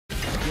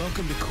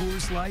Welcome to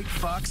Coors Light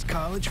Fox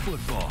College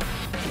Football.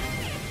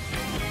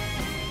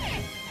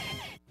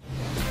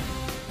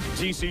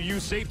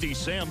 TCU safety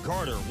Sam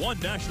Carter won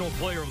National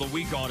Player of the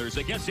Week honors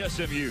against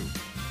SMU.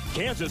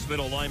 Kansas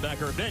middle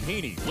linebacker Ben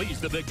Heaney leads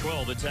the Big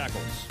 12 in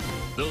tackles.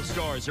 Those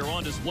stars are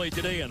on display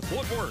today in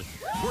Fort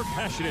Worth, where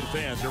passionate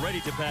fans are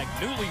ready to pack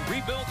newly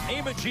rebuilt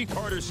Amon G.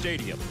 Carter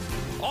Stadium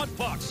on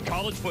Fox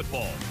College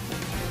Football.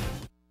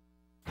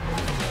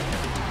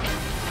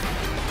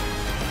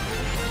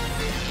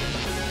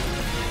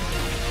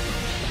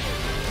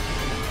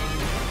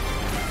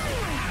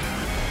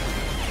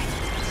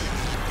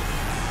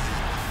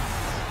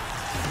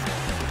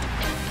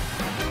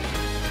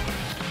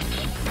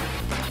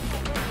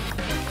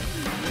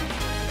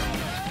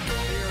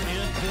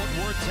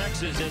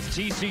 Texas as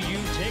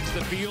TCU takes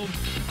the field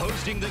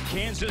hosting the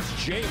Kansas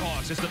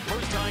Jayhawks. It's the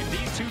first time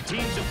these two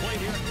teams have played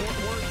here in Fort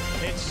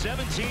Worth in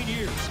 17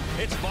 years.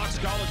 It's Fox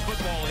College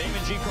Football at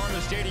Amon G.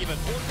 Carter Stadium in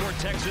Fort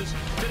Worth, Texas.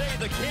 Today,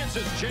 the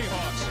Kansas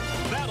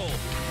Jayhawks battle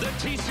the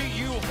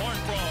TCU Horned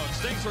Frogs.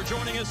 Thanks for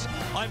joining us.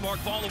 I'm Mark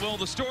Followell.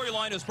 The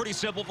storyline is pretty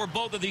simple for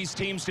both of these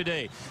teams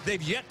today.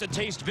 They've yet to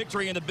taste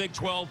victory in the Big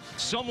 12.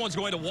 Someone's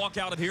going to walk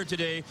out of here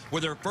today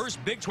with their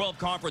first Big 12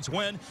 conference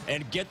win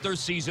and get their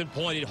season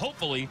pointed,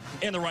 hopefully,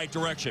 in the right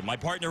direction. My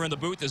partner in the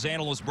booth is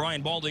analyst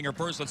Brian Baldinger.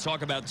 First, let's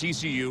talk about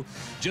TCU.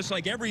 Just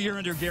like every year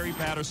under Gary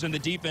Patterson, the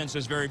defense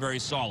is very, very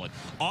solid.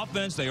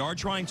 Offense, they are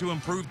trying to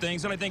improve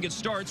things, and I think it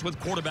starts with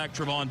quarterback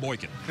Trevon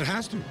Boykin. It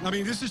has to. I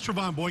mean, this is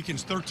Trevon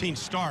Boykin's 13th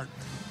start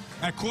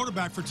at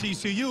quarterback for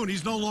TCU, and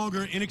he's no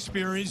longer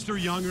inexperienced or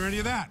young or any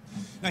of that.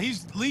 Now, he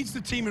leads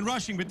the team in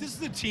rushing, but this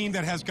is a team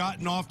that has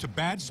gotten off to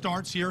bad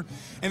starts here,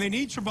 and they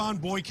need Trevon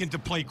Boykin to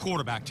play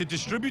quarterback, to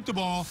distribute the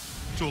ball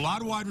to a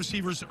lot of wide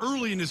receivers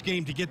early in this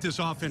game to get this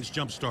offense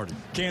jump-started.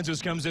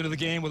 Kansas comes into the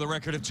game with a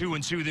record of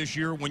 2-2 this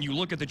year. When you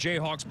look at the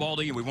Jayhawks,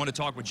 Baldy, and we want to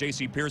talk with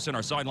J.C. Pearson,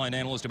 our sideline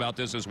analyst, about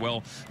this as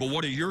well, but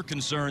what are your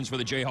concerns for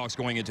the Jayhawks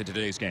going into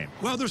today's game?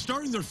 Well, they're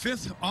starting their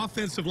fifth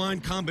offensive line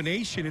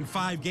combination in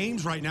 5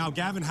 games right now.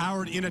 Gavin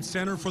Howard in at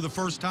center for the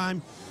first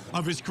time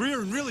of his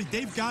career, and really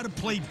they've got to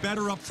play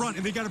better up front,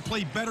 and they've got to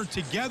play better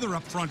together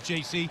up front,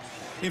 JC,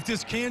 if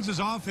this Kansas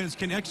offense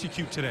can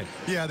execute today.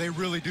 Yeah, they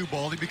really do,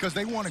 Baldy, because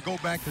they want to go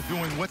back to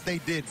doing what they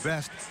did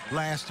best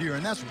last year,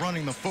 and that's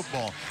running the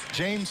football.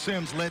 James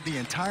Sims led the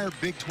entire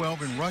Big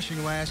 12 in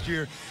rushing last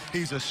year.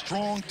 He's a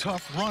strong,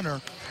 tough runner,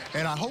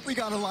 and I hope he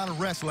got a lot of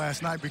rest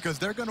last night because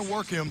they're going to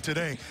work him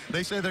today.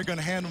 They say they're going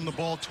to hand him the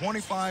ball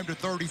 25 to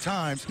 30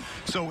 times.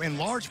 So in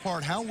large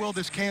part, how well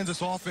this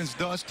Kansas offense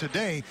does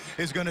today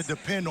is going to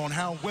depend on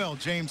how well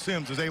James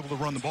Sims is able to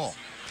run the ball.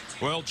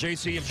 Well,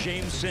 JC, if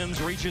James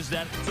Sims reaches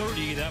that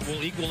 30, that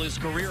will equal his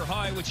career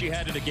high, which he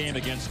had in a game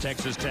against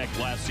Texas Tech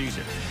last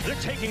season. They're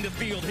taking the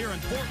field here in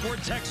Fort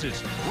Worth,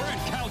 Texas. We're in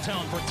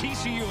Cowtown for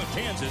TCU and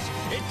Kansas.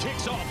 It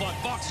kicks off on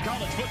Fox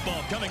College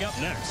Football coming up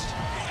next.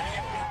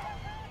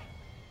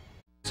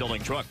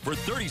 Selling truck for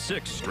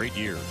 36 straight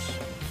years.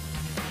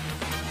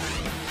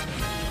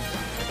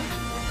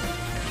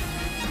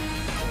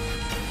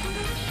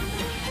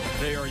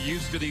 They are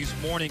used to these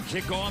morning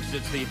kickoffs.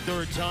 It's the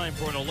third time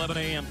for an 11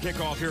 a.m.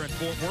 kickoff here in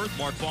Fort Worth.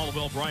 Mark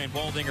Followell, Brian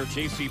Baldinger,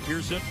 J.C.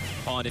 Pearson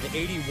on an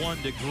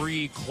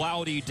 81-degree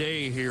cloudy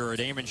day here at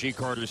Amon G.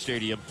 Carter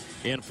Stadium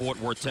in Fort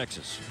Worth,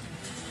 Texas.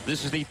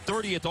 This is the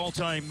 30th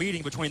all-time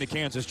meeting between the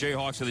Kansas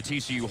Jayhawks and the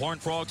TCU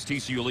Horned Frogs.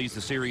 TCU leads the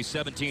series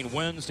 17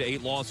 wins to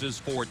 8 losses,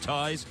 4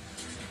 ties.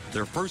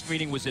 Their first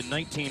meeting was in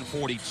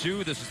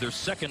 1942. This is their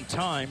second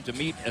time to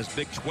meet as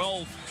Big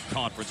 12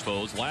 conference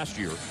foes last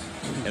year.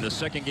 In the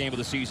second game of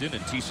the season, in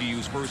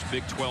TCU's first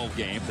Big 12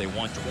 game, they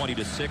won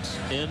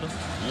 20-6 in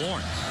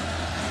Lawrence.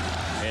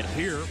 And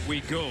here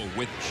we go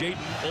with Jaden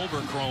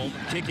Overcrome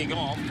kicking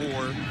off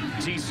for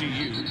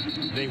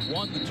TCU. They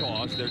won the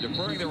toss. They're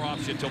deferring their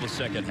option until the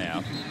second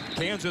half.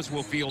 Kansas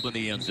will field in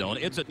the end zone.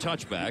 It's a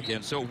touchback.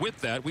 And so with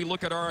that, we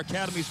look at our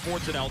Academy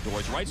Sports and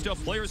Outdoors. Right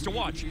Stuff players to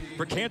watch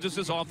for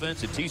Kansas's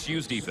offense and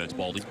TCU's defense,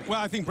 Baldy. Well,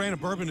 I think Brandon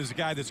Bourbon is a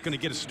guy that's going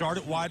to get a start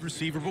at wide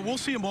receiver, but we'll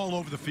see him all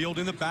over the field,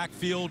 in the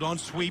backfield, on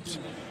sweeps.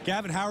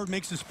 Gavin Howard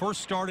makes his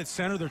first start at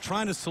center. They're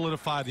trying to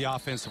solidify the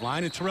offensive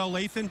line. And Terrell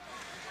Lathan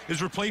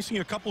is replacing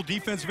a couple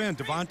defensive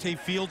ends. Devontae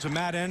Fields and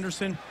Matt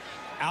Anderson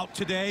out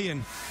today,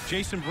 and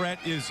Jason Brett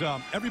is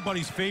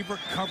everybody's favorite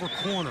cover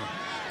corner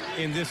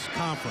in this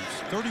conference.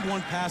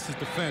 31 passes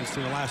defense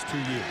in the last 2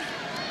 years.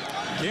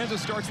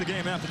 Kansas starts the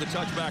game after the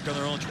touchback on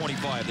their own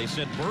 25. They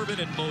sent Bourbon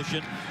in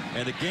motion,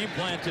 and the game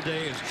plan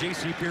today, as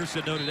J.C.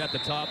 Pearson noted at the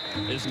top,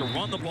 is to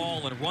run the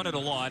ball and run it a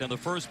lot. And the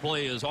first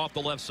play is off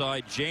the left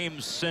side,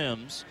 James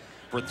Sims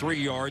for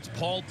 3 yards.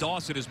 Paul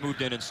Dawson has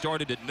moved in and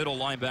started at middle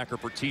linebacker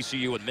for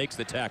TCU and makes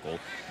the tackle.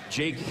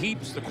 Jake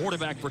Heaps, the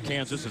quarterback for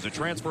Kansas, is a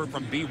transfer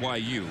from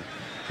BYU.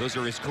 Those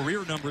are his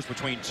career numbers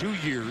between 2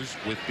 years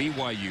with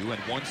BYU and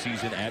 1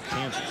 season at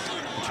Kansas.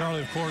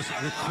 Charlie, of course,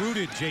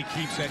 recruited Jake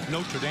Heaps at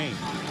Notre Dame.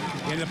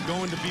 Ended up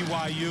going to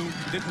BYU.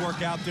 Didn't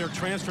work out there.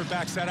 Transfer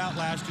back, sat out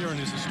last year, and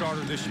is a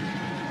starter this year.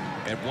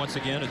 And once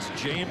again, it's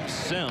James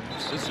Sims.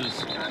 This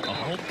is a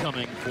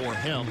homecoming for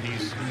him.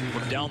 He's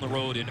from down the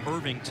road in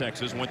Irving,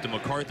 Texas, went to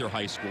MacArthur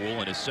High School,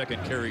 and his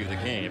second carry of the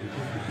game.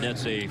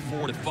 That's a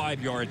 4- to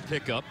 5-yard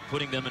pickup,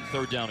 putting them in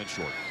 3rd down and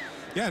short.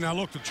 Yeah, now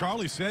look,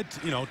 Charlie said,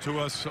 to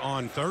us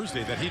on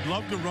Thursday that he'd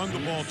love to run the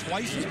ball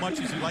twice as much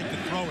as he'd like to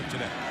throw it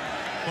today.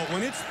 But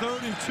when it's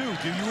 3rd and 2,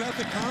 do you have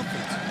the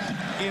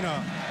confidence in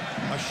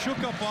a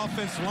shook-up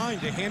offensive line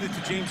to hand it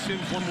to James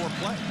Sims one more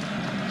play?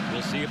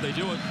 We'll see if they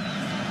do it.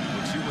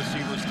 With 2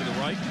 receivers to the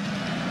right,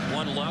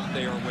 1 left.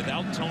 They are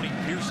without Tony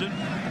Pearson,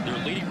 their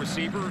leading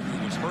receiver,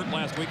 who was hurt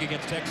last week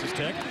against Texas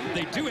Tech.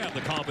 They do have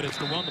the confidence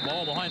to run the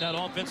ball behind that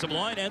offensive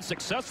line, and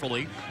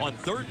successfully on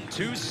 3rd and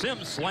 2,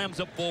 Sims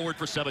slams up forward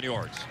for 7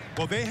 yards.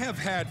 Well, they have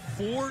had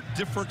 4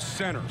 different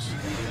centers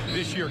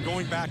this year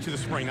going back to the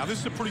spring. Now, this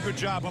is a pretty good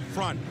job up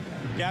front.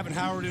 Gavin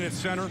Howard in at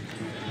center.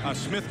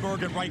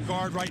 Smithberg at right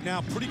guard right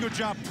now. Pretty good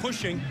job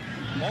pushing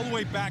all the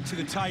way back to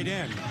the tight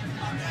end,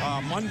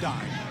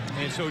 Mundine.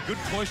 And so a good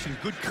push and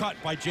good cut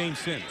by James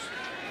Sims.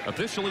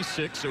 Officially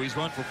 6, so he's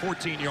run for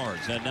 14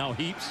 yards. And now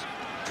Heaps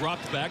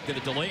dropped back, did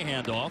a delay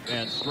handoff,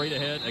 and straight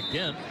ahead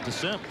again to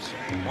Sims.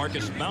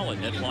 Marcus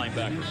Mallett at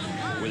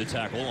linebacker with a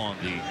tackle on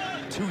the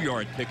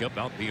 2-yard pickup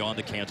out beyond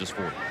the Kansas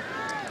 40.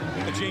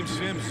 And James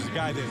Sims is a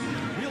guy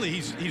that really,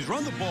 he's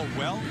run the ball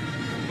well,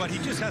 but he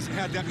just hasn't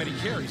had that many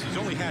carries. He's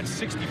only had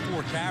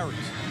 64 carries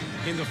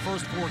in the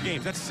first 4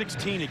 games. That's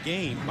 16 a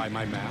game by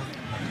my math.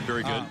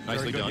 Very good.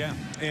 Nicely done. Yeah.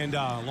 And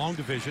long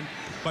division.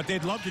 But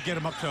they'd love to get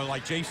him up to,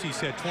 like JC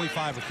said,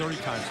 25 or 30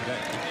 times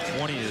today.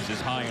 20 is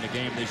his high in a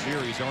game this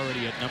year. He's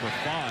already at number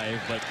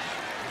 5, but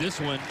this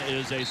one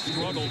is a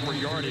struggle for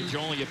yardage.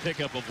 Only a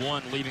pickup of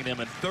 1, leaving them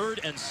in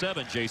 3rd and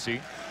 7,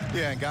 JC.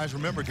 Yeah, and guys,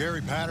 remember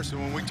Gary Patterson,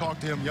 when we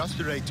talked to him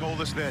yesterday,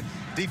 told us that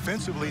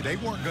defensively they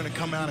weren't going to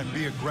come out and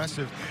be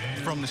aggressive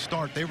from the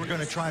start. They were going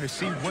to try to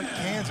see what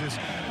Kansas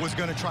was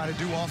going to try to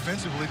do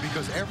offensively,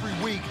 because every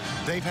week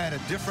they've had a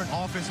different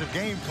offensive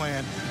game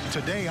plan.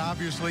 Today,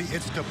 obviously,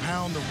 it's to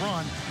pound the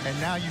run, and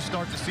now you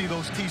start to see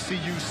those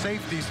TCU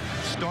safeties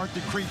start to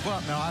creep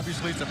up. Now,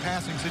 obviously, it's a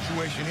passing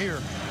situation here,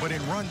 but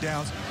in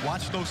rundowns,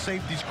 watch those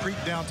safeties creep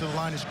down to the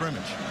line of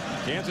scrimmage.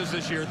 Kansas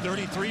this year,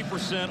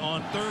 33%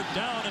 on 3rd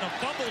down, and a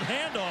fumbled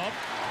handoff.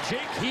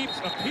 Jake Heaps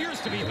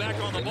appears to be back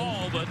on the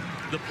ball, but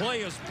the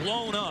play is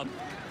blown up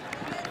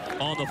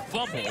on the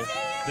fumble.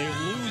 They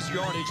lose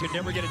yardage and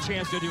never get a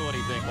chance to do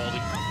anything,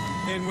 Baldy.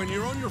 And when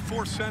you're on your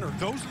 4th center,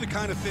 those are the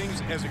kind of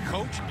things, as a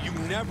coach, you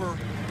never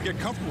get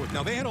comfortable with.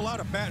 Now, they had a lot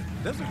of bad.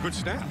 That's a good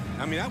snap.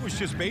 I mean, that was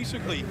just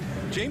basically,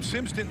 James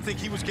Sims didn't think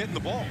he was getting the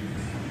ball.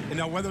 And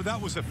now, whether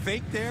that was a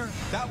fake there,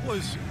 that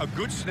was a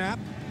good snap.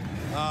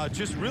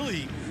 Just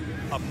really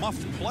a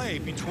muffed play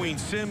between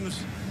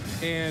Sims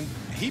and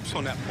Heaps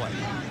on that play.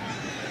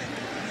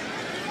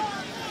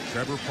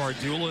 Trevor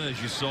Pardula,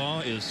 as you saw,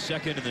 is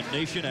 2nd in the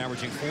nation,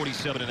 averaging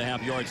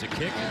 47.5 yards a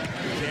kick.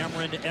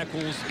 Cameron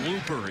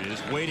Eccles-Looper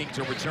is waiting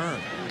to return.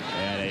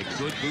 And a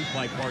good boot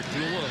by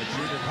Pardula, a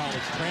junior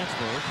college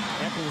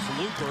transfer.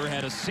 Eccles-Looper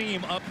had a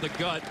seam up the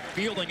gut,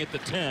 fielding at the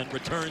 10,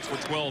 returns for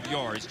 12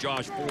 yards.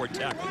 Josh Ford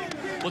tackled.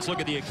 Let's look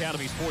at the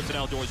Academy Sports and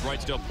Outdoors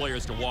Right Stuff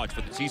players to watch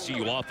for the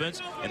TCU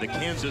offense and the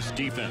Kansas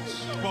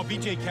defense. Well,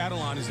 B.J.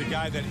 Catalon is a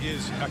guy that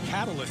is a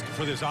catalyst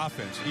for this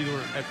offense, either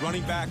at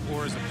running back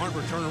or as a punt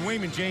returner.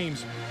 Wayman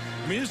James,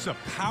 I mean, this is a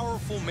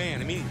powerful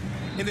man. I mean,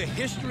 in the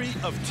history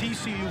of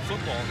TCU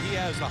football, he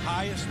has the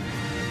highest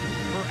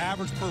per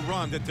average per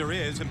run that there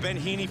is. And Ben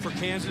Heaney for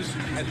Kansas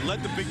had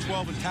led the Big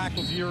 12 in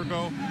tackles a year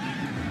ago.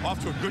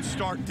 Off to a good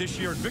start this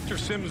year. And Victor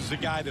Simmons is a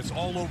guy that's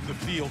all over the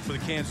field for the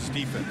Kansas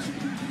defense.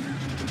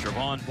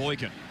 Trevon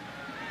Boykin,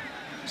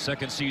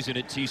 2nd season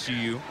at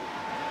TCU.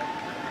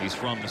 He's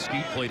from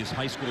Mesquite, played his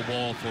high school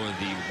ball for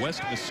the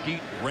West Mesquite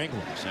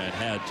Wranglers, and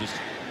had just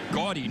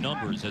gaudy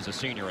numbers as a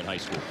senior in high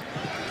school.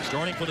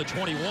 Starting for the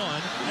 21,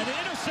 and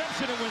an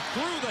interception that went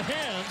through the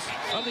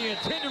hands of the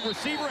intended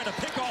receiver, and a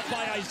pickoff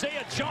by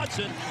Isaiah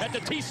Johnson at the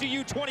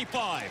TCU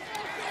 25.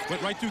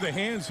 Went right through the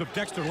hands of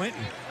Dexter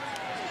Linton.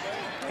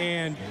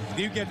 And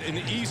you get an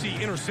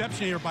easy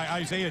interception here by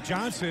Isaiah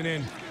Johnson,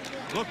 and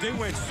look, they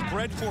went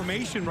spread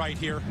formation right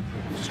here.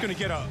 Just going to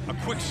get a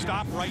quick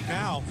stop right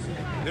now.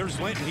 There's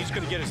Linton. He's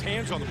going to get his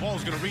hands on the ball.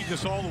 He's going to read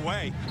this all the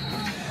way.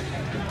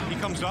 He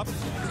comes up,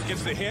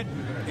 gets the hit,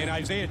 and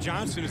Isaiah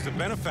Johnson is the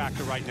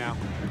benefactor right now.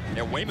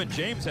 Yeah, Wayman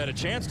James had a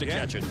chance to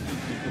catch it.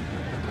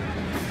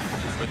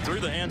 But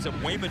through the hands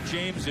of Wayman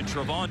James and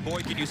Trevon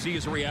Boykin, you see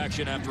his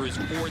reaction after his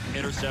 4th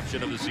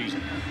interception of the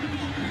season.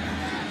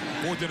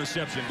 4th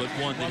interception, but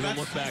one that he'll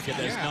look back at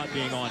as not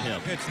being on him.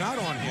 It's not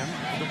on him.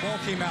 The ball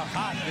came out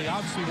hot. They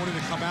obviously wanted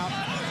to come out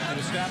and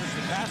establish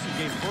the passing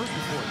game first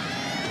before.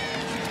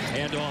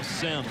 Handoff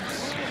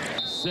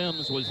Sims.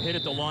 Sims was hit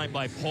at the line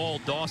by Paul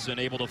Dawson,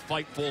 able to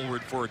fight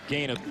forward for a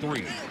gain of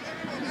 3.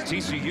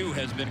 TCU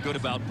has been good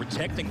about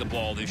protecting the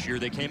ball this year.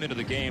 They came into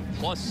the game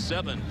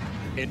 +7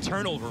 in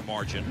turnover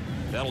margin.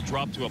 That'll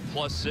drop to a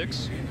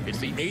 +6. It's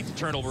the 8th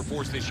turnover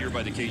force this year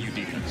by the KU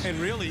defense. And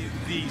really,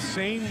 the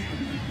same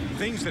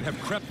things that have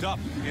crept up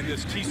in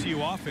this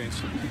TCU offense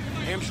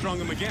hamstrung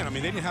them again. I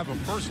mean, they didn't have a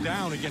first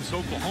down against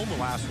Oklahoma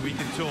last week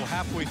until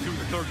halfway through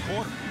the third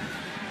quarter.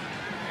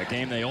 A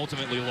game they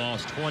ultimately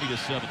lost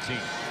 20-17.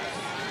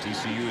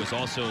 TCU has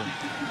also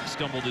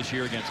stumbled this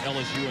year against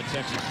LSU and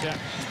Texas Tech.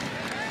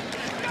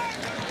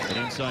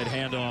 An inside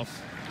handoff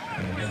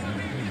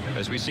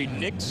as we see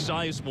Nick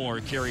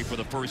Sizemore carry for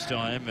the first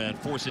time and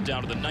force it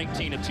down to the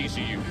 19 of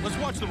TCU. Let's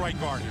watch the right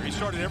guard here. He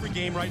started every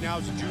game right now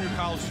as a junior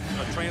college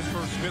transfer,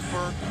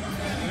 Smithburg.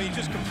 I mean, he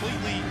just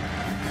completely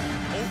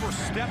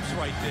oversteps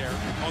right there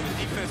on the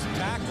defensive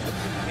tackle.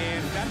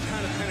 And that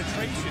kind of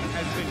penetration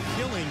has been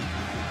killing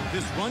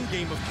this run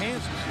game of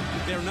Kansas.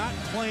 They're not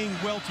playing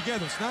well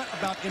together. It's not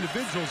about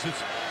individuals.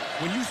 It's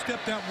when you step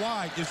that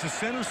wide, is the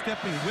center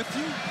stepping with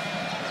you?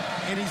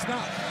 And he's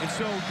not. And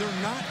so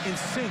they're not in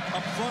sync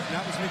up front. And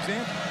that was an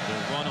example. The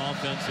run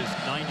offense is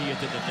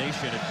 90th in the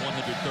nation at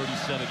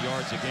 137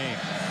 yards a game.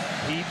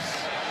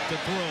 Heaps to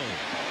throw.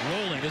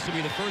 Rolling. This will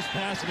be the first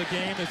pass of the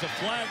game. There's a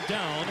flag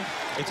down.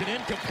 It's an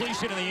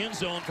incompletion in the end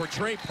zone for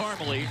Trey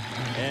Parmalee.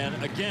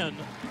 And again,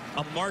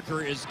 a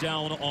marker is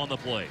down on the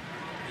play.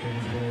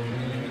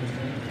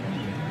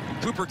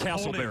 Cooper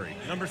Castleberry.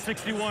 Holding, number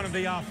 61 of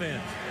the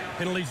offense.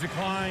 Penalties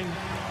decline.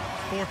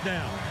 4th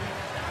down.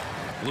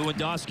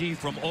 Lewandowski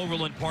from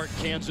Overland Park,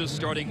 Kansas,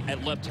 starting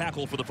at left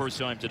tackle for the first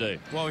time today.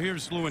 Well,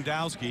 here's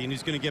Lewandowski, and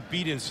he's going to get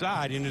beat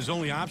inside, and his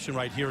only option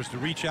right here is to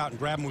reach out and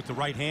grab him with the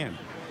right hand.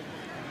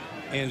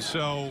 And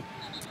so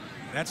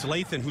that's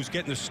Lathan, who's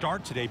getting the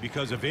start today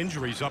because of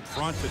injuries up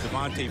front to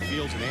Devontae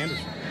Fields and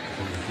Anderson.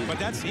 But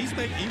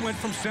he went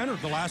from center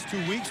the last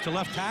 2 weeks to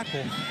left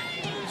tackle.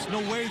 There's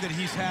no way that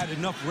he's had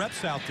enough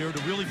reps out there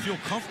to really feel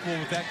comfortable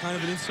with that kind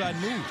of an inside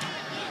move.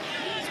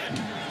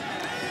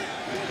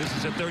 This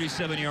is a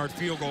 37-yard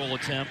field goal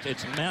attempt.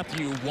 It's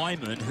Matthew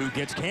Wyman who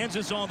gets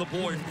Kansas on the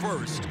board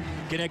first,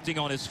 connecting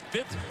on his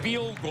 5th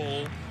field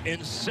goal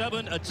in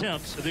 7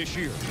 attempts this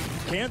year.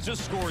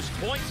 Kansas scores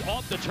points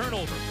off the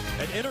turnover.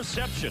 An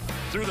interception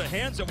through the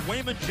hands of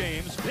Wayman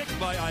James, picked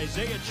by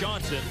Isaiah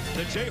Johnson.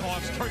 The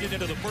Jayhawks turned it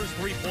into the first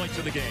 3 points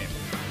of the game.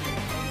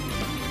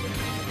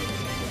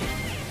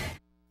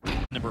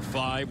 Number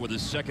 5 with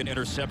his 2nd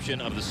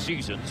interception of the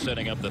season,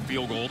 setting up the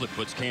field goal that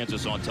puts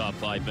Kansas on top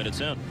 5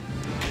 minutes in.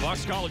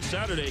 Fox College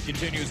Saturday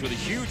continues with a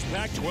huge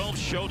Pac-12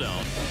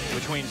 showdown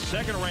between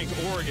 2nd-ranked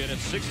Oregon and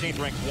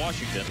 16th-ranked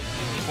Washington,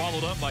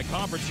 followed up by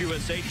Conference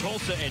USA,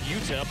 Tulsa, and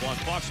UTEP on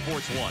Fox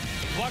Sports 1.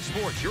 Fox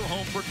Sports, your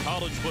home for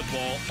college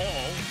football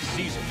all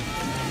season.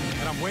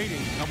 And I'm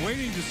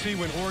waiting to see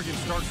when Oregon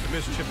starts to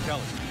miss Chip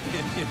Kelly.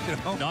 You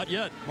know? Not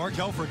yet. Mark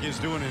Helfrich is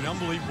doing an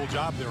unbelievable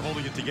job there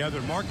holding it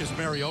together. Marcus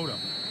Mariota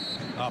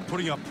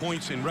putting up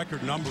points in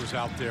record numbers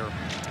out there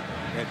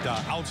at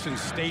Outson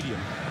Stadium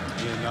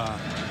in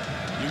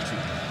Eugene.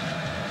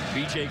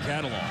 B.J.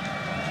 Catalon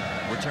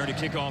returned a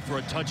kickoff for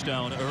a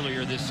touchdown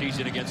earlier this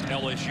season against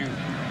LSU.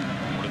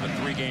 One of the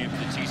 3 games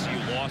that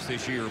TCU lost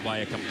this year by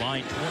a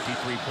combined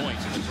 23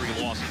 points in the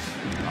 3 losses.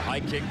 A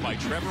high kick by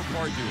Trevor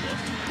Pardula.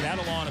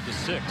 Catalon at the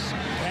 6.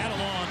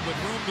 Catalon with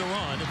room to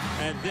run,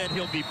 and then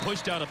he'll be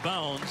pushed out of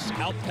bounds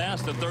out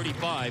past the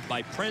 35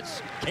 by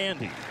Prince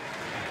Candy.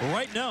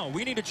 Right now,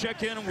 we need to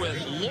check in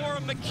with Laura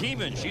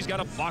McKeeman. She's got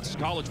a Fox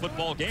College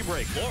football game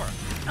break. Laura.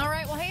 All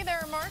right, well, hey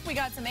there, Mark. We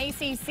got some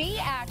ACC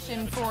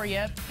action for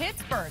you.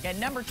 Pittsburgh at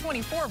number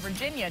 24,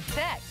 Virginia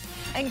Tech.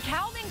 And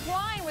Calvin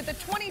Klein with a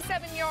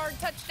 27-yard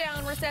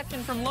touchdown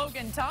reception from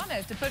Logan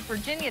Thomas to put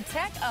Virginia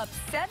Tech up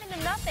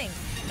 7-0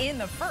 in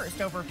the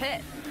first over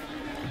Pitt.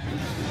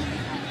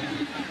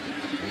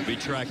 We'll be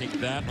tracking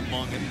that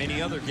among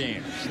many other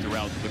games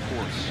throughout the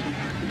course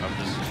of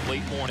this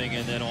late morning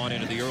and then on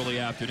into the early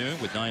afternoon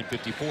with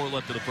 9:54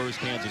 left of the first.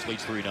 Kansas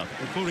leads 3-0.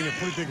 Including a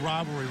pretty big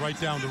rivalry right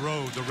down the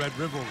road, the Red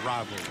River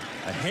rivalry.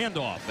 A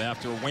handoff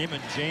after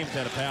Wayman James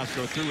had a pass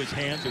go through his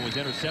hands and was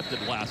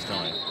intercepted last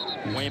time.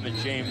 Wayman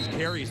James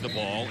carries the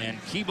ball,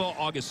 and Kiba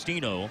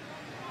Augustino,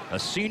 a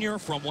senior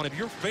from one of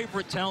your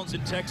favorite towns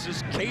in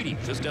Texas, Katy,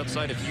 just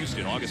outside of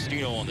Houston.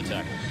 Augustino on the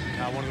tackle.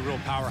 One of the real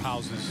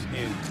powerhouses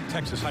in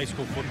Texas high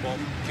school football,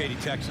 Katy,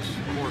 Texas,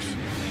 of course.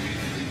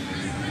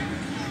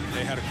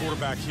 They had a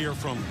quarterback here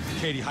from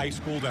Katy High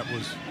School that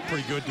was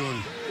pretty good, doing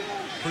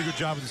a pretty good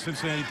job with the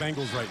Cincinnati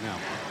Bengals right now.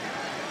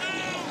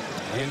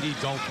 Andy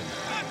Dalton.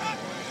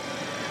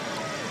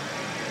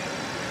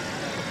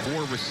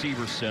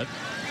 4-receiver set.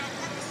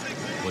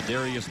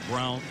 Ladarius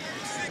Brown,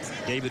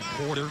 David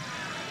Porter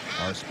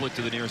are split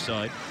to the near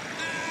side.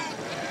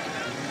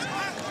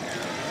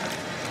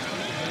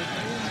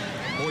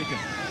 Boykin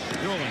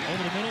throwing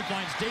over the middle,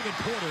 finds David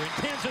Porter in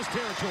Kansas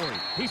territory.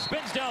 He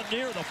spins down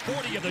near the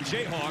 40 of the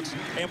Jayhawks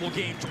and will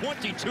gain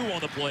 22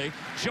 on the play.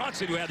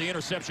 Johnson, who had the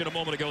interception a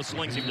moment ago,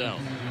 slings him down.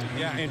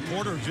 Yeah, and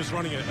Porter just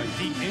running a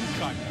deep in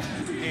cut.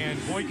 And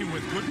Boykin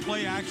with good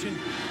play action,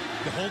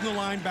 holding the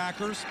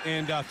linebackers,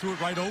 and threw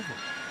it right over.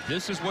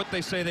 This is what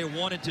they say they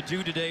wanted to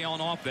do today on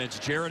offense.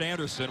 Jared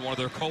Anderson, one of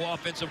their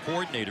co-offensive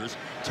coordinators,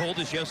 told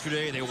us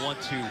yesterday they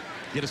want to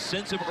get a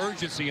sense of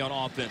urgency on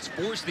offense,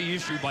 force the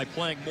issue by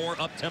playing more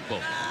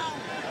up-tempo.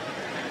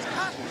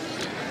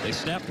 They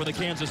snap for the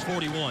Kansas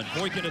 41.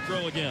 Boykin to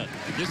throw again.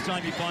 This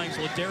time he finds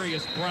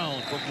Ladarius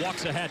Brown from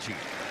Waxahachie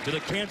to the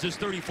Kansas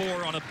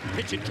 34 on a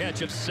pitch and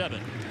catch of 7.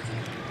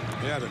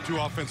 Yeah, the two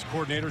offensive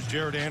coordinators,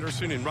 Jared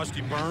Anderson and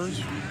Rusty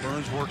Burns.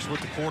 Burns works with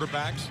the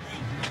quarterbacks.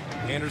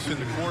 Anderson,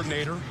 the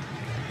coordinator,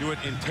 do it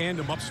in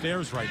tandem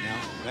upstairs right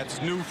now.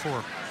 That's new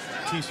for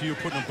TCU,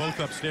 putting them both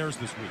upstairs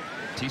this week.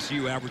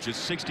 TCU averages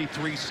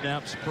 63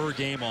 snaps per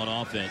game on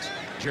offense.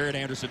 Jared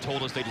Anderson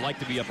told us they'd like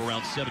to be up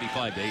around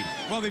 75 to 80.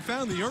 Well, they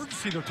found the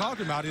urgency they're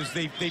talking about is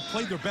they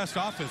played their best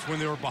offense when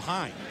they were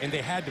behind, and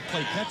they had to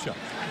play catch-up,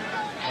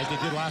 as they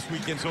did last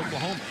week against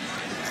Oklahoma.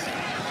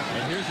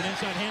 And here's an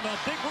inside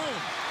handoff, big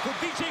room for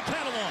B.J.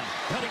 Catalon,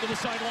 cutting to the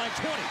sideline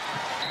 20,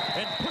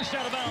 and pushed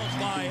out of bounds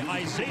by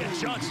Isaiah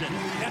Johnson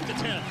at the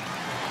 10.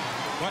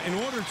 Well, in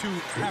order to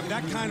have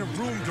that kind of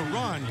room to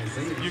run,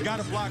 you got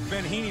to block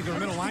Ben Heaney, their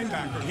middle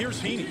linebacker.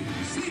 Here's Heaney.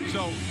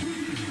 So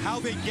how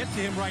they get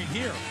to him right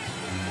here,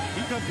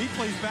 he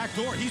plays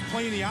backdoor. He's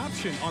playing the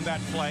option on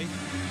that play,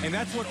 and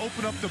that's what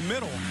opened up the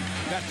middle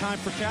that time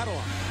for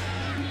Catalon.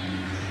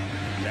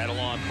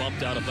 Catalon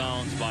bumped out of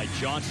bounds by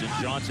Johnson.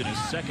 Johnson is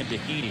second to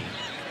Heaney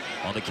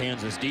on the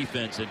Kansas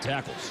defense in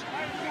tackles.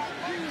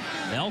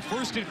 Now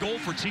first and goal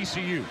for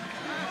TCU.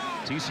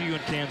 TCU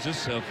and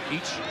Kansas have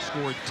each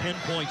scored 10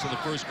 points in the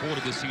first quarter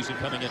this season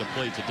coming into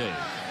play today.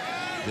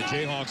 The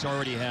Jayhawks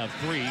already have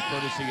 3,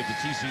 courtesy of the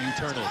TCU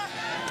turnover.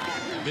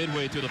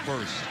 Midway through the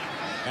first.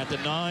 At the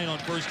 9 on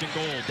first and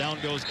goal, down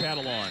goes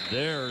Catalon.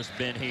 There's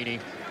Ben Heaney.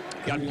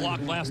 Got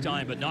blocked last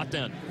time, but not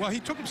then. Well, he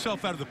took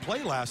himself out of the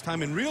play last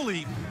time, and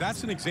really,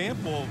 that's an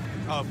example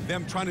of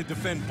them trying to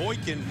defend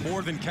Boykin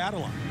more than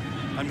Catalon.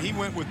 I mean, he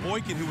went with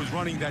Boykin, who was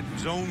running that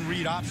zone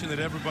read option that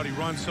everybody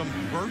runs some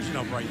version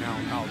of right now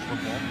in college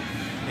football.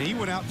 And he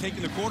went out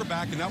taking the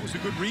quarterback, and that was a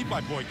good read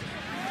by Boykin.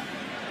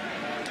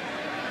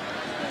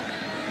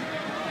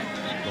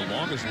 The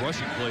longest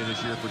rushing play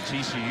this year for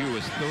TCU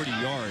is 30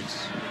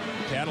 yards.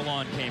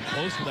 Catalon came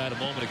close to that a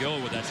moment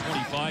ago with that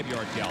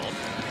 25-yard gallop,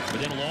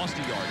 but then lost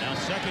a yard. Now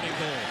second and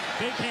goal.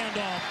 Big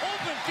handoff.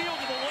 Open field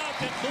to the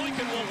left, and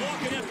Boykin will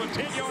walk it in from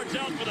 10 yards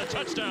out for the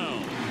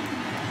touchdown.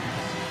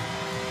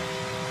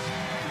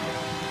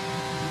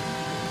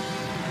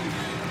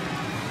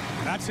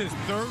 That's his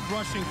 3rd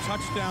rushing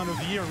touchdown of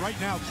the year. Right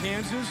now,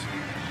 Kansas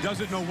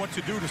doesn't know what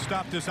to do to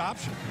stop this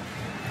option.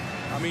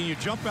 I mean, you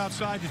jump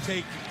outside to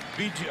take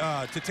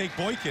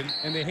Boykin,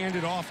 and they hand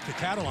it off to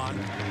Catalon.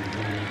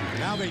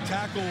 Now they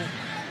tackle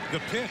the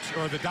pitch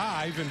or the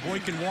dive, and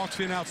Boykin walks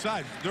in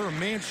outside. They're a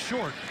man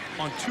short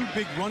on 2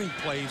 big running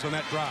plays on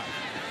that drive.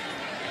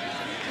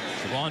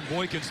 Javon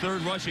Boykin's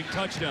 3rd rushing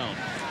touchdown.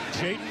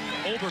 Jayden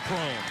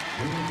Overcrone,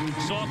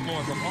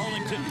 sophomore from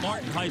Arlington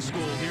Martin High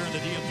School here in the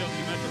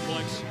DFW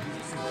Metroplex.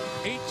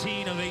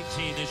 18 of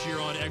 18 this year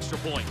on extra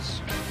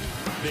points.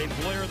 They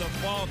blare the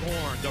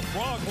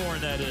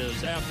foghorn that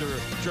is, after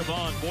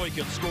Javon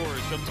Boykin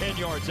scores from 10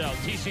 yards out.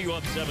 TCU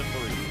up 7-3.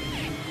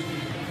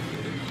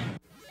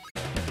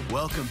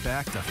 Welcome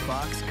back to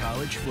Fox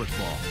College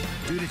Football.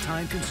 Due to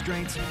time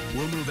constraints,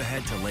 we'll move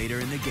ahead to later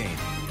in the game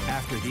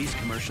after these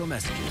commercial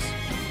messages.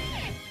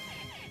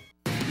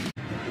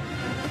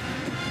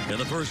 In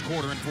the first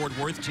quarter in Fort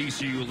Worth,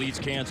 TCU leads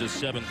Kansas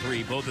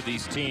 7-3. Both of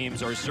these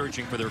teams are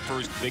searching for their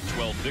first Big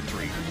 12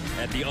 victory.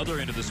 At the other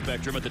end of the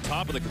spectrum, at the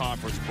top of the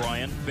conference,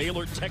 Brian,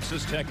 Baylor,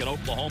 Texas Tech, and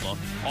Oklahoma,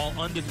 all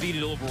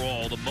undefeated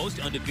overall, the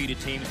most undefeated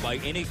teams by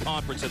any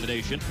conference in the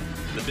nation.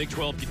 The Big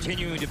 12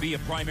 continuing to be a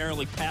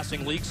primarily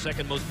passing league,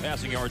 2nd most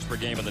passing yards per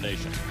game in the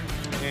nation.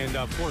 And,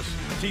 of course,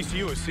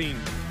 TCU has seen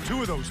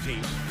 2 of those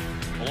teams,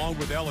 along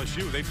with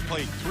LSU. They've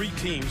played 3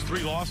 teams,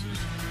 3 losses.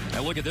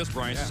 Now look at this,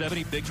 Brian. Yeah.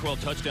 70 Big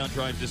 12 touchdown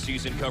drives this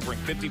season, covering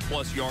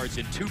 50-plus yards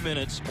in 2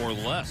 minutes or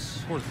less.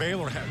 Of course,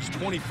 Baylor has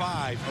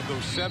 25 of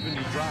those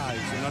 70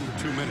 drives in under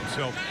 2 minutes.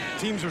 So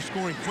teams are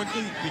scoring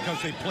quickly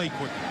because they play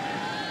quickly.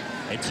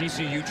 And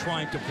TCU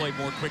trying to play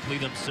more quickly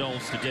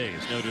themselves today.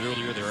 As noted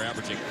earlier, they're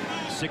averaging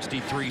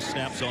 63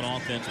 snaps on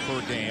offense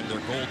per game. Their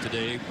goal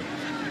today,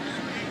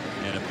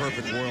 in a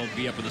perfect world,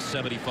 be up in the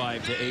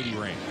 75 to 80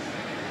 range.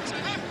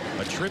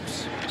 A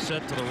trips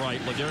set to the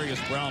right. Ladarius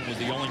Brown was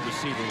the only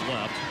receiver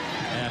left.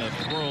 And a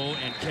throw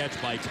and catch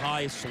by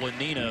Ty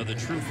Slanina, the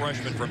true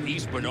freshman from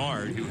East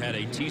Bernard, who had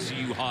a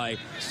TCU high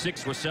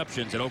 6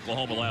 receptions at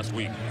Oklahoma last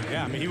week.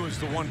 Yeah, I mean, he was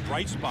the one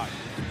bright spot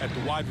at the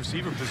wide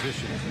receiver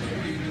position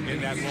in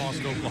that loss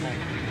to Oklahoma.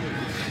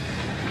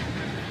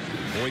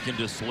 Boykin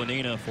to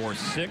Slanina for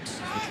 6,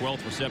 the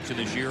 12th reception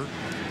this year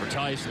for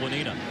Ty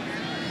Slanina.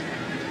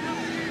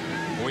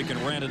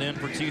 Boykin ran it in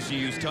for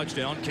TCU's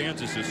touchdown.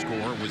 Kansas's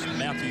score was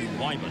Matthew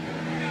Wyman,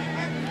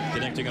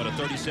 connecting on a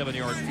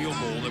 37-yard field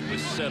goal that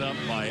was set up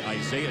by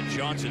Isaiah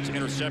Johnson's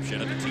interception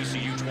at the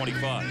TCU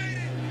 25.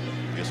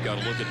 Just got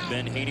to look at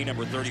Ben Heaney,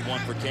 number 31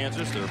 for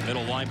Kansas, their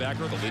middle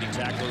linebacker, the leading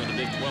tackler in the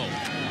Big 12.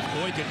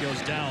 Boykin goes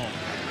down,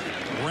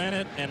 ran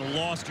it, and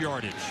lost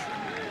yardage.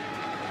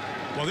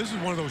 Well, this is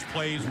one of those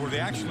plays where they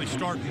actually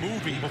start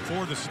moving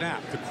before the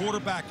snap. The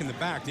quarterback in the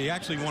back, they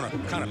actually want to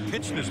kind of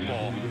pitch this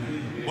ball,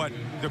 but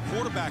the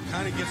quarterback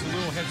kind of gets a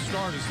little head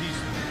start as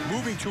he's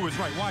moving to his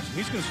right. Watch him.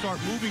 He's going to start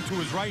moving to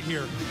his right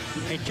here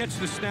and catch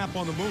the snap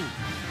on the move.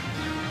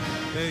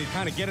 They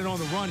kind of get it on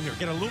the run here,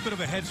 get a little bit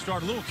of a head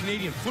start, a little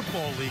Canadian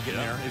Football League in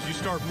there as you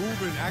start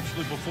moving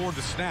actually before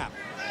the snap.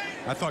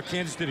 I thought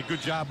Kansas did a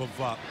good job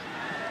of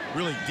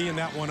really D'ing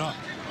that one up.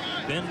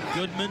 Ben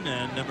Goodman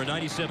and number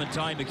 97,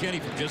 Ty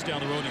McKinney from just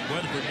down the road in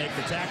Weatherford make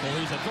the tackle.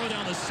 Here's a throw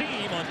down the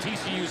seam on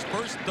TCU's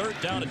first third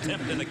down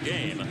attempt in the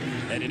game.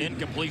 And an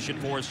incompletion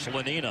for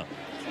Slanina.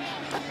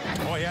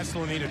 Oh, he has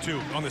Slanina, too,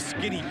 on the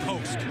skinny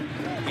post.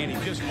 And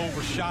he just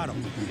overshot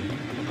him.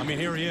 I mean,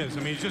 here he is.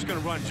 I mean, he's just going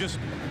to run just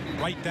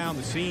right down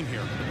the seam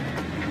here.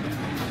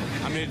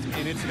 I mean,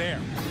 it's there.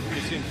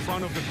 It's in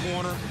front of the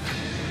corner,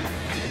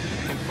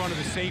 in front of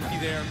the safety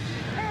there.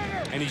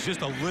 And he's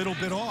just a little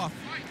bit off.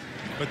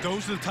 But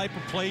those are the type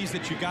of plays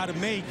that you got to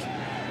make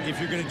if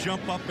you're going to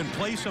jump up and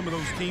play some of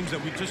those teams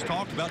that we just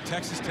talked about,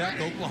 Texas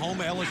Tech,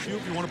 Oklahoma, LSU.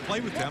 If you want to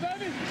play with them,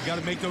 you got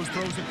to make those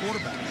throws at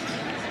quarterback.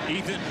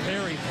 Ethan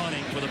Perry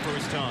punting for the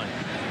first time.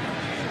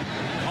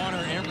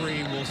 Connor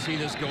Emery will see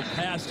this go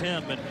past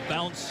him and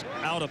bounce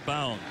out of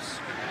bounds.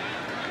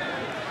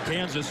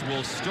 Kansas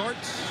will start.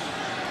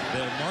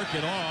 They'll mark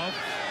it off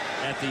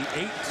at the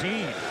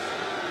 18.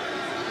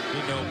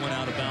 Didn't know it went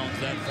out of bounds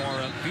that far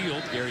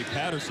upfield. Gary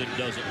Patterson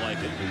doesn't like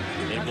it.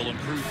 It will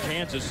improve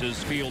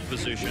Kansas's field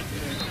position.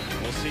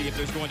 We'll see if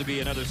there's going to be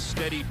another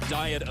steady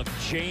diet of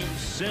James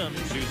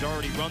Sims, who's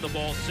already run the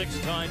ball 6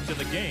 times in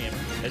the game,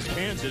 as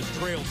Kansas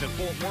trails at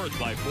Fort Worth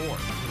by 4.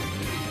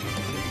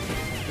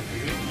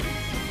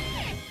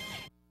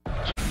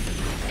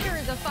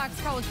 The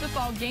Fox College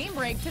Football game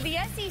break. To the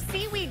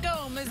SEC we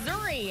go.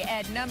 Missouri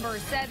at number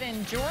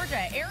 7,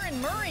 Georgia.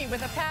 Aaron Murray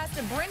with a pass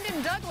to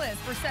Brendan Douglas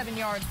for 7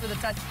 yards for the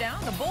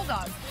touchdown. The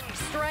Bulldogs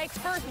strikes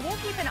first. We'll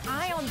keep an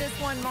eye on this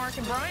one, Mark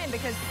and Brian,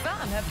 because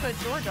some have put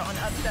Georgia on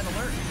upset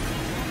alert.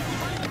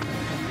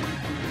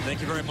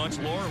 Thank you very much,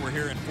 Laura. We're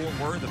here in Fort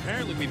Worth.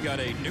 Apparently, we've got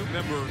a new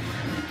member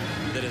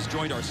that has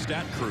joined our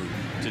stat crew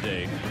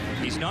today.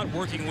 He's not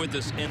working with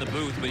us in the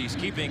booth, but he's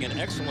keeping an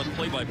excellent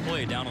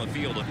play-by-play down on the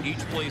field of each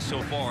play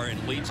so far,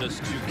 and leads us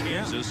to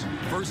Kansas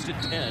first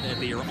and 10 at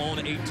their own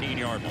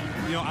 18-yard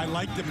line. You know, I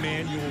like the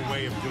manual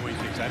way of doing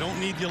things. I don't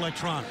need the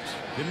electronics.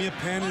 Give me a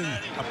pen and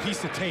a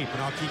piece of tape,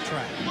 and I'll keep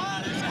track.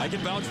 I can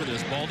vouch for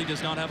this. Baldy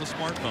does not have a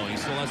smartphone. He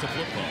still has a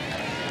flip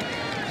phone.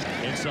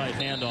 Inside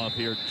handoff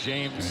here.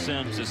 James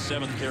Sims, his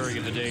 7th carry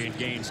of the day, and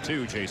gains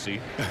 2, JC.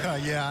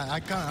 Yeah,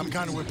 I'm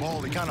kind of with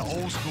Baldy, kind of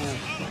old school.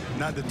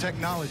 Not the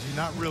technology,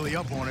 not really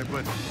up on it,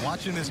 but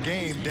watching this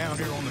game down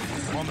here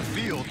on the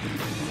field,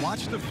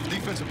 watch the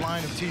defensive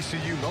line of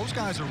TCU. Those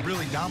guys are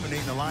really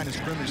dominating the line of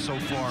scrimmage so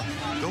far.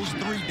 Those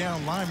 3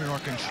 down linemen are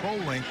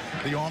controlling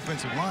the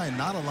offensive line.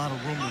 Not a lot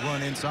of room to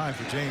run inside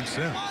for James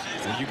Sims.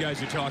 Well, you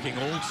guys are talking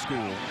old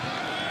school.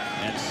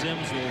 And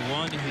Sims will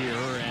run here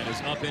and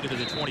is up into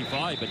the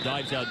 25, but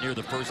dives out near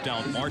the first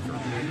down marker.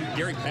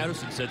 Gary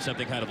Patterson said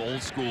something kind of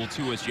old school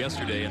to us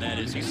yesterday, and that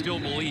is he still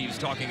believes,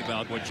 talking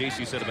about what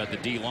JC said about the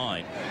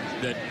D-line,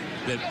 that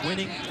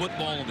winning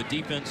football on the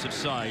defensive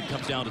side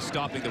comes down to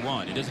stopping the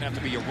run. It doesn't have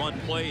to be a run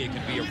play. It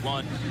can be a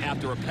run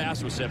after a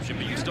pass reception,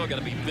 but you still got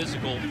to be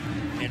physical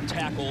and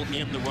tackle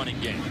in the running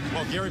game.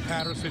 Well, Gary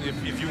Patterson,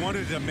 if you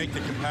wanted to make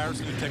the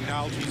comparison to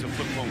technology, he's a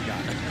flip phone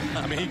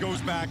guy. I mean, he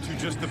goes back to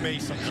just the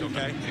basics,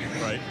 okay?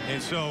 Right.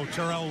 And so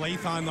Terrell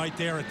Lathon right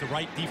there at the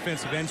right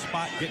defensive end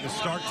spot getting a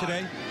start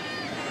today,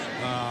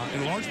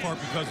 in large part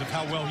because of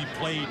how well he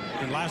played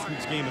in last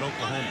week's game at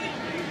Oklahoma.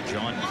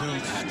 John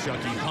Kuntz,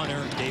 Chucky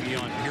Hunter,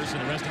 Davion Pearson,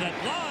 the rest of that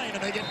line,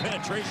 and they get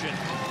penetration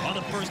on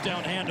the first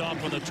down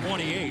handoff on the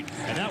 28.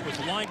 And that was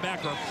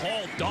linebacker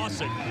Paul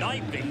Dawson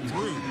knifing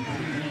through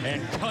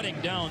and cutting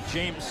down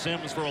James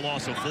Sims for a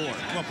loss of 4.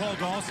 Well, Paul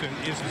Dawson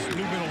is his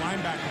new middle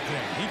linebacker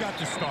today. He got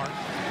the start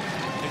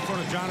in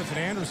front of Jonathan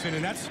Anderson,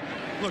 and that's,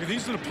 look,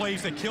 these are the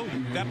plays that kill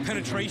you. That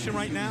penetration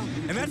right now,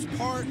 and that's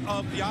part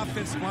of the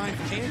offensive line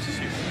for Kansas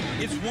here.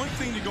 It's one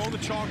thing to go on the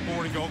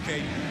chalkboard and go,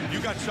 okay, you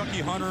got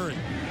Chucky Hunter and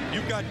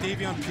you've got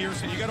Davion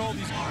Pearson, you got all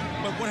these,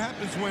 but what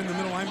happens when the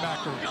middle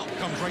linebacker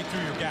comes right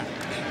through your gap?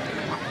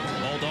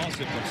 Paul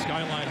Dawson from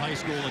Skyline High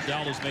School in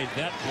Dallas made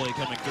that play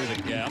coming through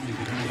the gap.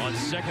 On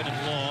 2nd and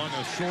long,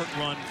 a short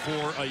run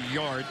for a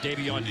yard.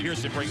 Davion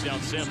Pearson brings down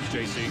Sims,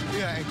 JC.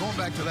 Yeah, and going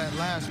back to that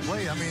last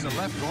play, I mean, the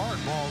left guard,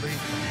 Baldy,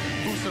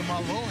 Busa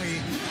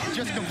Malohi,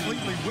 just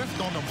completely whiffed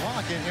on the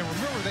block. And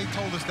remember, they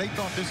told us they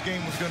thought this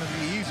game was going to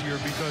be easier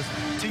because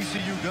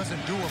TCU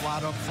doesn't do a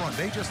lot up front.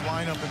 They just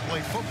line up and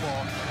play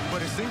football.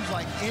 But it seems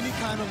like any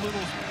kind of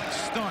little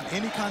stunt,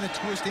 any kind of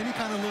twist, any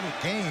kind of little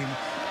game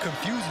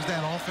confuses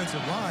that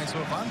offensive line. So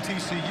if I'm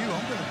TCU,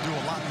 I'm going to do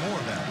a lot more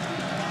of that.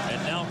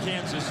 And now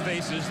Kansas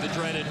faces the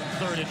dreaded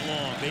 3rd and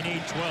long. They need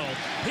 12.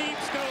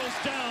 Heaps goes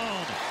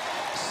down.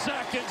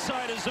 Sacked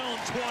inside his own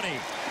 20.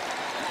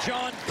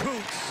 John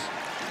Kuntz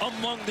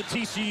among the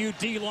TCU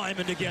D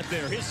linemen to get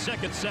there. His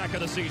second sack of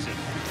the season.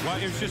 Well,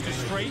 it was just a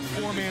straight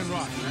four-man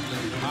rush.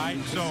 All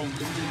right, so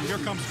here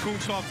comes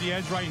Kuntz off the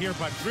edge right here,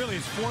 but really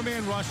it's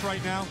four-man rush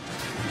right now.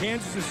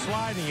 Kansas is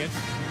sliding it.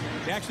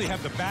 They actually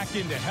have the back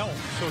end to help,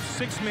 so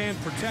six-man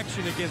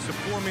protection against a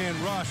four-man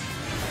rush,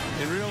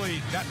 and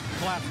really that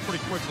collapsed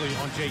pretty quickly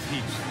on Jake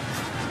Heaps.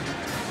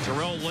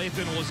 Terrell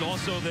Lathan was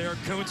also there.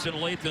 Kuntz and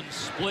Lathan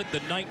split the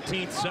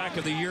 19th sack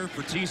of the year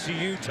for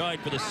TCU, tied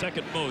for the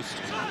second most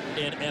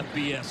in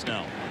FBS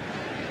now.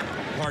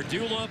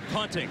 Pardula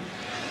punting.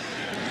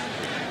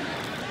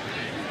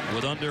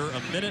 With under a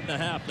minute and a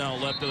half now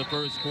left of the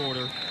first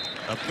quarter.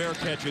 A fair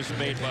catch is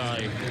made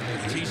by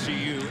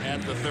TCU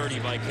at the 30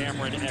 by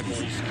Cameron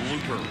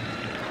Eccles-Looper.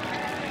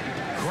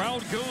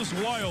 Crowd Goes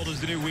Wild is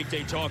the new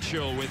weekday talk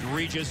show with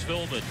Regis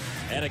Philbin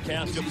and a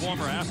cast of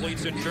former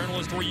athletes and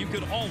journalists where you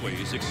can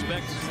always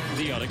expect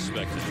the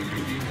unexpected.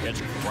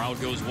 Catch Crowd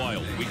Goes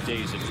Wild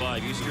weekdays at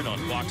 5 Eastern on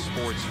Fox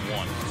Sports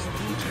 1.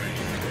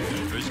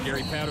 There's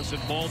Gary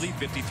Patterson-Baldy,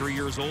 53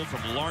 years old,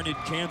 from Larned,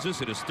 Kansas,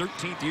 in his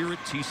 13th year at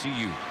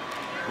TCU.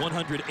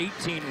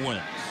 118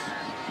 wins.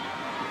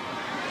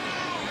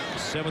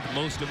 Seventh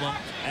most among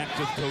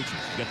active coaches.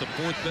 Got the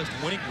fourth best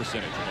winning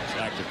percentage amongst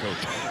active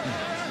coaches.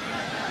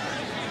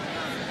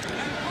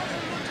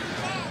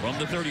 From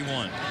the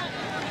 31,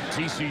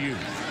 TCU.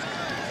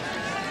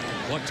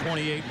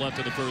 1:28 left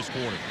in the first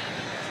quarter.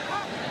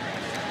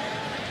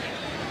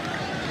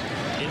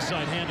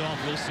 Inside handoff,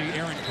 we'll see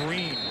Aaron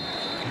Green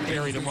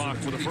carry the rock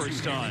for the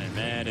first time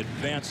and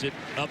advance it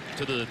up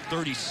to the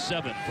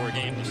 37 for a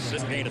gain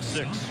of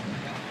 6.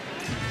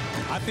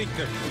 I think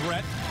the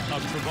threat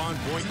of Trevon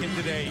Boykin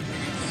today,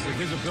 with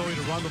his ability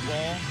to run the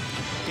ball,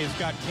 has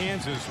got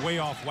Kansas way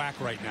off whack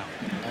right now.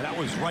 And that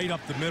was right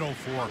up the middle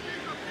for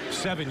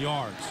 7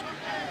 yards.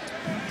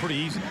 Pretty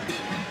easy.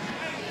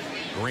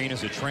 Green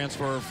is a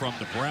transfer from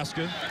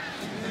Nebraska.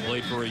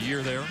 Played for a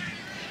year there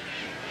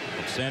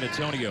from San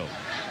Antonio.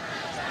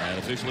 And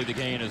officially the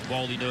gain, as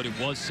Baldy noted,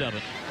 was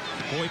 7.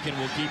 Boykin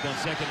will keep on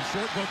second and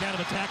short. Broke out of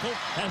the tackle.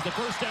 Has the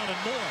first down and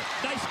more.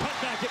 Nice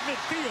cutback at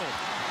midfield.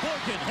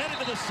 Boykin headed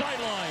to the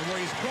sideline where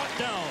he's brought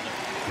down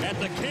at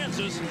the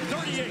Kansas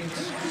 38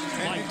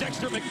 by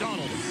Dexter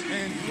McDonald.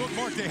 And look,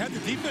 Mark, they had the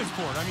defense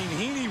for it. I mean,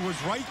 Heaney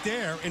was right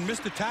there and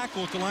missed the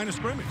tackle at the line of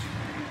scrimmage.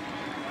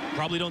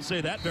 Probably don't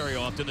say that very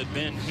often, that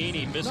Ben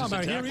Heaney misses a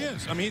tackle. Here he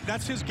is. I mean,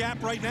 that's his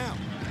gap right now.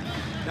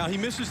 Now, he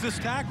misses this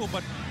tackle,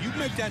 but you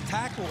make that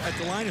tackle at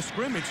the line of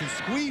scrimmage and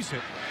squeeze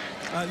it,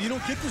 you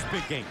don't get this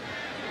big game.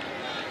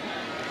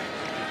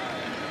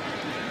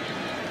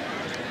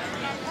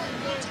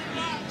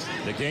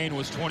 The gain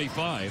was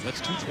 25.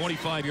 That's 2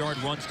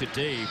 25-yard runs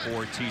today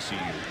for TCU.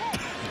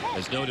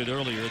 As noted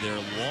earlier, their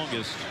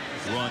longest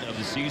run of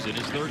the season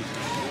is 30.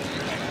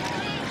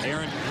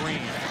 Aaron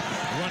Green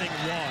running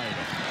wide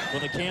for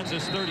the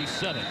Kansas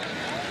 37.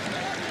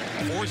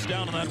 Forced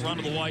down on that run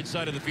to the wide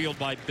side of the field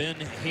by Ben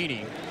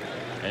Heaney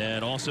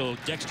and also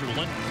Dexter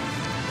Linton.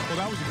 Well,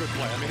 that was a good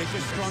play. I mean, they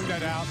just strung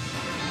that out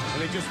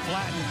and they just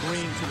flattened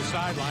Green to the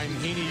sideline.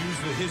 Heaney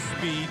used his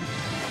speed.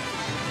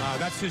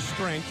 That's his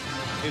strength,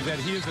 is that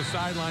he is a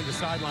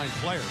sideline-to-sideline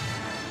player.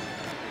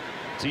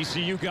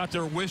 TCU got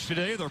their wish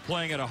today. They're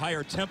playing at a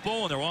higher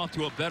tempo, and they're off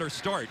to a better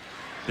start.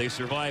 They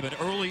survive an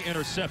early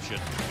interception,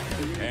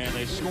 and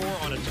they score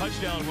on a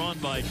touchdown run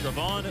by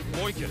Trevon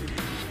Boykin.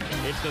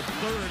 It's the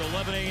third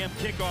 11 a.m.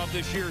 kickoff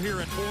this year here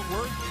in Fort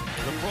Worth.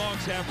 The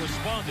Frogs have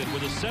responded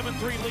with a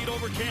 7-3 lead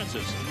over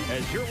Kansas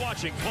as you're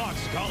watching Fox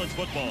College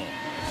Football.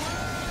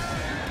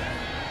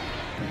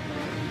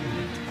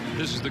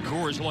 This is the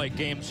Coors Light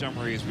game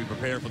summary as we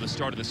prepare for the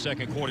start of the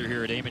second quarter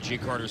here at Amon G.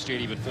 Carter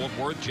Stadium in Fort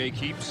Worth. Jake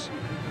Heaps,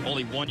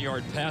 only 1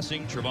 yard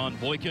passing. Trevon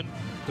Boykin,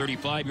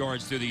 35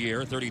 yards through the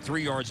air,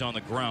 33 yards on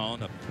the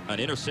ground, an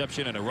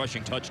interception and a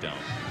rushing touchdown.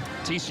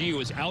 TCU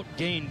has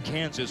outgained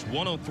Kansas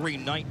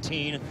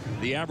 103-19.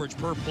 The average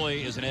per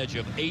play is an edge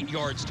of 8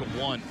 yards to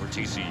 1 for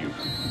TCU.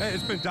 Hey,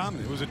 it's been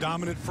dominant. It was a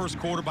dominant first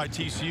quarter by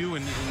TCU,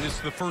 and this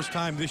is the first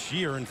time this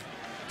year in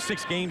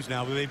 6 games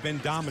now that they've been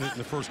dominant in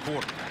the first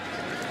quarter.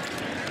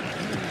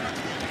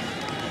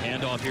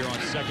 Handoff here on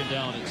second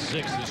down and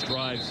 6. This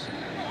drive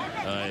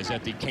is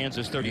at the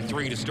Kansas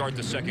 33 to start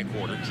the second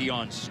quarter.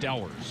 Keon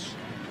Stowers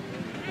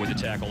with the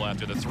tackle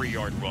after the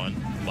 3-yard run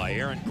by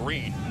Aaron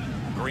Green.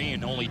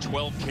 Green only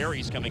 12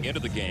 carries coming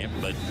into the game,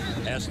 but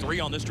has 3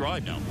 on this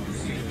drive now.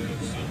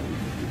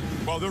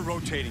 Well, they're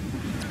rotating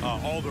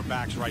all their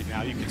backs right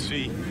now. You can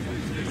see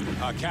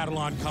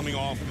Catalan coming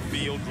off the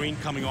field, Green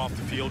coming off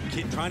the field,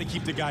 trying to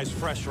keep the guys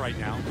fresh right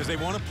now because they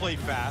want to play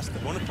fast.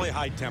 They want to play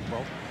high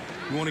tempo.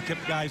 You want to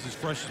keep guys as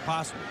fresh as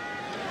possible.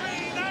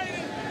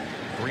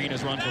 Green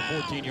has run for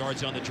 14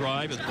 yards on the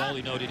drive. As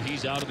Paulie noted,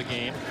 he's out of the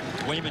game.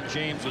 Wayman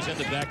James was in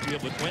the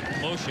backfield with Quentin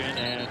motion,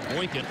 and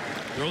Boykin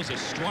throws a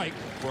strike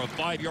for a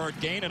 5-yard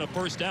gain and a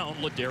first down.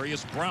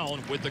 Ladarius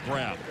Brown with the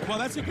grab. Well,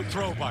 that's a good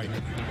throw by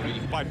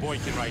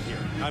Boykin right here.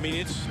 I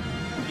mean,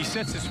 he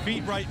sets his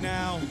feet right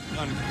now,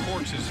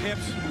 uncorks his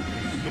hips.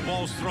 The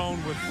ball's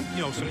thrown with,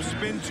 some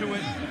spin to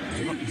it.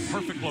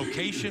 Perfect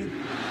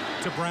location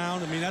to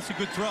Brown. I mean, that's a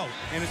good throw.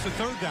 And it's a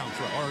third down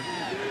throw, or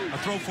a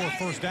throw for a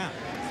first down.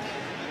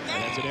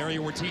 And that's an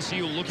area where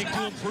TCU looking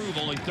to improve.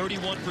 Only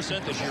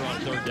 31% this year on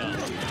third down.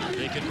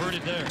 They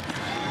converted there.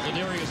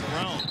 Ladarius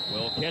Brown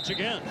will catch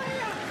again.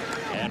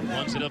 And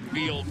runs it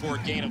upfield for a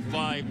gain of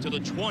 5 to the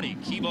 20.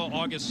 Kiva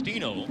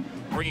Augustino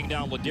bringing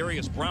down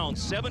Ladarius Brown.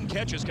 7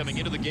 catches coming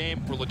into the game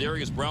for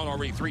Ladarius Brown,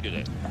 already 3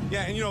 today.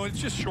 Yeah, and it's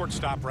just short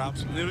stop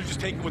routes. They're just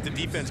taking what the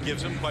defense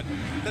gives them, but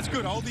that's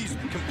good. All these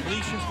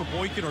completions for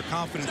Boykin are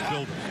confidence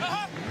builders.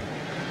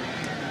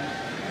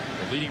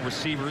 The leading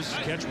receivers,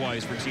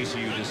 catch-wise for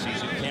TCU this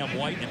season, Cam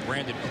White and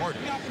Brandon Carter.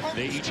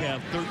 They each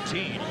have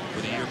 13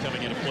 for the year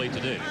coming into play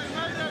today.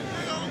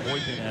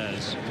 Boykin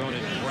has thrown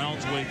it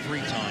Brown's way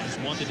 3 times,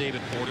 1 to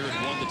David Porter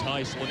and 1 to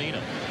Ty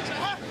Slanina.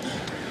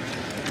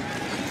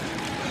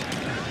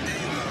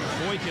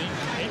 Boykin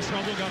in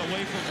trouble, got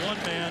away from one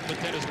man, but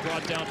then is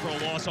brought down for a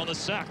loss on the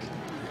sack.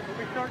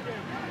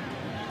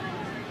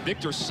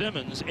 Victor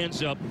Simmons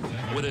ends up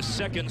with his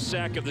 2nd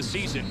sack of the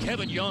season.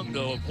 Kevin Young,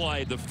 though,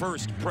 applied the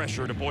first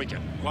pressure to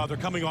Boykin. Well, they're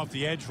coming off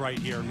the edge right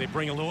here, and they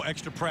bring a little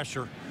extra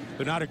pressure.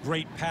 They're not a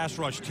great pass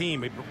rush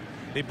team.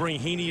 They bring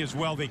Heaney as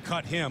well. They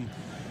cut him,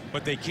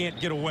 but they can't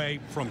get away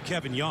from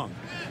Kevin Young.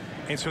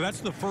 And so that's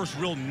the first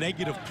real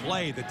negative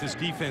play that this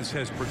defense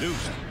has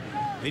produced.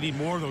 They need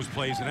more of those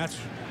plays, and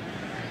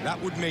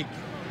that would make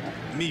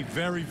me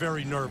very,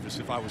 very nervous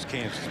if I was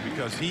Kansas,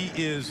 because he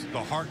is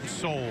the heart and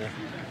soul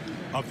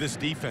of this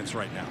defense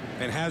right now,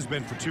 and has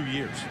been for 2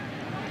 years.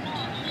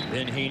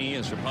 Ben Heaney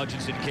is from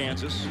Hutchinson,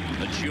 Kansas,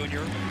 a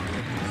junior.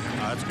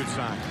 That's a good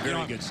sign.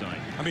 Very good sign.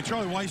 I mean,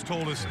 Charlie Weiss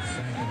told us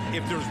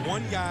if there's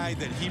one guy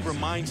that he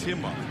reminds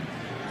him of,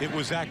 it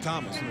was Zach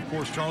Thomas. And, of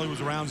course, Charlie was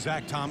around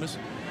Zach Thomas.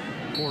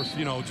 Of course,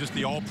 just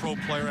the all-pro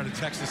player out of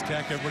Texas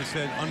Tech. Everybody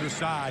said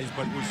undersized,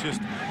 but was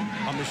just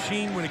a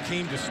machine when it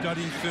came to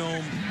studying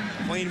film,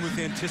 playing with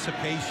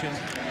anticipation,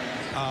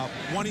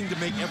 wanting to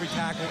make every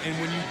tackle. And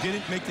when you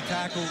didn't make the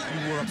tackle,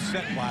 you were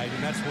upset by it,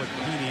 and that's what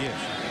Heaney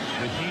is.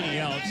 With Heaney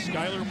out,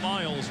 Skylar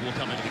Miles will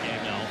come into the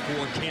game now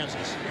for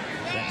Kansas.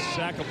 That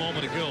sack a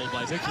moment ago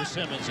by Victor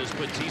Simmons has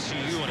put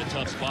TCU in a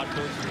tough spot,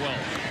 3rd and 12.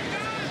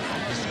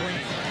 The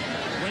screen.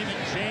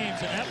 Raymond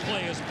James, and that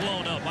play is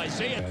blown up.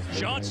 Isaiah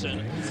Johnson,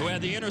 who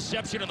had the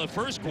interception in the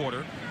first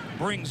quarter,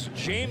 brings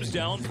James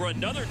down for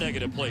another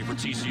negative play for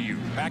TCU.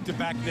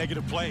 Back-to-back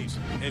negative plays.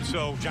 And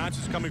so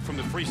Johnson's coming from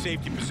the free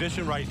safety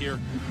position right here.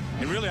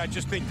 And really, I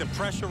just think the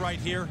pressure right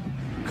here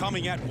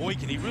coming at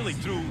Boykin, he really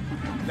threw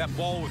that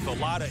ball with a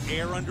lot of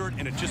air under it,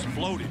 and it just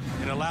floated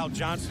and allowed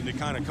Johnson to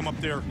kind of come up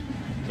there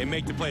and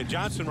make the play.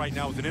 Johnson right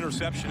now with an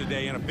interception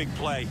today and a big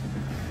play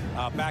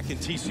backing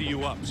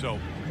TCU up. So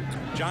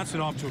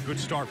Johnson off to a good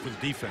start for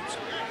the defense.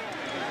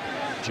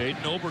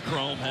 Jaden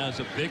Oberchrome has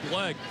a big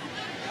leg.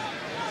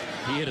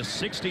 He hit a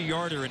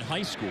 60-yarder in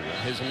high school.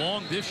 His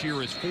long this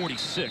year is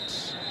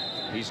 46.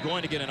 He's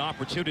going to get an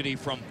opportunity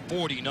from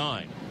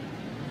 49.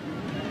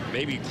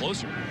 Maybe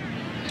closer.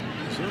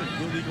 Is there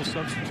a illegal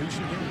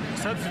substitution here?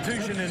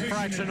 Substitution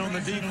infraction on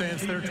the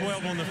defense. They're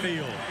 12 on the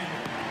field.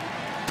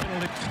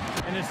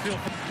 And it's still...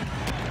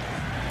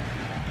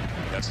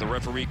 That's the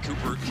referee,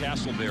 Cooper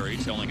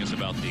Castleberry, telling us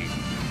about the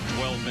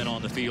 12 men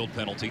on the field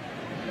penalty.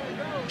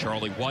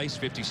 Charlie Weiss,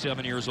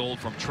 57 years old,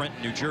 from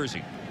Trenton, New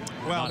Jersey.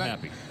 Well, not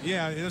happy.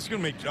 Yeah, that's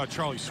going to make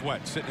Charlie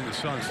sweat, sitting in the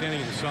sun,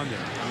 standing in the sun there.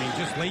 I mean,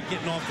 just late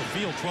getting off the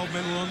field, 12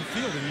 men were on the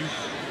field, and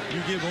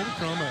you give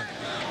Oberchrome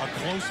a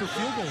closer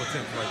field goal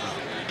attempt right now.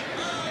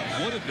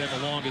 Would have been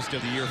the longest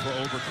of the year for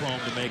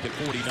Oberchrome to make it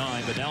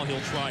 49, but now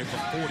he'll try from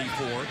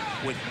 44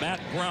 with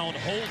Matt Brown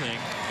holding,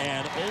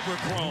 and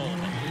Oberchrome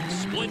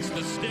splits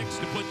the sticks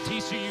to put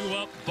TCU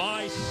up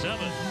by 7.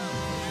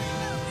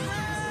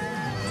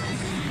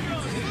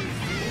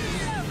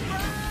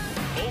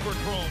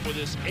 Oberchrome with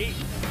his 8th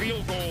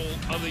field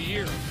goal of the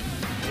year.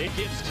 It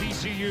gives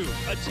TCU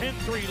a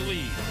 10-3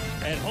 lead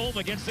at home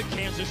against the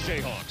Kansas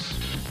Jayhawks.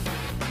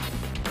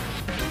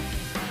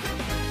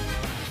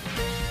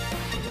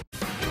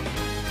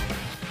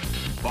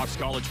 Fox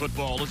College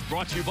Football is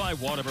brought to you by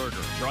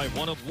Whataburger. Try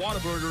one of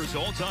Whataburger's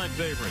all-time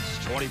favorites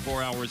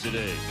 24 hours a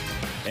day.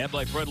 And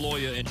by Fred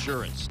Loya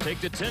Insurance.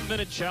 Take the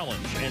 10-minute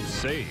challenge and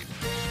save.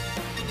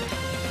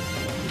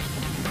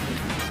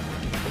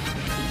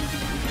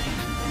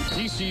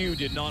 TCU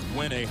did not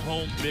win a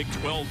home Big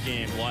 12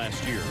 game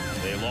last year.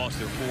 They lost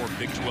their 4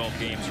 Big 12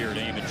 games here at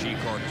A&G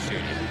Carter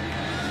Stadium.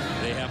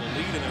 They have a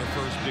lead in their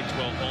first Big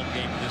 12 home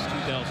game of this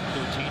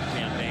 2013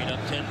 campaign,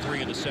 up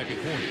 10-3 in the second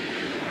quarter.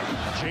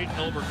 Jaden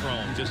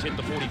Overcrone just hit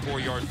the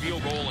 44-yard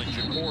field goal, and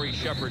Ja'Cory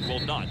Shepherd will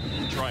not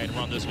try and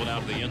run this one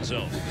out of the end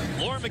zone.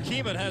 Lauren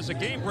McKeeman has a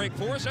game break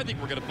for us. I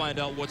think we're going to find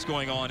out what's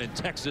going on in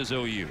Texas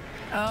OU.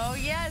 Oh,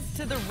 yes,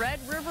 to the Red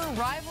River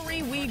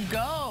rivalry we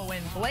go.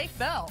 And Blake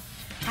Bell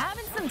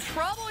having some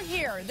trouble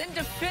here. Then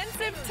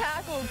defensive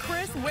tackle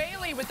Chris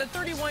Whaley with the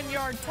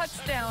 31-yard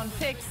touchdown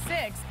pick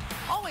 6.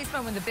 Always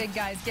fun when the big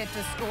guys get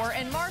to score.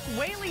 And Mark,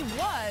 Whaley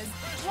was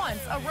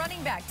once a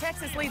running back.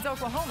 Texas leads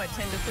Oklahoma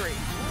 10-3.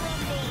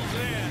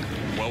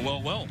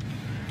 Well.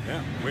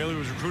 Yeah, Whaley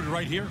was recruited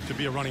right here to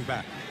be a running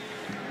back.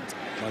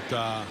 But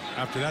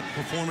after that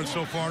performance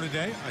so far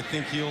today, I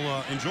think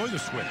he'll enjoy the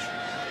switch.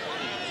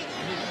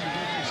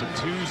 Some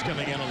twos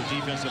coming in on the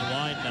defensive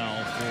line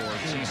now for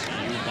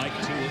TCU. Mike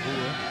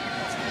Tuahua,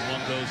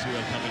 among those who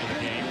have come into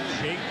the game.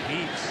 Jake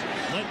Heaps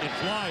letting it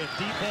fly, a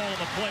deep ball in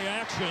the play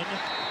action,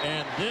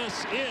 and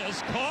this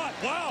is caught.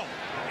 Wow!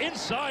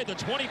 Inside the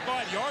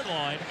 25-yard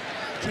line,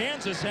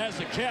 Kansas has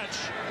the catch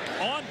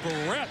on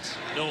Barrett,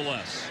 no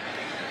less.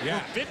 Yeah,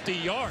 for 50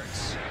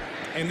 yards.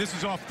 And this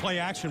is off play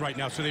action right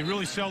now, so they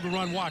really sell the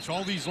run. Watch,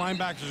 all these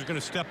linebackers are going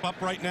to step up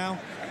right now.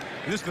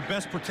 And this is the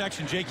best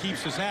protection Jake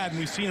Heaps has had, and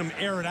we've seen him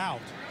air it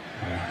out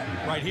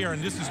right here.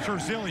 And this is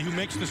Terzilli, who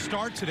makes the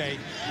start today.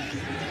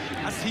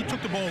 He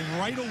took the ball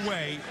right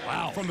away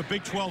from the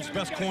Big 12's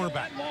best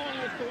cornerback.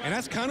 And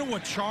that's kind of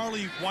what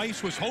Charlie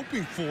Weiss was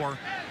hoping for,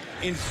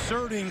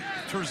 inserting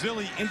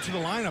Terzilli into the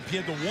lineup. He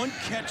had the one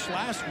catch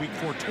last week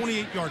for a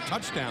 28-yard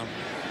touchdown.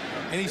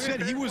 And he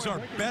said he was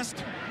our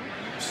best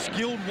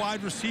skilled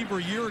wide receiver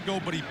a year ago,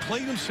 but he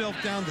played himself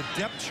down the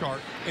depth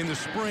chart in the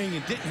spring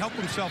and didn't help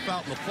himself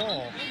out in the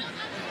fall.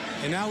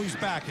 And now he's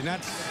back, and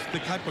that's the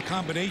type of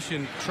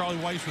combination Charlie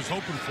Weiss was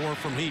hoping for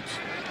from Heaps.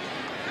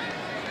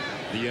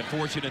 The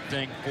unfortunate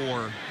thing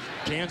for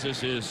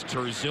Kansas is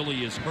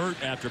Terzilli is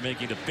hurt after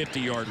making the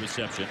 50-yard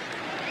reception.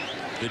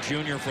 The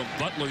junior from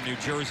Butler, New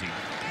Jersey,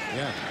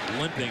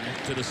 limping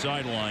to the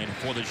sideline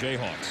for the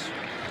Jayhawks.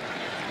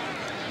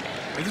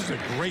 And this is a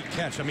great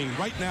catch. I mean,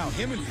 right now,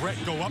 him and Brett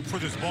go up for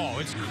this ball.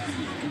 It's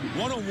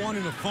one-on-one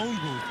in the phone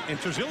booth, and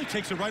Terzilli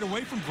takes it right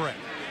away from Brett.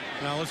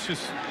 Now, let's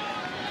just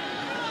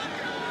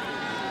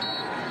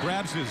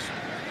grabs his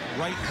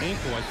right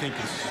ankle, I think,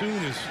 as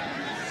soon as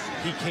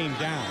he came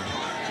down.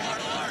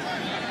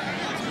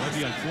 That'd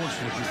be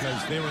unfortunate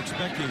because they were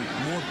expecting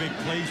more big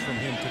plays from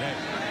him today.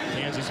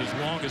 Kansas's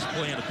longest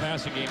play in the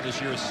passing game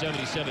this year is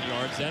 77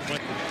 yards. That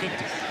went for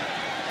 50.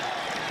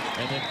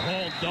 And then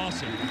Paul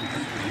Dawson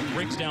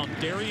brings down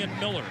Darian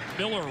Miller.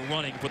 Miller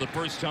running for the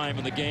first time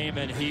in the game,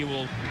 and he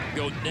will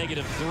go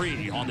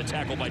 -3 on the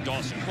tackle by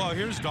Dawson. Well,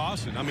 here's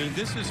Dawson. I mean,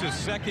 this is his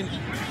second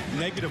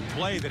negative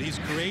play that he's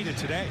created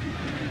today.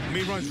 I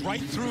mean, he runs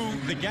right through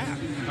the gap.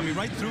 I mean,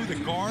 right through the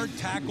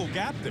guard-tackle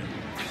gap there.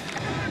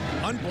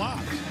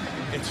 Unblocked.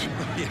 It's,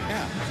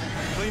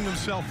 cleaned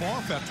himself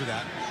off after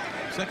that.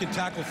 Second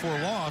tackle for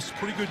a loss.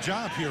 Pretty good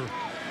job here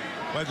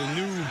by the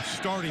new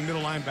starting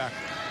middle linebacker.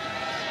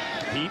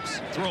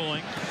 Heaps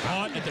throwing,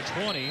 caught at the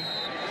 20.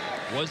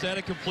 Was that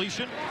a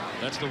completion?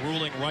 That's the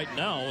ruling right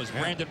now as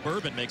Brandon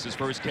Bourbon makes his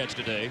first catch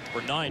today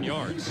for 9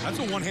 yards. That's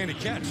a one-handed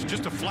catch.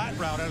 Just a flat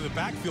route out of the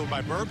backfield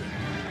by Bourbon.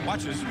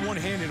 Watch this,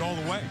 one-handed all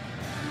the way.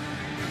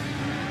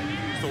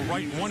 So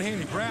right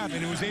one-handed grab,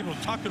 and he was able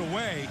to tuck it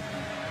away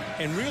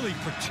and really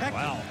protect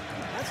it.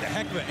 That's a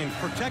heck of a, and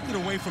protect it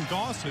away from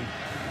Dawson,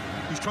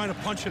 who's trying to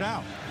punch it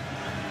out.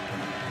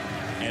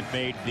 And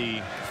made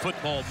the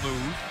football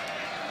move.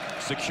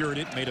 Secured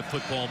it, made a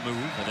football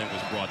move, and then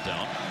was brought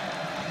down.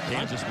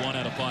 Kansas 1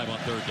 out of 5 on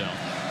third down.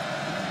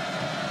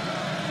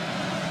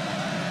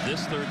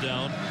 This third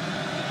down,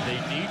 they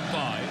need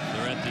 5.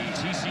 They're at the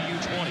TCU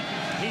 20.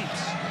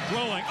 Heaps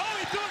throwing. Oh,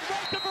 he threw it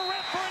right to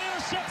Barrett for an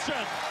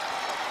interception.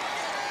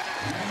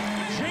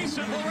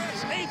 Jason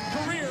Barrett's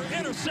 8th career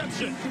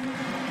interception.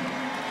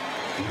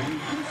 I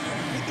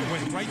think it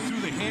went right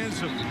through the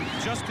hands of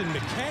Justin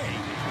McKay.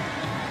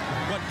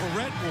 But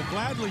Barrett will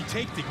gladly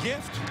take the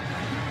gift.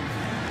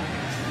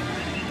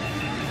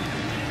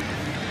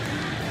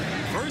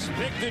 First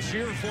pick this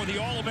year for the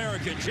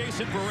All-American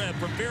Jason Barrett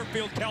from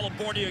Fairfield,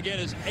 California. Again,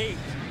 his 8th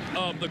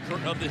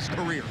of his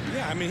career.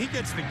 Yeah, I mean, he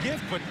gets the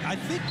gift, but I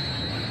think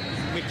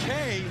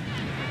McKay,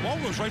 ball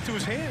goes right through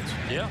his hands.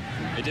 Yeah,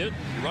 it did.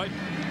 You're right.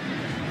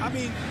 I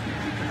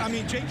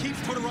mean, Jake Heaps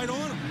put it right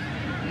on him.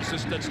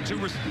 That's 2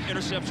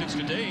 interceptions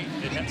today.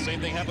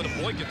 Same thing happened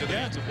to Boykin to the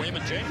hands of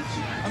Raymond James.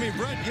 I mean,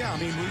 Brett,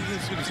 we can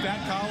see the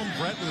stat column,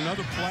 Brett with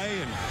another play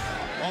and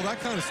all that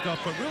kind of stuff,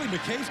 but really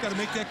McKay's got to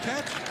make that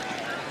catch.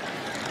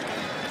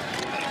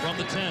 From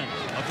the 10,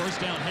 a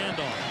first down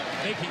handoff,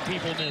 making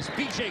people miss.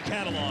 B.J.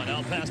 Catalan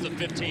out past the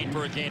 15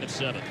 for a gain of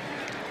 7.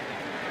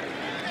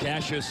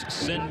 Cassius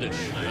Sendish,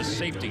 a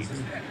safety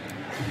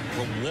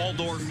from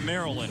Waldorf,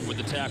 Maryland, with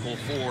the tackle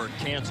for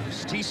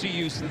Kansas.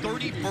 TCU's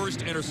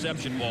 31st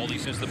interception, Baldy,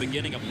 since the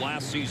beginning of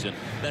last season.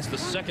 That's the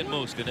 2nd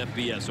most in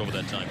FBS over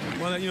that time.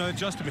 Well,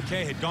 Justin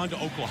McKay had gone to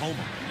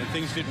Oklahoma, and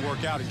things didn't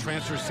work out. He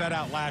transfer set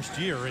out last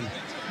year, and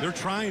they're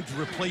trying to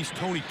replace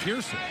Tony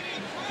Pearson.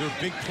 their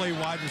big play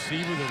wide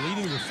receiver, their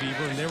leading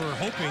receiver, and they were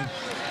hoping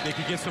they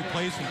could get some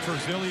plays from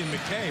Terzilli and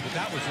McKay, but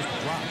that was just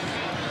a drop.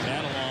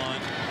 Catalan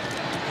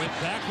went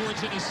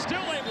backwards and is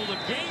still able to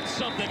gain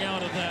something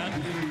out of that,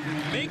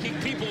 making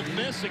people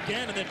miss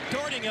again and then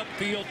darting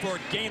upfield for a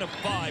gain of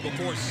 5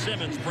 before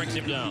Simmons brings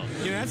him down.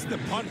 Yeah, that's the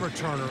punt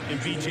returner in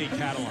B.J.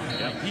 Catalan.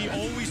 Yep. He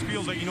always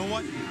feels like, you know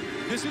what,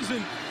 this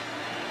isn't,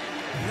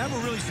 never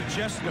really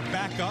suggested to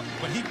back up,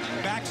 but he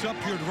backs up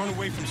here to run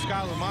away from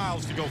Skylar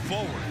Miles to go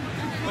forward.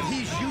 But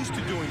he's used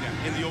to doing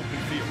that in the open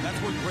field. That's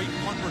what great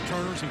punt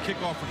returners and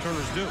kickoff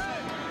returners do.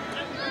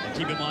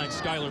 Keep in mind,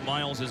 Skylar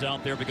Miles is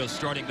out there because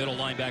starting middle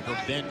linebacker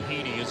Ben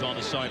Heaney is on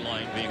the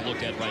sideline being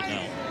looked at right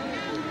now.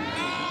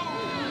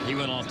 He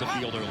went off the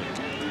field early.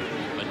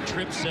 A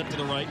trip set to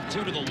the right,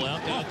 2 to the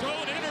left, and a throw,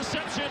 an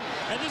interception,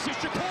 and this is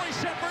Ja'Cory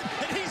Shepherd,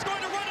 and he's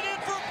going to run it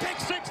in for a pick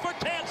 6 for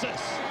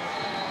Kansas.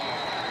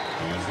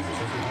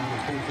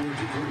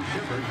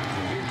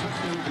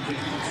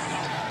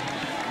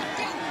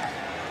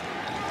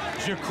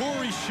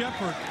 Ja'Cory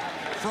Shepherd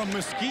from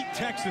Mesquite,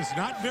 Texas,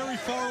 not very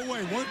far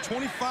away. One of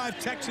 25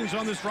 Texans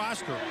on this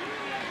roster.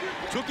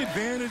 Took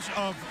advantage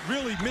of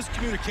really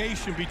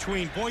miscommunication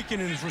between Boykin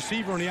and his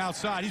receiver on the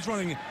outside. He's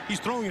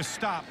throwing a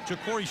stop.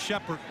 Ja'Cory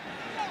Shepherd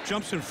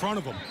jumps in front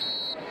of him.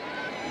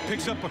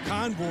 Picks up a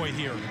convoy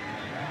here.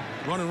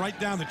 Running right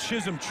down the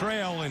Chisholm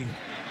Trail, and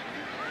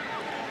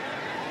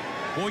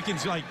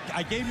Boykin's like,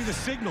 I gave you the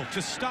signal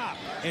to stop,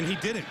 and he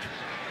didn't.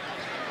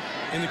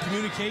 And the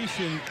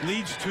communication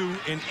leads to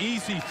an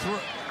easy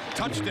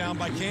touchdown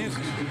by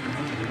Kansas.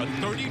 A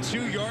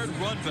 32-yard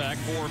run back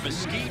for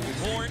Mesquite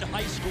Horn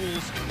High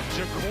School's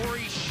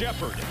Ja'Cory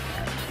Shepherd.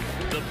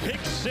 The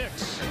pick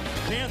 6.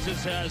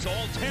 Kansas has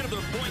all 10 of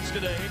their points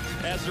today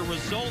as a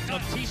result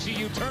of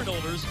TCU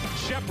turnovers.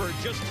 Shepherd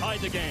just tied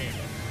the game.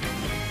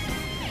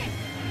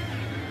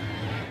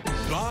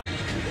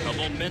 A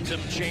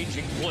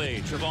momentum-changing play.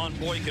 Trevon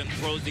Boykin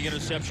throws the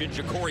interception.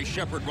 Ja'Cory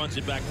Shepherd runs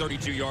it back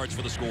 32 yards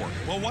for the score.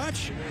 Well,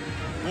 watch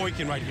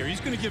Boykin right here. He's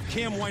going to give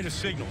Cam White a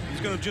signal.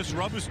 He's going to just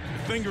rub his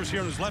fingers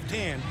here in his left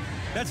hand.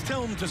 That's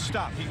telling him to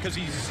stop because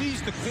he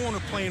sees the corner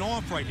playing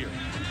off right here.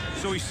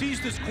 So he sees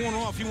this corner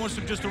off. He wants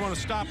him just to run a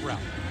stop route.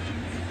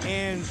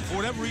 And for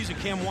whatever reason,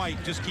 Cam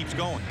White just keeps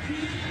going.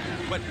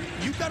 But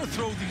you've got to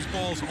throw these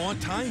balls on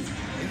time.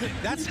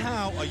 That's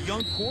how a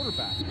young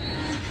quarterback,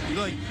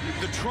 like,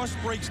 the trust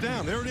breaks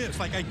down. There it is.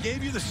 Like, I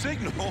gave you the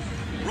signal,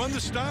 run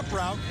the stop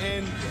route,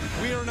 and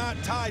we are not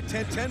tied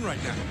 10-10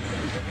 right now.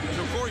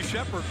 Ja'Cory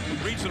Shepherd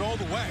reads it all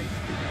the way,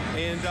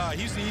 and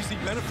he's the easy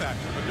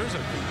benefactor. But there's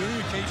a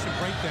communication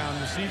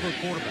breakdown, receiver,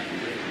 quarterback.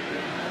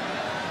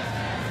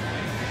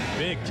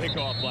 Big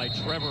kickoff by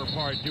Trevor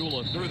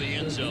Pardula through the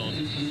end zone.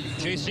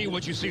 JC,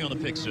 what you see on the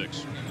pick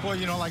 6? Well,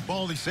 you know, like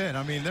Baldy said,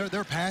 I mean,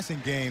 their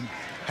passing game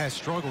has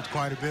struggled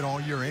quite a bit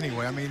all year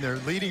anyway. I mean, their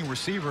leading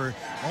receiver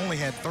only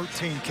had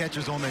 13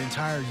 catches on the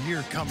entire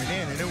year coming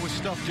in, and it was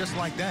stuff just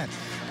like that,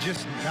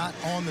 just not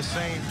on the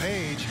same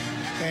page.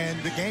 And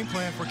the game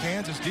plan for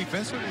Kansas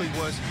defensively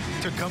was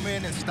to come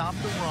in and stop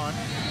the run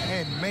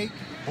and make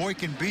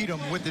Boykin beat him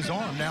with his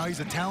arm. Now, he's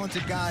a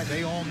talented guy.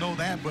 They all know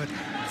that, but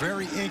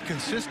very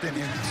inconsistent.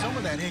 And some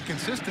of that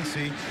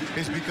inconsistency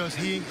is because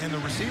he and the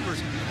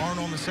receivers aren't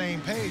on the same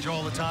page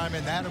all the time.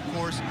 And that, of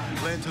course,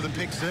 led to the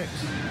pick 6.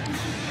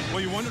 Well,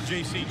 you wonder,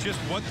 JC, just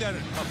what that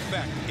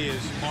effect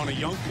is on a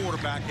young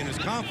quarterback and his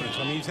confidence.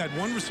 I mean, he's had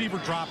one receiver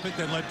drop it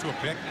that led to a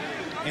pick.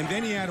 And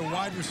then he had a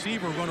wide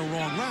receiver run a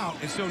wrong route.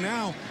 And so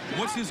now,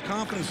 what's his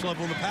confidence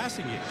level in the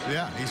passing game?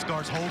 Yeah, he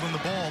starts holding the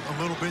ball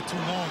a little bit too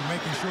long,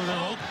 making sure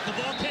they're open.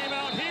 The ball came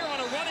out here on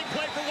a running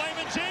play for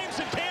Wayman James,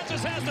 and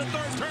Kansas has the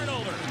 3rd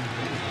turnover.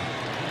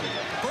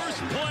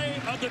 First play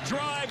of the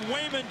drive,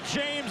 Wayman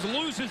James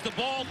loses the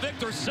ball.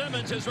 Victor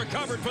Simmons has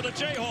recovered for the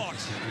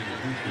Jayhawks.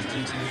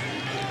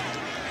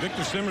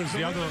 Victor Simmons,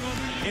 the other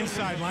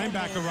inside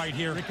linebacker right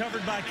here.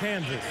 Recovered by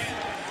Kansas.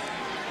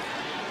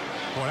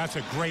 Boy, that's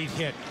a great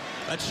hit.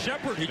 That's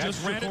Shepherd. He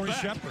just ran it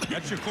back.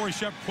 That's Ja'Cory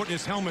Shepherd putting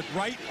his helmet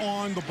right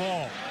on the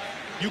ball.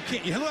 You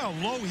can't. Look how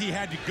low he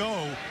had to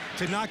go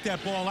to knock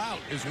that ball out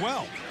as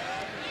well.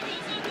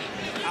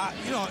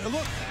 You know,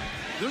 look,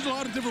 there's a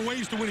lot of different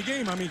ways to win a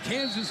game. I mean,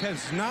 Kansas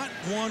has not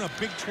won a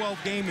Big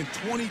 12 game in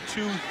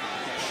 22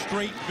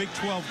 straight Big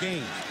 12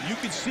 games. You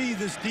can see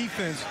this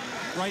defense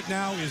right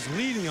now is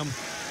leading them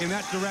in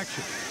that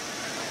direction.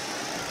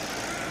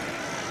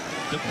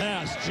 The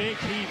pass, Jake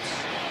Heaps.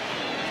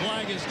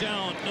 Flag is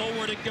down,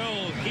 nowhere to go.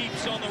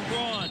 Heaps on the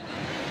run.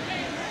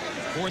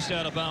 Forced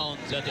out of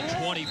bounds at the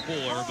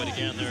 24, but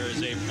again, there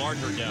is a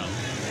marker down.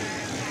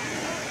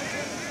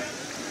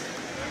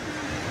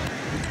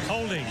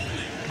 Holding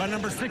by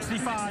number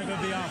 65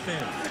 of the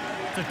offense.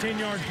 It's a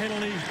 10-yard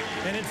penalty,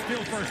 and it's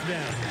still first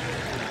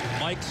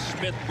down. Mike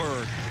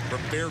Smithburg from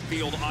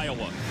Fairfield,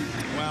 Iowa.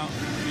 Well,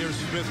 here's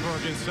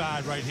Smithburg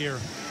inside right here,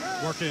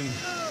 working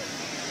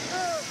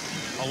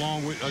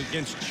along with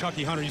against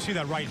Chucky Hunter. You see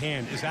that right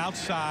hand is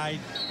outside,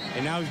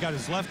 and now he's got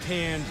his left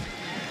hand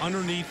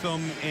underneath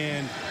him.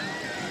 And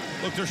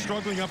look, they're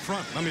struggling up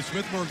front. I mean,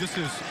 Smithburg, this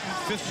is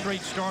fifth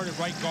straight start at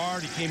right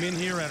guard. He came in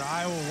here at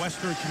Iowa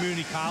Western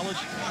Community College.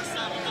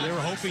 They were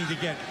hoping to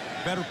get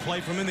better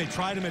play from him. They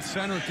tried him at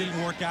center. It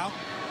didn't work out.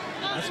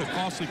 That's a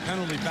costly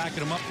penalty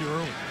backing him up here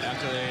early.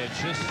 After they had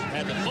just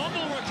had the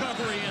fumble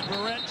recovery and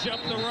Barrett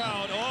jumped the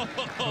route.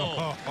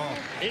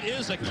 It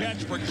is a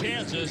catch for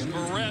Kansas.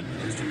 Barrett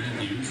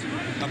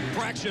a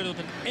fraction of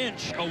an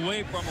inch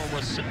away from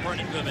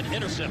an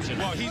interception.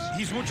 Well,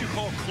 he's what you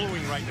call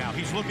cluing right now.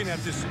 He's looking at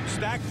this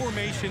stack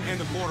formation and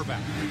the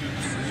quarterback.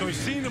 So he's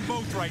seeing them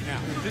both right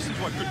now. This is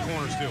what good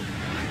corners do.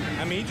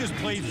 I mean, he just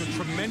plays with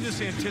tremendous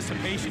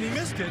anticipation. He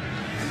missed it,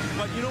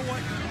 but you know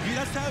what?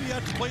 That's how you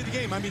have to play the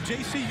game. I mean,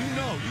 JC, you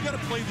got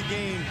to play the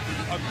game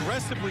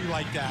aggressively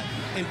like that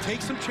and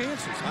take some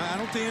chances. I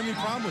don't think I have any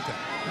problem with that.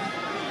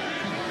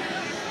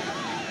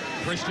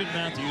 Christian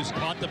Matthews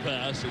caught the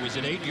pass. It was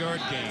an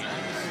 8-yard gain.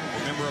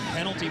 Remember, a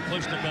penalty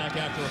pushed him back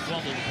after a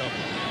fumble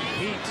recovery.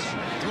 Heaps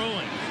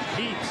throwing.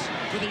 Heaps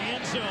for the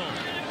end zone.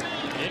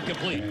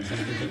 Incomplete.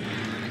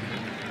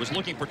 Was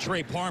looking for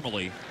Trey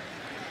Parmalee.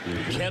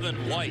 Kevin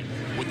White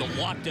with the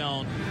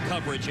lockdown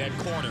coverage at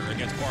corner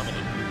against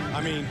Parmalee.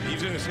 I mean,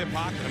 he's in his hip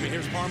pocket. I mean,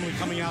 here's Parmalee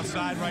coming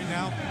outside right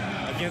now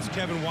against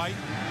Kevin White.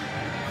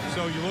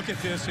 So you look at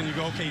this and you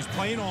go, okay, he's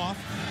playing off.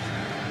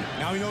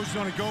 Now he knows he's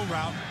on a go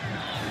route.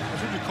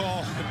 That's what you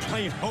call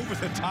playing over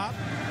the top.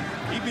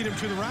 He beat him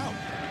to the route.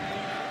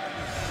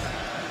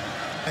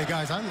 Hey,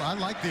 guys, I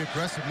like the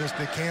aggressiveness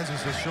that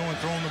Kansas is showing,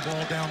 throwing the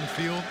ball down the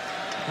field.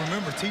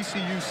 Remember,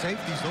 TCU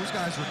safeties, those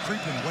guys were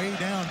creeping way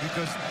down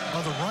because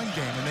of the run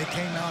game, and they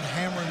came out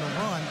hammering the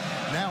run.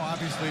 Now,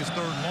 obviously, it's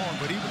 3rd and long,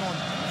 but even on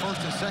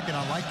 1st and 2nd,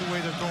 I like the way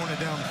they're throwing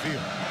it down the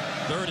field.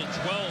 3rd and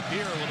 12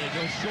 here when they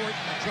go short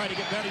and try to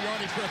get better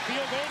yardage for a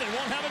field goal. They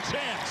won't have a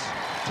chance.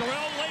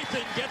 Terrell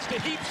Lathan gets to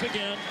Heaps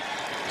again.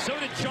 So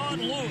did John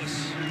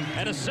Lewis.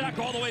 And a sack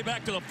all the way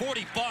back to the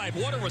 45.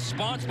 What a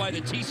response by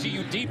the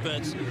TCU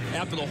defense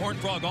after the Horned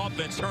Frog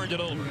offense turned it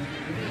over.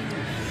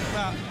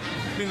 Well,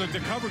 I mean, look, the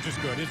coverage is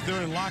good.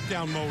 They're in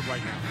lockdown mode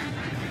right now.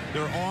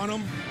 They're on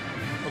them.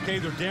 Okay,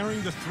 they're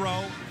daring to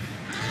throw.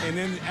 And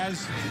then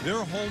as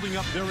they're holding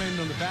up their end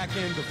on the back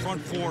end, the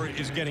front four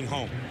is getting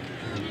home.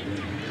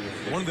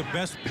 One of the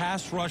best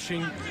pass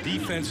rushing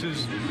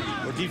defenses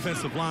or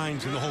defensive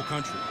lines in the whole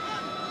country.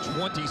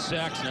 20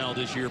 sacks now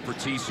this year for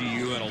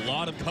TCU and a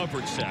lot of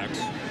coverage sacks.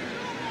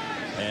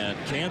 And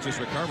Kansas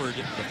recovered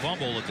the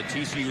fumble at the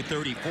TCU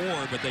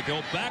 34, but they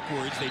go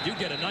backwards. They do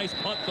get a nice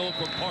punt, though,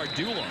 from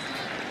Pardula.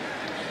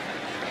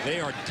 They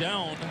are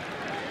down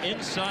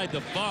inside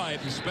the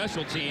 5, the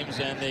special teams,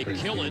 and they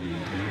kill it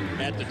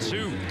at the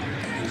 2.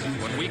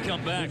 When we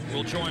come back,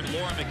 we'll join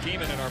Laura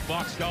McKeeman in our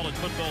Fox College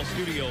Football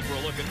studio for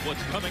a look at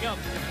what's coming up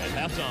at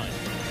halftime.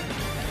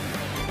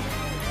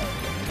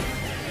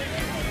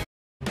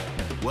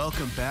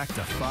 Welcome back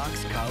to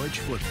Fox College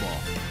Football.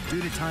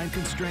 Due to time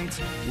constraints,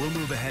 we'll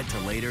move ahead to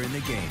later in the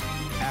game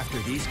after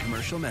these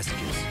commercial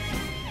messages.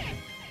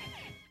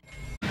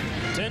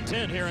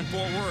 10-10 here in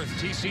Fort Worth,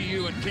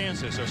 TCU and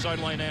Kansas. Our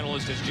sideline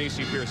analyst is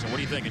J.C. Pearson. What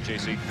are you thinking,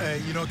 J.C.?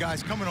 You know,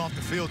 guys, coming off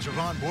the field,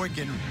 Javon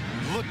Boykin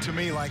looked to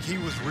me like he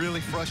was really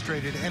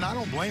frustrated, and I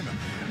don't blame him.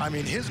 I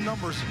mean, his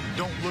numbers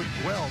don't look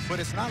well, but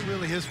it's not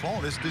really his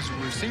fault. It's this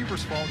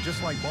receiver's fault,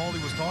 just like Baldy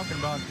was talking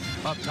about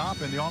up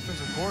top, and the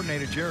offensive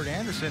coordinator, Jared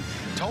Anderson,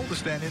 told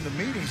us that in the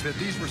meetings that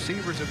these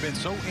receivers have been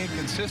so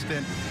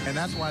inconsistent, and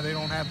that's why they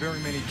don't have very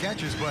many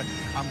catches. But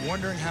I'm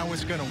wondering how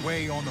it's going to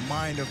weigh on the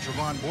mind of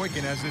Javon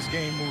Boykin as this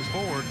game moves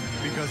forward,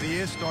 because he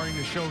is starting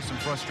to show some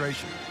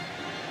frustration.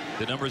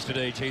 The numbers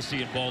today,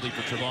 J.C. and Baldy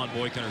for Javon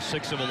Boykin, are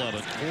 6 of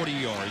 11, 40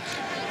 yards,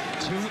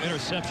 2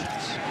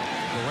 interceptions.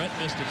 Barrett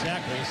missed a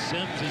tackle.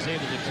 Sims is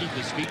able to keep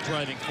his feet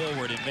driving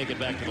forward and make it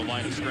back to the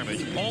line of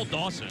scrimmage. Paul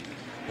Dawson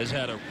has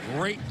had a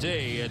great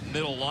day at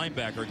middle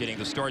linebacker, getting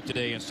the start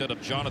today instead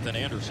of Jonathan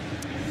Anderson.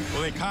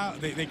 Well,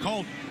 they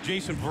called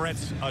Jason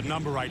Barrett's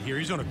number right here.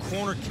 He's on a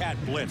corner cat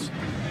blitz.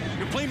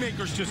 Your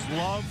playmakers just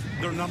love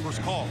their numbers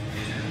called.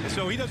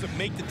 So he doesn't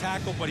make the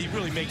tackle, but he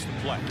really makes the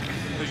play.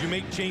 Because you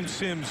make James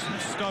Sims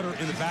stutter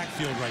in the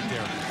backfield right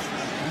there.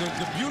 And the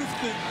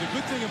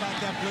good thing about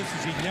that blitz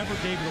is he never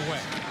gave it away.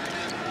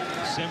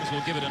 Sims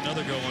will give it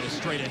another go on a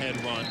straight-ahead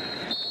run.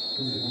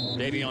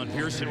 Davion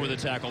Pearson with a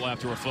tackle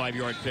after a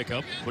 5-yard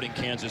pickup, putting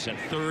Kansas in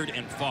 3rd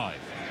and 5.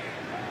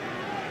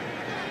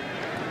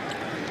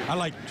 I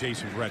like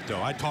Jason Barrett,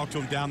 though. I talked to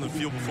him down the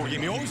field before the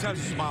game. He always has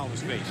a smile on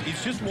his face.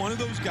 He's just one of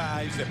those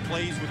guys that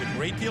plays with a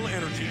great deal of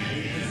energy,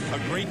 a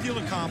great deal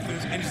of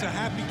confidence, and he's a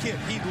happy kid.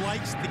 He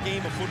likes the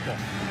game of football.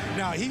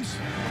 Now, he's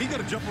got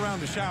to jump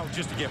around the shower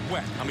just to get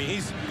wet. I mean,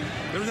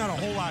 there's not a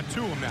whole lot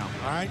to him now,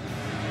 all right?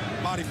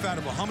 Body fat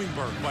of a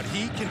hummingbird, but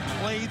he can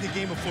play the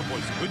game of football.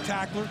 He's a good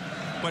tackler,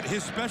 but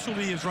his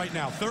specialty is right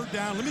now 3rd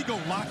down. Let me go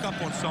lock up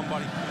on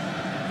somebody.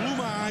 Glue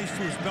my eyes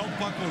to his belt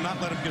buckle and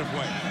not let him get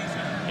away.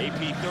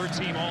 AP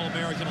 3rd-team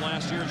All-American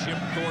last year. Jim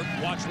Thorpe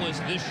watch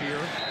list this year.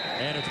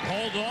 And it's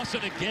Paul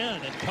Dawson again.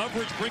 And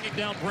coverage bringing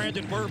down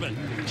Brandon Bourbon.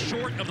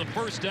 Short of the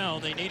 1st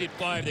down. They needed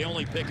 5. They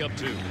only pick up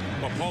 2.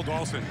 Well, Paul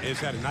Dawson has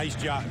had a nice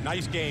job,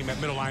 nice game at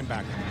middle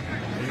linebacker.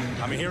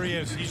 I mean, here he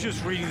is. He's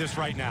just reading this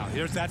right now.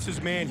 That's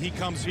his man. He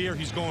comes here.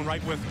 He's going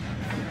right with him.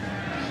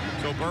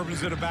 So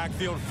Bourbon's in the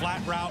backfield,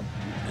 flat route.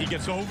 He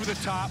gets over the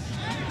top.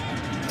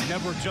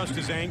 Never adjusts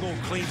his angle,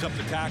 cleans up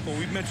the tackle.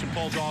 We've mentioned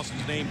Paul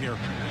Dawson's name here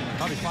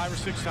probably 5 or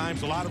 6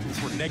 times. A lot of them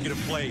for negative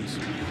plays.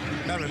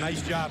 Having a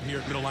nice job here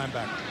at middle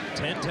linebacker.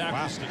 10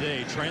 tackles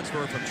today.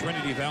 Transfer from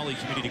Trinity Valley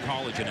Community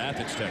College in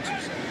Athens,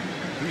 Texas.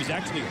 He was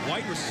actually a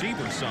wide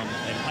receiver some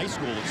in high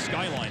school at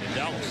Skyline in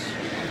Dallas.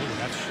 Ooh,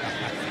 that's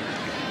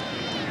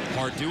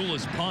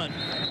Pardula's punt,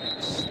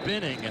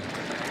 spinning,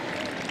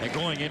 and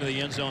going into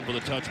the end zone for the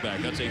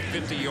touchback. That's a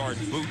 50-yard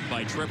boot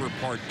by Trevor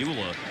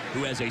Pardula,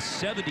 who has a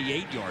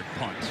 78-yard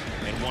punt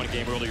in one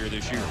game earlier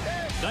this year.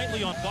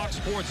 Nightly on Fox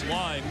Sports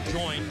Live,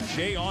 join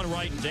Jay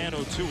Onright and Dan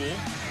O'Toole,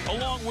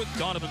 along with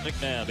Donovan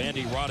McNabb,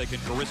 Andy Roddick,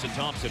 and Carissa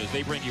Thompson as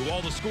they bring you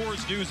all the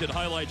scores, news, and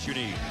highlights you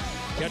need.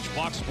 Catch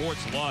Fox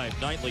Sports Live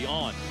nightly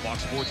on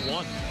Fox Sports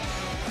 1.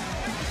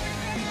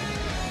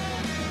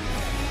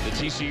 The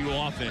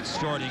TCU offense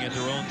starting at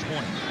their own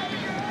 20.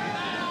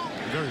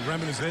 very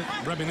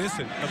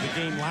reminiscent of the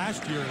game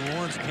last year in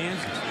Lawrence,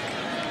 Kansas.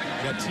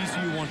 That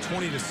TCU won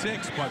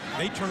 20-6, but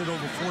they turned it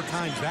over 4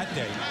 times that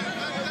day.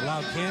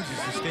 Allowed Kansas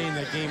to stay in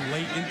that game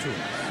late into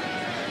it.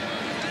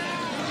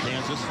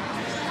 Kansas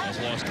has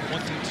lost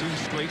 22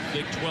 straight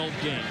Big 12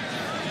 games.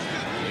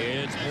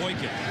 It's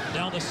Boykin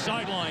down the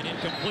sideline,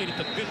 incomplete at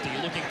the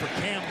 50, looking for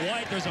Cam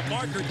White. There's a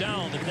marker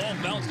down. The ball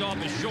bounced off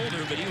his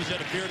shoulder, but he was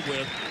interfered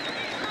with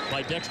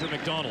by Dexter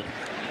McDonald.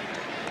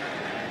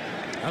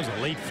 That was a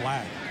late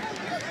flag.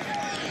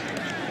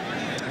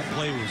 That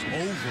play was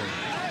over.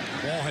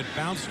 Ball had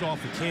bounced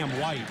off of Cam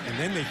White, and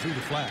then they threw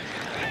the flag.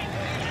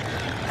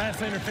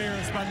 Pass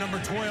interference by number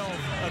 12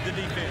 of the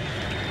defense.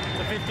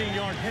 It's a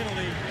 15-yard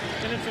penalty,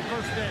 and it's a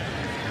first down.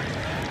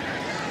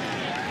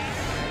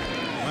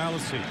 Well,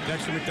 let's see.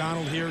 Dexter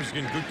McDonald here is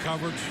getting good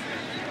coverage.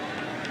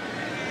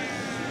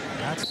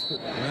 That's,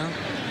 well,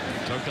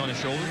 tucked on his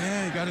shoulder?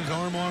 Yeah, he got his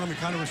arm on him. He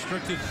kind of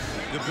restricted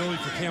the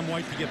ability for Cam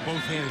White to get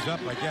both hands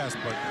up, I guess,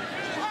 but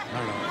I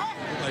don't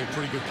know. Looked like a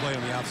pretty good play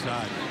on the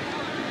outside.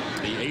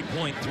 The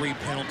 8.3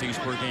 penalties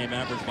per game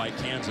averaged by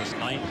Kansas,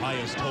 9th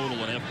highest total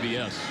in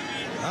FBS.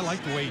 I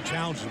like the way he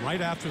challenged him.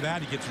 Right after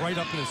that, he gets right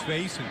up in his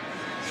face and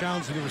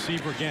challenges the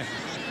receiver again.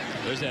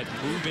 There's that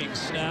moving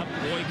snap.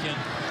 Boykin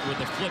with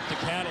the flip to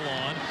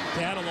Catalon.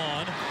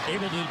 Catalon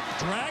able to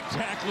drag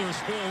tacklers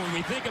forward.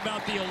 We think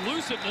about the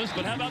elusiveness,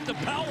 but how about the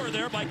power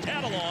there by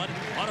Catalon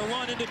on a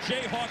run into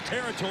Jayhawk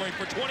territory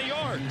for 20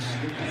 yards?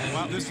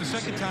 Well, this is the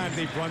second time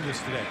they've run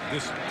this today.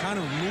 This kind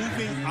of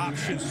moving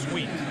option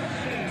sweep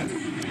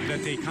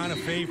that they kind of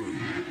favor.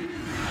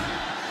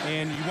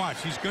 And you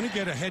watch, he's going to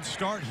get a head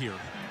start here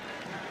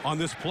on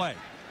this play.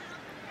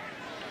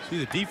 See,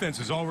 the defense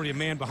is already a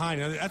man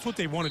behind. That's what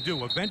they want to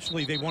do.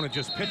 Eventually, they want to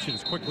just pitch it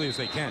as quickly as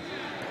they can.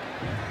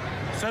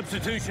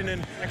 Substitution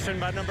in action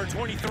by number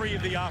 23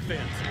 of the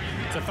offense.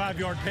 It's a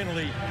 5-yard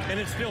penalty, and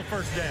it's still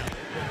first down.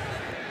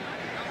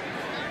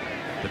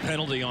 The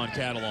penalty on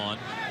Catalon.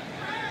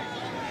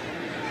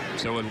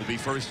 So it will be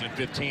 1st and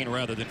 15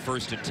 rather than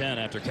 1st and 10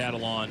 after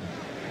Catalon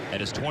and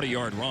his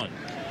 20-yard run.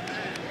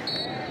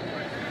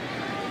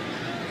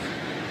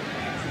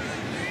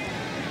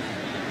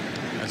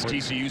 That's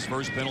TCU's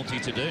first penalty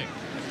today.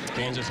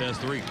 Kansas has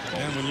 3.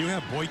 And when you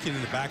have Boykin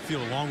in the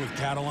backfield along with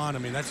Catalon, I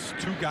mean, that's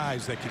 2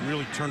 guys that can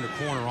really turn the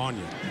corner on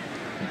you.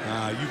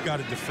 You've got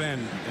to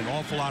defend an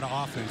awful lot of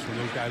offense when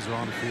those guys are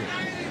on the field.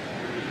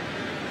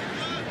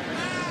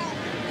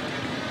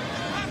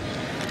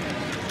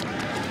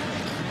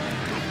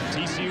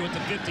 TCU at the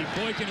 50.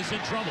 Boykin is in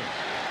trouble.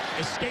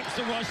 Escapes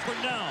the rush for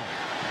now.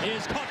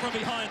 Is caught from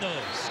behind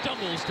though.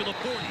 Stumbles to the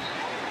 40.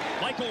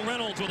 Michael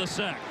Reynolds with a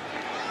sack.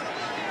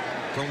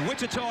 From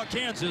Wichita,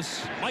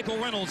 Kansas, Michael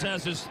Reynolds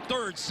has his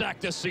 3rd sack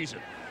this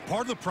season.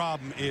 Part of the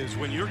problem is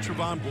when you're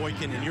Trevon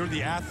Boykin and you're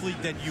the athlete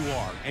that you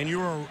are, and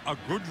you're a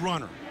good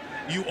runner,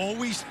 you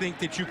always think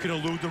that you can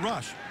elude the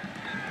rush.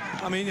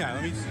 I mean,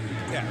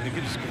 they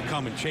could just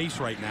come and chase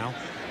right now.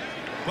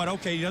 But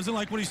okay, he doesn't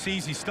like what he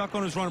sees. He's stuck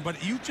on his runner.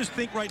 But you just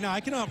think right now,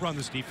 I can outrun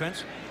this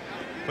defense.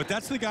 But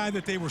that's the guy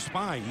that they were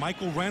spying,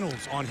 Michael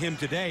Reynolds, on him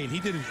today. And he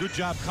did a good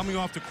job coming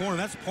off the corner.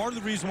 That's part of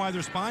the reason why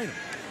they're spying him.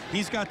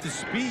 He's got the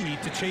speed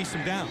to chase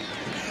him down.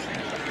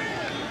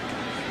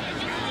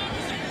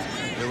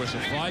 There was a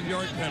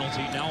 5-yard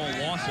penalty, now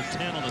a loss of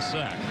 10 on the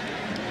sack.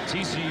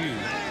 TCU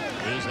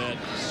is at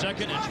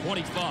 2nd and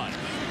 25.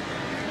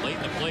 Late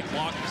in the play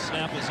clock, the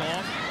snap is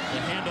off. The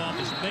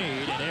handoff is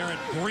made, and Aaron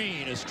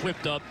Green is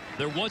tripped up.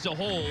 There was a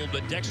hold,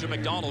 but Dexter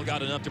McDonald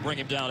got enough to bring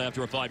him down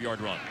after a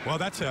 5-yard run. Well,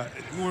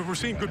 we're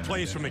seeing good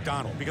plays from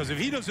McDonald, because if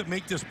he doesn't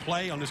make this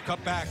play on this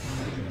cutback,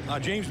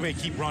 James may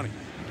keep running.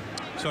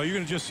 So you're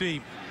going to just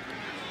see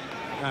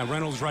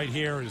Reynolds right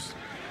here is,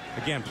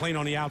 again, playing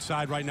on the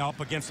outside right now up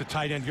against the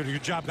tight end.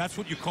 Good job. That's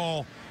what you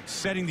call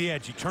setting the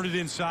edge. He turned it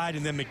inside,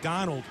 and then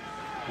McDonald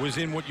was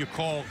in what you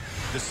call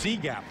the C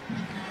gap.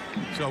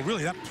 So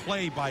really that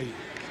play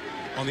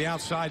on the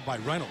outside by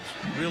Reynolds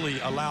really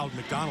allowed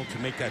McDonald to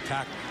make that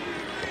tackle.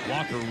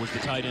 Walker was the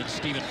tight end.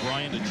 Stephen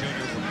Bryant, a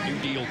junior from New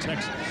Deal,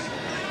 Texas.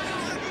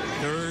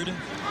 Third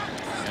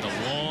and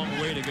a long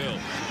way to go.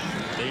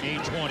 They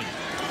need 20.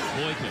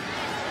 Boykin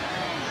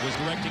was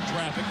directing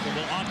traffic, but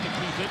will opt to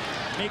keep it.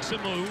 Makes a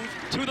move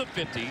to the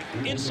 50,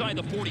 inside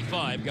the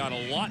 45. Got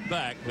a lot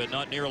back, but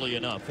not nearly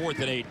enough. 4th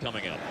and 8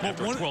 coming up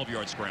after a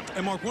 12-yard scramble.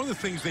 And Mark, one of the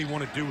things they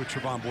want to do with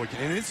Trevon Boykin,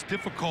 and it's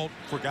difficult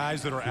for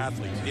guys that are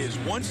athletes, is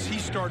once he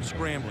starts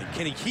scrambling,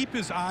 can he keep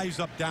his eyes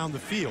up down the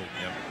field?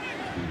 Yep.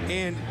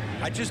 And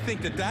I just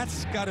think that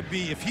that's got to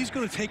be, if he's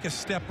going to take a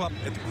step up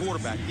at the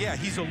quarterback, yeah,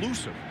 he's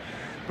elusive.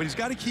 But he's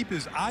got to keep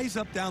his eyes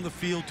up down the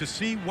field to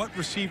see what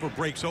receiver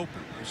breaks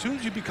open. As soon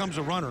as he becomes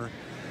a runner,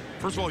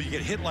 first of all, you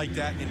get hit like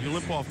that and you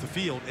limp off the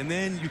field, and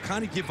then you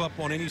kind of give up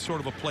on any sort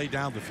of a play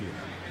down the field.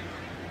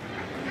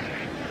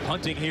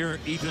 Hunting here,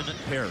 Ethan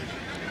Perry.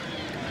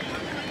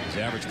 He's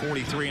averaged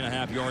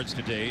 43.5 yards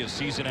today. His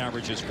season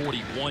average is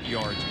 41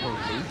 yards per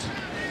boot.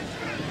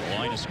 The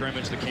line of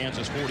scrimmage, the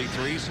Kansas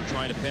 43, so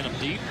trying to pin him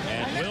deep,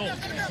 and will.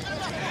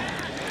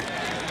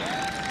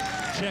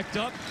 Checked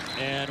up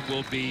and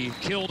will be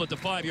killed at the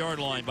 5-yard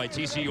line by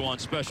TCU on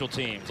special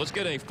teams. Let's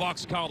get a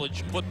Fox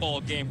College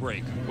football game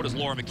break. What does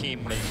Laura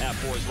McKean have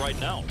for us right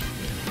now?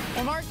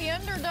 Well, Mark, the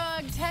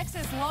underdog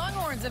Texas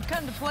Longhorns have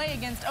come to play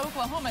against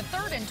Oklahoma.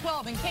 3rd and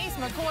 12, and Case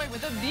McCoy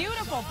with a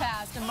beautiful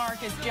pass to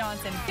Marcus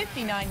Johnson,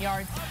 59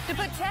 yards, to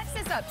put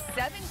Texas up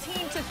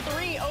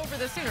 17-3 over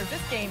the Sooners.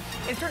 This game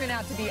is turning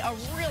out to be a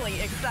really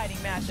exciting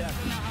matchup.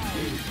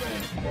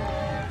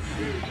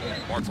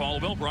 Mark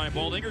Followell, Brian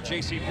Baldinger,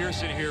 J.C.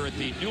 Pearson here at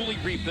the newly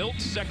rebuilt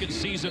 2nd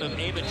season of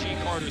Amon G.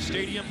 Carter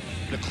Stadium.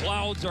 The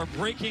clouds are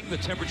breaking. The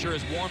temperature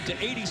has warmed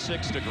to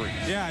 86 degrees.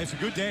 Yeah, it's a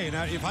good day. And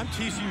if I'm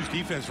TCU's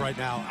defense right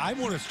now, I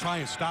want to try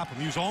and stop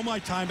them. Use all my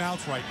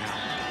timeouts right now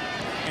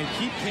and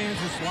keep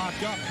Kansas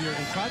locked up here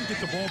and try to get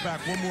the ball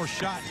back one more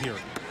shot here.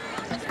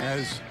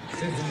 As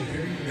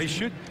they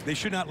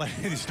should not let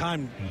this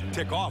time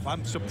tick off.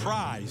 I'm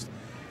surprised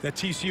that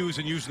TCU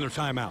isn't using their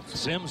timeouts.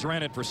 Sims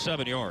ran it for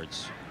 7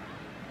 yards.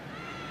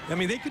 I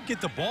mean, they could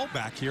get the ball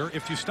back here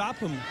if you stop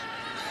them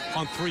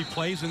on 3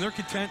 plays, and they're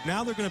content.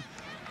 Now they're going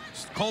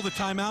to call the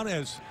timeout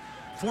as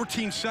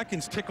 14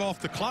 seconds tick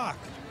off the clock.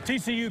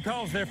 TCU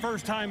calls their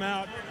first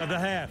timeout of the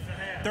half.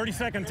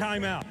 30-second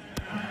timeout.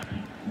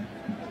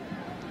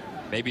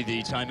 Maybe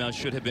the timeout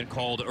should have been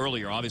called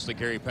earlier. Obviously,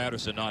 Gary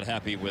Patterson not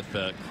happy with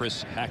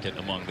Chris Hackett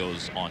among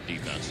those on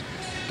defense.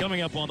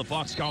 Coming up on the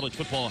Fox College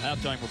Football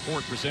Halftime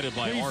Report presented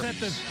by Arby's.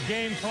 Set the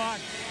game clock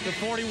to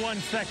 41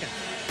 seconds.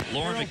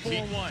 Laura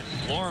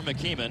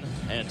McKeeman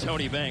and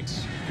Tony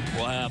Banks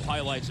will have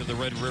highlights of the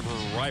Red River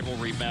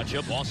rivalry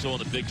matchup. Also on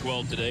the Big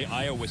 12 today,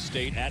 Iowa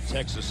State at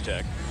Texas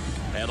Tech.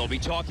 And they'll be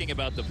talking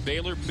about the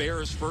Baylor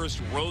Bears'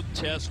 first road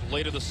test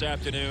later this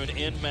afternoon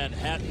in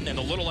Manhattan and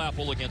the Little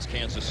Apple against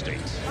Kansas State.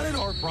 How did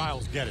Art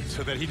Briles get it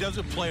so that he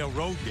doesn't play a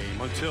road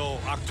game until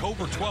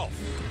October 12th?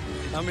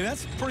 I mean,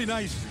 that's a pretty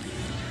nice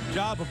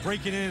job of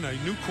breaking in a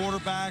new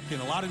quarterback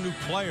and a lot of new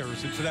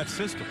players into that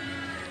system,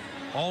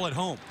 all at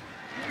home.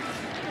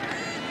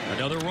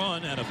 Another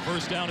run and a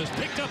first down is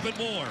picked up and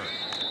more.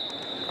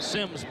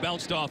 Sims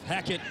bounced off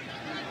Hackett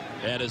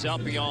and is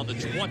out beyond the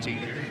 20.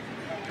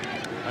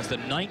 That's the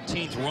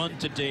 19th run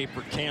today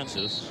for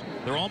Kansas.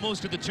 They're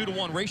almost at the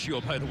 2-to-1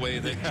 ratio, by the way,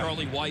 that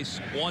Charlie Weiss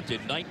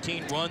wanted.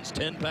 19 runs,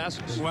 10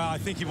 passes. Well, I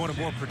think he wanted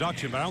more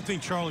production, but I don't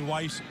think Charlie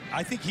Weiss,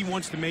 I think he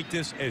wants to make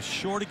this as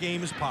short a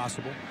game as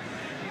possible,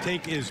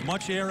 take as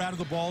much air out of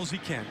the ball as he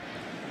can,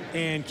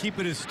 and keep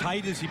it as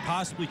tight as he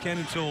possibly can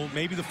until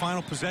maybe the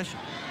final possession.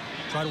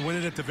 Try to win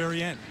it at the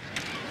very end.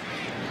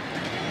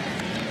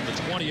 The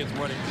 20th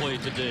running play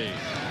today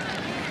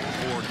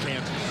for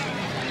Kansas.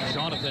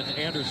 Jonathan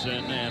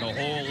Anderson and a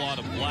whole lot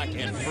of black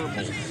and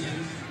purple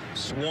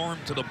swarm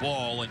to the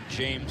ball, and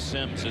James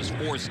Sims is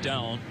forced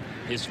down.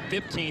 His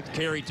 15th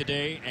carry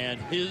today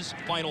and his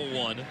final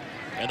one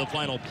and the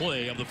final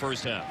play of the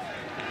first half.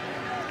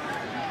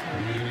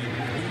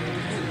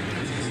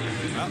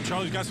 Well,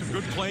 Charlie's got some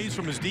good plays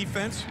from his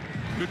defense.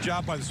 Good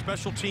job by the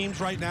special teams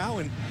right now,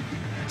 and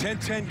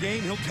 10-10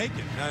 game, he'll take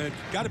it. It's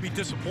got to be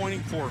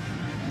disappointing for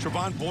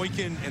Trevon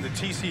Boykin and the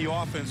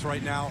TCU offense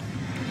right now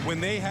when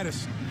they had a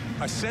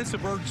sense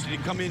of urgency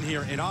to come in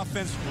here and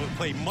offense will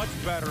play much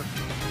better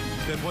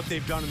than what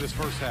they've done in this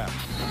first half.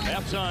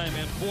 Halftime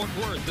in Fort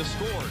Worth, the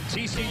score,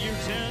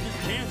 TCU 10,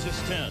 Kansas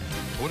 10.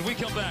 When we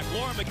come back,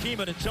 Laura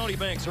McKeeman and Tony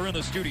Banks are in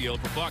the studio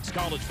for Fox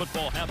College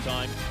Football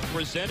Halftime,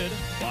 presented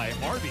by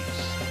Arby's.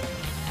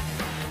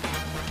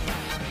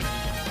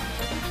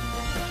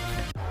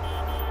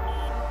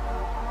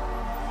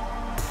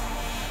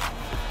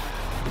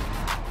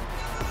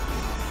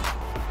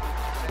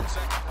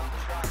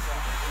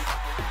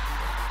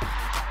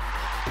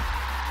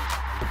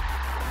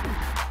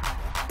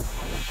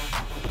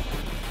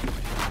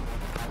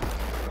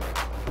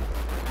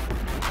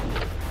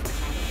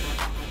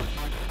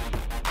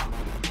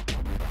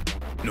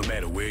 No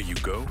matter where you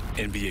go,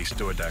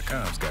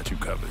 NBAStore.com's got you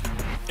covered.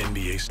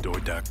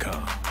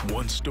 NBAStore.com.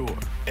 One store,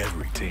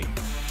 every team.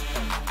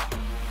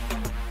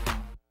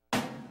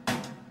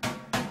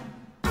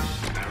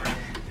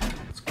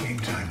 It's game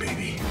time,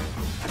 baby.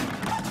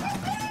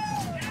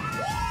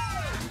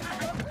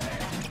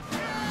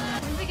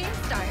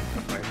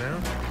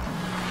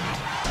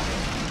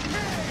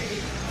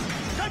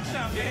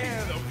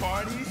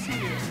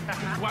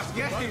 watch the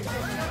game. What's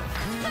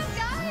up,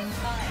 guys?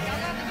 Y'all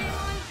got the game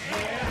on?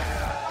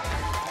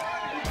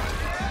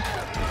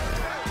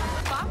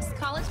 Fox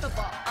College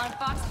Football on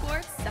Fox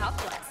Sports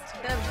Southwest.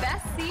 The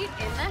best seat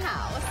in the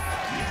house.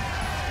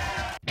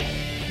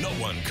 No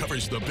one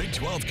covers the Big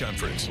 12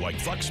 Conference like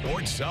Fox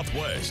Sports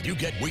Southwest. You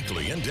get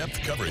weekly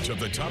in-depth coverage of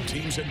the top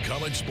teams in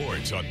college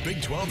sports on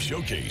Big 12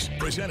 Showcase,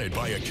 presented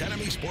by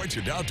Academy Sports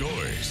and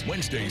Outdoors,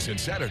 Wednesdays and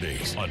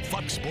Saturdays on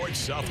Fox Sports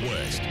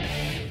Southwest.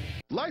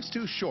 Life's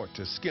too short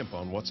to skimp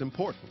on what's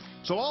important,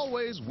 so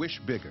always wish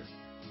bigger.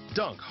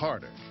 Dunk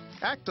harder.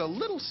 Act a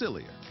little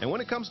sillier. And when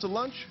it comes to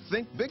lunch,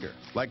 think bigger,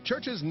 like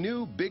Church's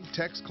new Big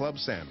Tex Club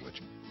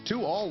sandwich.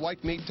 2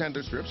 all-white meat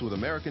tender strips with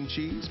American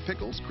cheese,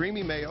 pickles,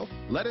 creamy mayo,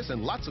 lettuce,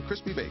 and lots of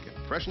crispy bacon,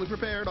 freshly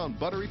prepared on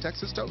buttery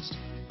Texas toast.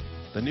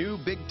 The new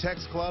Big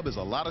Tex Club is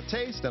a lot of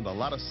taste and a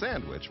lot of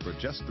sandwich for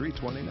just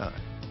 $3.29.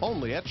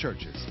 Only at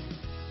Church's.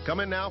 Come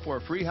in now for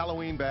a free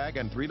Halloween bag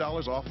and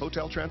 $3 off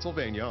Hotel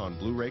Transylvania on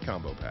Blu-ray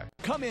Combo Pack.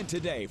 Come in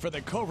today for the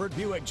Covert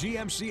Buick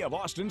GMC of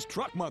Austin's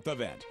Truck Month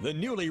event. The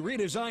newly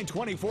redesigned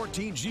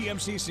 2014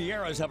 GMC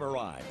Sierras have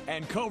arrived,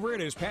 and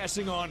Covert is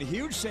passing on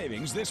huge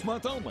savings this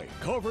month only.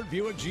 Covert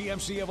Buick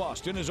GMC of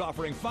Austin is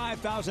offering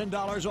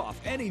 $5,000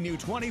 off any new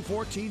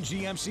 2014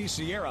 GMC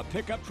Sierra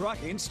pickup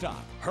truck in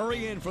stock.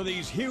 Hurry in for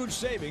these huge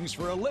savings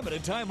for a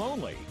limited time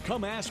only.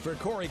 Come ask for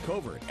Corey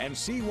Covert and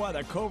see why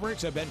the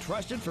Coverts have been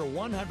trusted for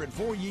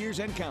 104 years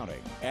and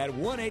counting. At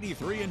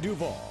 183 in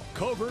Duval,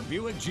 Covert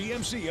Buick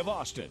GMC of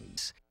Austin.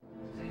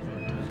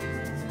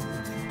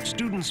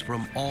 Students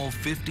from all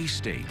 50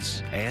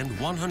 states and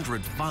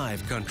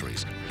 105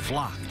 countries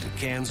flock to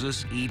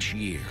Kansas each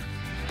year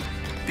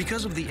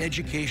because of the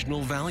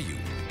educational value,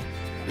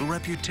 the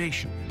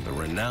reputation, the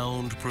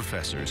renowned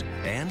professors,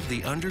 and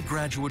the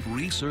undergraduate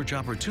research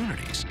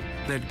opportunities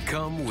that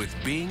come with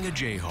being a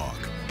Jayhawk.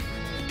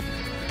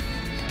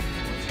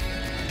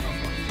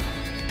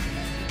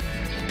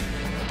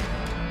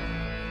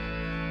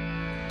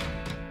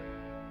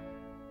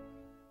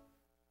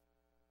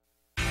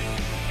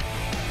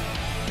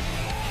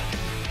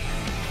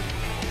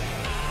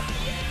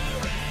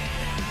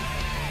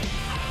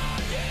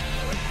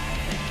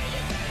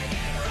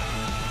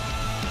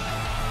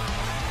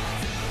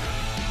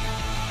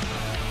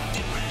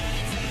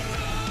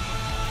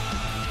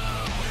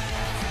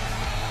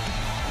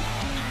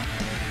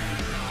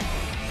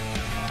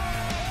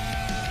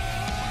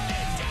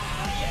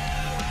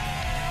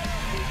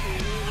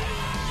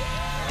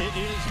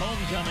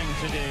 Homecoming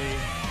today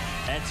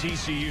at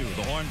TCU.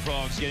 The Horned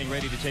Frogs getting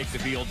ready to take the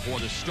field for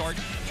the start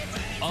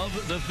of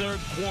the third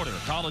quarter.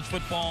 College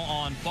football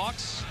on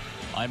Fox.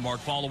 I'm Mark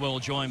Followill,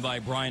 joined by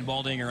Brian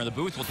Baldinger in the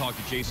booth. We'll talk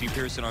to J.C.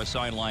 Pearson, our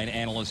sideline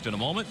analyst, in a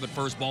moment. But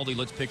first, Baldy,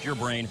 let's pick your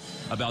brain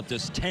about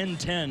this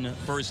 10-10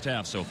 first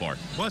half so far.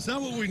 Well, it's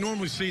not what we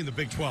normally see in the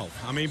Big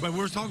 12. I mean, but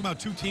we're talking about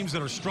two teams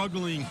that are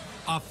struggling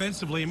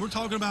offensively, and we're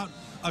talking about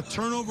a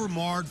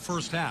turnover-marred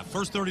first half.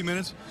 First 30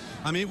 minutes,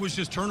 I mean, it was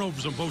just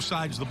turnovers on both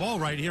sides of the ball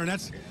right here, and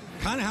that's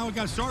kind of how it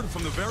got started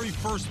from the very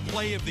first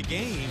play of the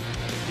game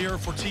here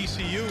for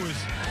TCU. Is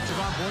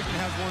Trevon Boykin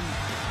has one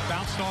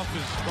bounced off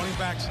his running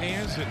back's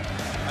hands, and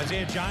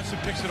Isaiah Johnson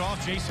picks it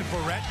off. Jason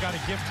Barrett got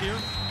a gift here.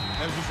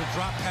 That was a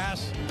drop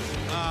pass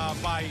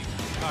by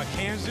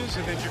Kansas,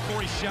 and then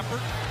Ja'Cory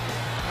Shepard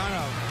kind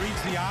of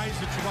reads the eyes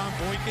of Trevon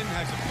Boykin,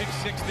 has a pick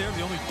six there,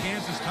 the only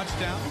Kansas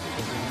touchdown.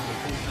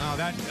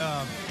 That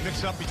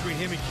mix-up between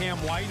him and Cam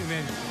White, and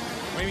then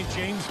Raymond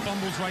James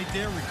fumbles right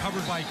there,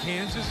 recovered by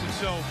Kansas. And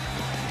so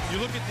you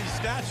look at these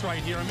stats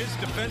right here. I mean, it's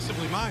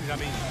defensively minded. I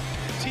mean,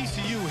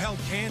 TCU held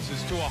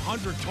Kansas to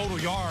 100 total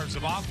yards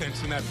of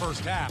offense in that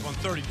first half on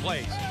 30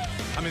 plays.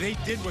 I mean, they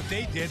did what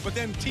they did, but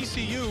then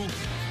TCU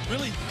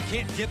really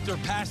can't get their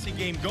passing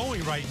game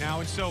going right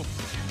now. And so,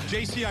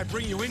 JC, I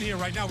bring you in here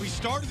right now. We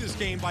started this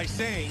game by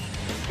saying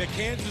that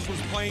Kansas was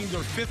playing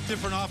their fifth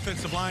different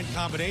offensive line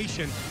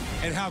combination,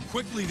 and how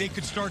quickly they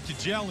could start to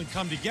gel and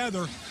come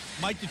together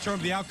might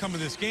determine the outcome of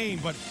this game.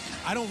 But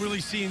I don't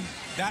really see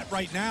that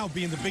right now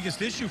being the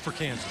biggest issue for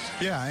Kansas.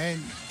 Yeah,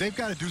 and they've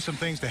got to do some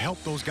things to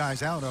help those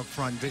guys out up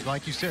front.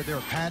 Like you said, they're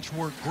a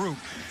patchwork group.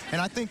 And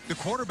I think the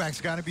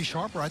quarterback's got to be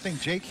sharper. I think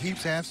Jake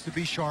Heaps has to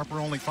be sharper.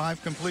 Only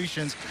 5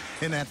 completions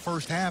in that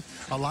first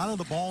half. A lot of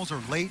the balls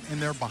are late,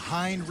 and they're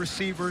behind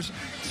receivers,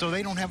 so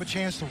they don't have a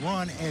chance to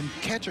run and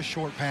catch a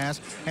short pass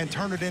and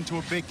turn it into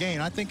a big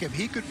gain. I think if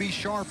he could be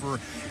sharper,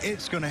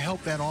 it's going to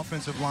help that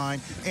offensive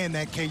line and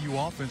that KU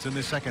offense in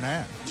this second half.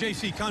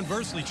 JC,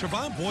 conversely,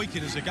 Trevon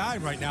Boykin is a guy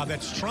right now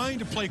that's trying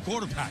to play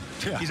quarterback.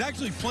 Yeah. He's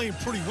actually playing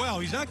pretty well.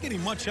 He's not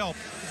getting much help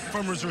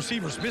from his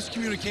receivers.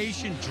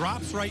 Miscommunication,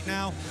 drops right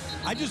now.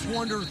 I just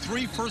wonder,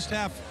 3 first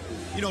half,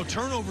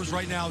 turnovers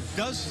right now.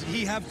 Does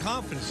he have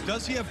confidence?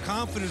 Does he have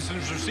confidence in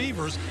his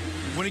receivers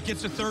when it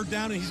gets a third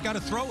down and he's got to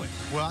throw it.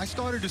 Well, I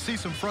started to see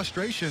some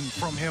frustration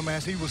from him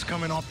as he was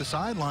coming off the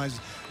sidelines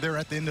there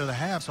at the end of the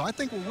half. So I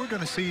think what we're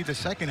going to see the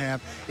second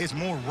half is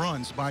more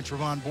runs by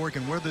Trevon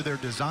Boykin, whether they're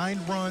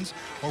designed runs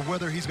or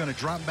whether he's going to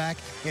drop back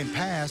and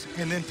pass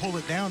and then pull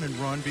it down and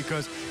run,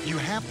 because you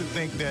have to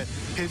think that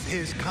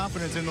his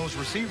confidence in those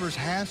receivers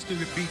has to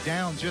be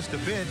down just a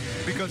bit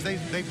because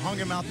they've hung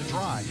him out to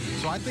dry.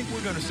 So I think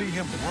we're going to see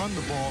him run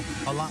the ball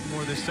a lot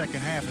more this second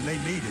half, and they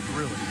need it,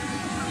 really.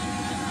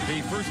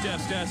 The first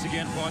half stats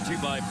again brought to you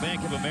by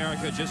Bank of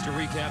America. Just to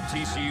recap,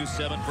 TCU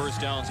 7 first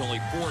downs, only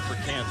 4 for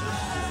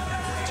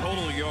Kansas.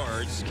 Total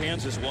yards,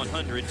 Kansas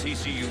 100,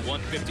 TCU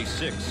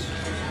 156.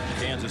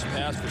 Kansas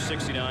passed for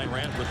 69,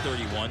 ran for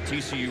 31.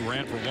 TCU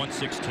ran for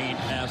 116,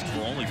 passed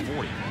for only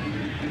 40.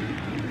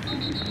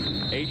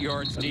 8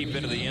 yards deep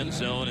into the end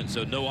zone, and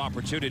so no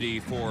opportunity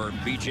for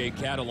B.J.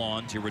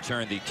 Catalon to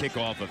return the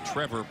kickoff of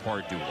Trevor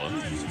Pardula.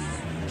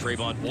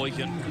 Trevon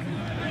Boykin,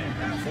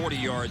 40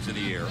 yards in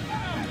the air.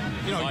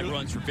 5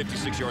 runs for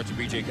 56 yards for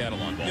B.J.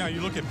 Catalon. Yeah,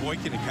 you look at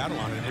Boykin and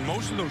Catalon, and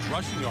most of those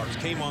rushing yards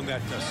came on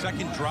that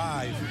second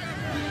drive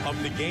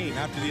of the game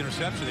after the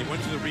interception. They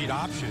went to the read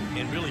option,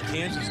 and really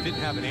Kansas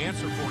didn't have an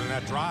answer for it in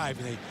that drive,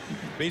 and they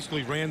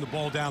basically ran the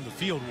ball down the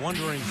field,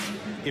 wondering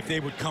if they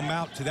would come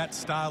out to that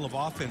style of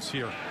offense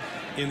here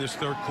in this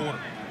third quarter.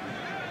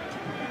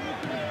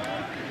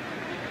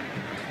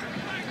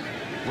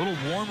 A little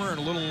warmer and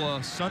a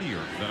little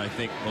sunnier than I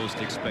think most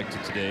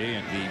expected today,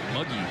 and the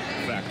muggy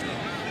factor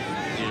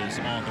is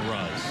on the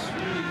rise.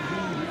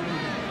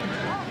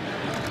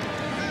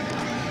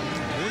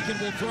 Boykin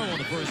will throw on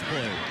the first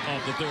play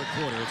of the third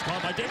quarter. It's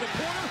caught by David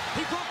Porter.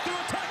 He broke through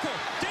a tackle.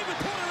 David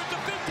Porter at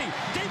the 50.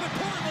 David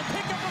Porter will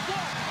pick up a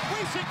block.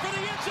 Racing for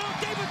the end zone.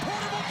 David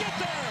Porter will get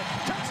there.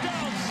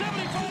 Touchdown,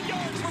 75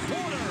 yards for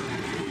Porter.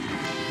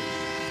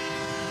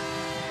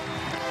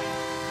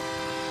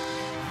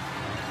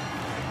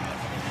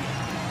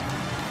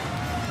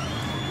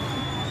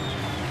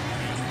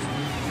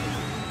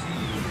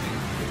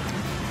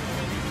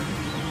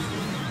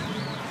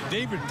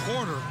 David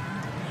Porter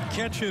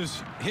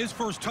catches his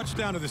first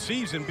touchdown of the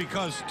season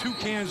because 2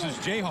 Kansas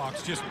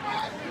Jayhawks just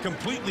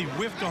completely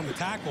whiffed on the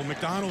tackle.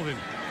 McDonald and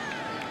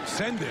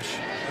Sendish,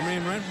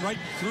 ran right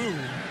through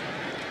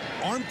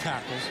arm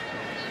tackles,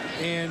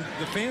 and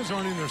the fans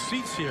aren't in their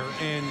seats here,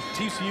 and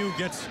TCU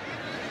gets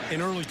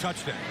an early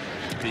touchdown.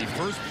 The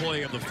first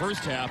play of the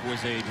first half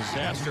was a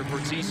disaster for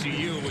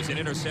TCU. It was an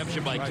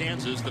interception by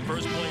Kansas. The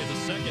first play of the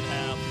second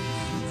half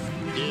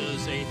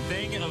is a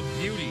thing of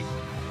beauty.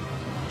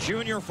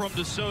 Junior from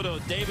DeSoto,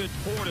 David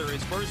Porter,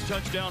 his first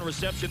touchdown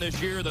reception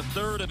this year, the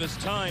 3rd of his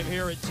time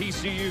here at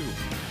TCU.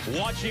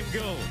 Watch him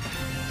go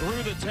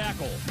through the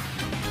tackle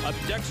of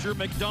Dexter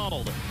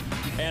McDonald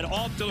and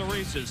off to the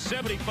races.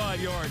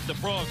 75 yards, the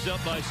Frogs up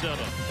by 7.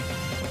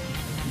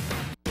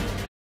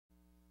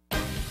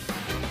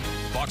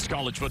 Fox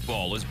College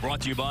Football is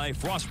brought to you by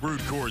Frost Brewed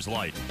Coors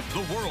Light,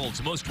 the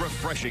world's most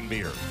refreshing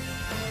beer.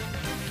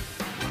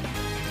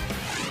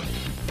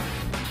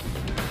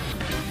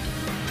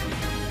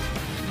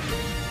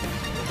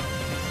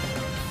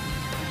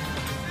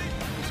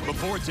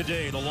 Before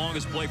today, the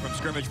longest play from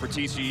scrimmage for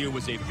TCU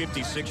was a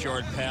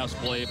 56-yard pass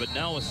play, but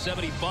now a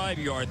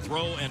 75-yard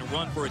throw and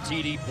run for a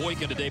TD.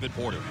 Boykin to David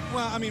Porter.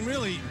 Well,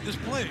 really, this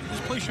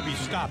play should be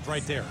stopped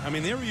right there.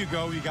 There you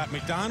go. You got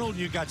McDonald,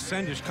 you got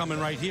Sendish coming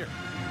right here.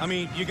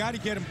 You got to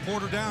get him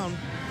Porter down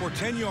for a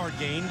 10-yard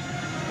gain,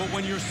 but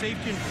when your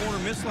safety and corner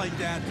miss like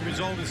that, the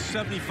result is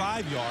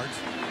 75 yards.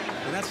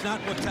 And that's not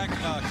what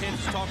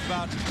Kansas talked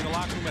about in the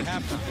locker room at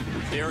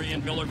halftime.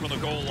 Darian Miller from the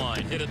goal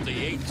line, hit at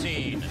the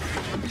 18,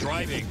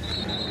 driving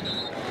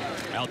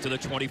out to the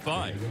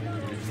 25.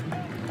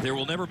 There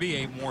will never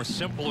be a more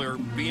simpler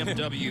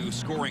BMW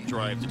scoring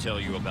drive to tell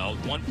you about.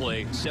 One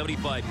play,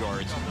 75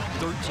 yards,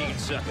 13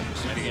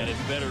 seconds. And again, it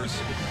betters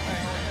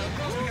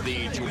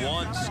the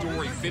Juwan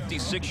Story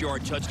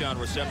 56-yard touchdown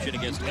reception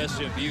against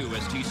SMU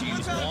as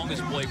TCU's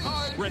longest play from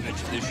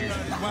scrimmage this year.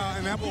 Well,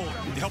 and that will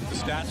help the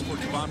stats for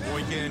Trevon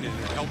Boykin and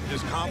help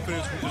his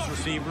confidence with his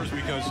receivers,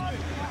 because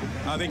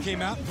they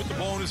came out and put the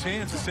ball in his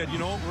hands and said, you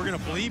know, we're going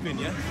to believe in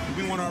you.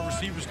 We want our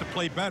receivers to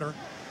play better,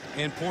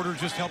 and Porter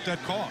just helped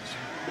that cause.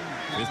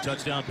 His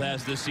touchdown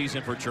pass this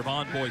season for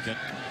Trevon Boykin.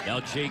 Now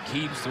Jake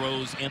Heaps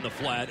throws in the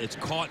flat. It's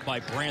caught by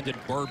Brandon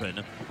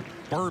Bourbon.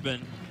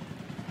 Bourbon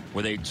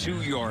with a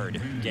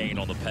 2-yard gain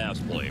on the pass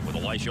play, with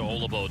Elisha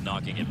Olabo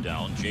knocking him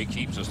down. Jake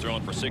Heaps is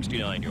thrown for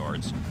 69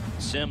 yards.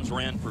 Sims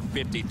ran for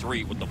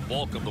 53 with the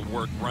bulk of the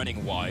work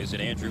running-wise,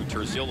 and Andrew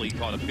Terzilli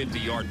caught a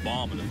 50-yard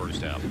bomb in the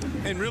first half.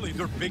 And really,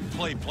 their big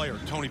play player,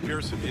 Tony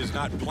Pearson, is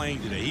not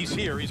playing today. He's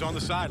here, he's on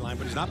the sideline,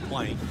 but he's not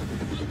playing.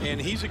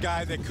 And he's a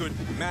guy that could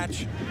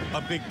match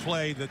a big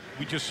play that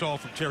we just saw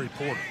from Terry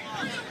Porter.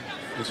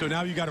 And so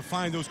now you got to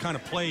find those kind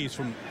of plays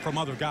from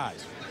other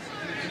guys.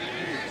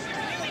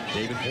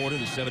 David Porter,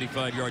 the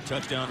 75-yard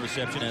touchdown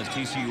reception, has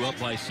TCU up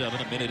by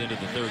 7 a minute into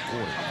the third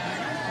quarter.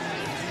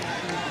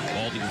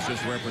 Baldy was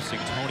just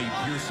referencing Tony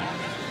Pearson.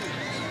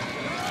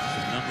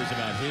 numbers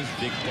about his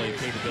big play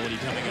capability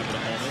coming up in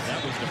a moment.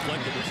 That was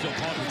deflected, but still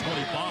caught for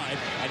 25.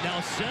 And now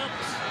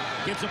Sims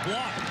gets a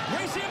block.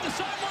 Racing up the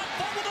sideline,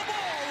 fumble the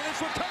ball, and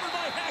it's recovered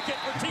by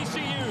Hackett for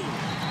TCU.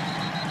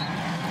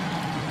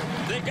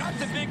 They got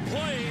the big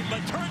play, but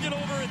turned it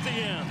over at the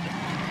end.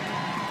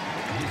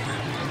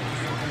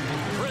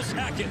 Chris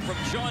Hackett from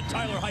John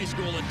Tyler High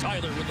School in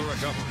Tyler with the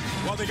recovery.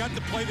 Well, they got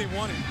the play they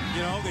wanted.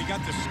 You know, they got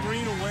the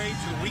screen away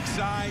to the weak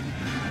side.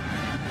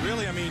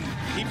 Really, I mean,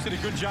 Heaps did a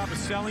good job of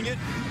selling it.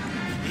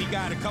 He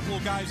got a couple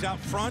of guys out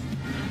front.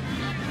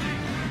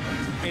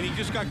 And he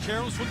just got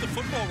careless with the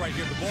football right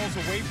here. The ball's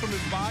away from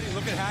his body.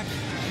 Look at Hackett.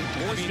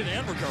 Forced it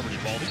and recovered it,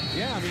 Baldy.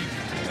 Yeah, I mean,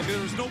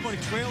 there was nobody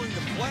trailing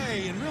the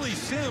play. And really,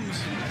 Sims,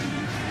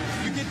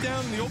 you get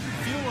down in the open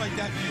field like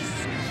that,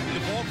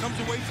 the ball comes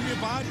away from your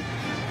body.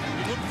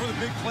 You look for the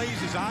big plays.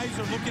 His eyes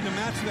are looking to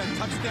match that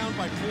touchdown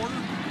by Porter.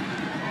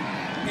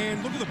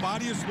 And look at the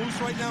body is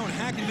loose right now, and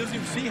Hackett doesn't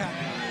even see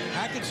Hackett.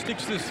 Hackett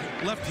sticks this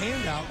left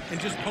hand out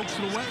and just pokes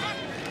it away.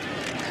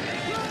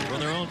 From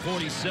their own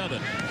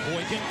 47.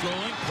 Boykin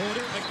throwing.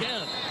 Porter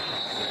again.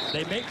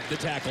 They make the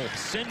tackle.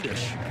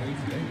 Sindish,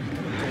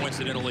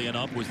 coincidentally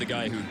enough, was the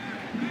guy who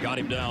got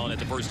him down at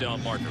the first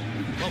down marker.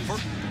 Well,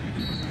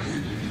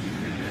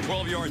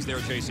 12 yards there,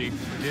 JC.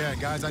 Yeah,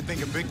 guys, I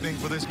think a big thing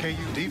for this KU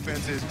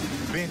defense is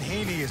Ben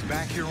Haney is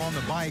back here on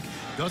the bike.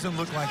 Doesn't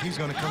look like he's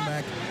going to come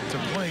back to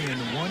play. And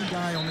the one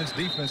guy on this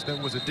defense that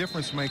was a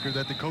difference maker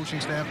that the coaching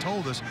staff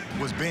told us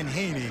was Ben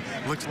Haney.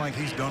 Looks like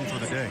he's done for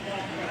the day.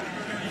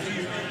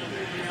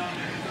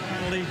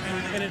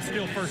 And it's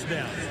still first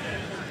down.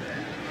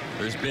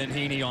 There's Ben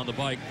Haney on the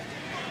bike.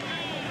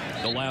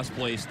 The last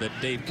place that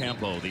Dave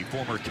Campo, the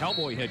former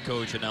Cowboy head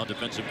coach and now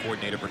defensive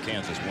coordinator for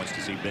Kansas, wants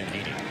to see Ben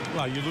Haney.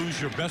 Well, you lose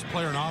your best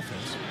player on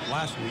offense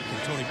last week in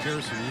Tony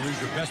Pearson. You lose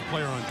your best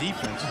player on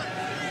defense.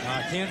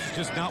 Kansas is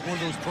just not one of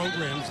those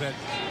programs that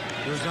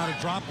there's not a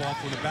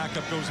drop-off when the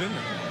backup goes in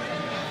there.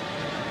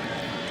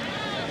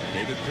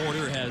 David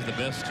Porter has the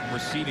best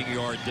receiving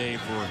yard day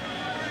for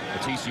a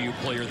TCU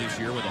player this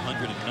year with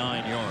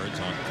 109 yards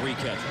on 3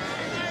 catches.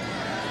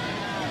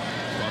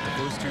 Caught the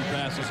first 2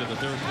 passes of the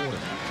third quarter.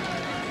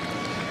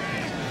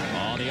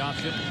 On the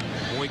option,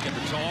 Boykin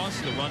the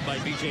toss. The run by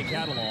B.J.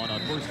 Catalon on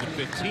 1st and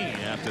 15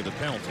 after the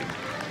penalty.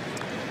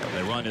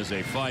 The run is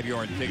a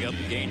 5-yard pickup,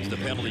 gains the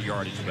penalty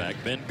yardage back.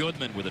 Ben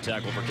Goodman with a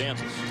tackle for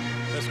Kansas.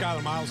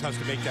 Skylar Miles has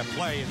to make that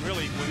play, and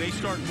really, when they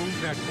start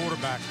moving that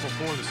quarterback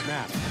before the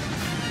snap,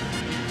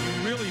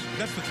 really,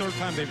 that's the 3rd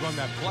time they've run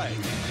that play.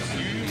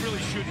 You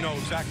really should know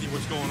exactly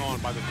what's going on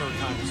by the 3rd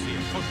time you see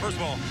it. First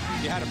of all,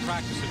 you had to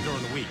practice it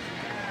during the week.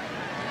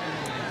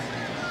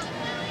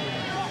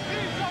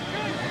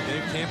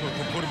 Dave Campo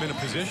can put him in a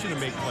position to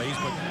make plays,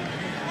 but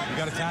you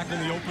got to tackle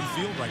in the open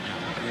field right now.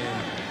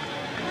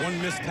 And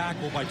one missed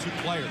tackle by 2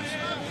 players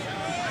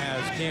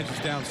has Kansas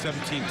down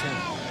 17-10.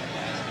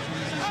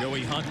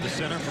 Joey Hunt, the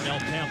center from El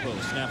Campo,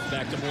 snaps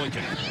back to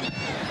Boykin.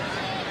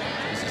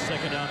 This is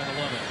 2nd down and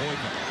 11.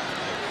 Boykin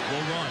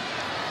will run.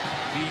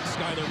 Feeds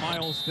Skylar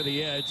Miles to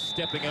the edge.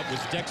 Stepping up was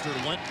Dexter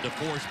Linton to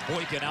force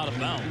Boykin out of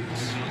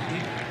bounds.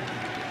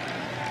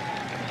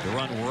 The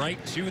run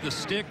right to the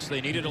sticks. They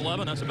needed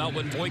 11. That's about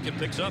what Boykin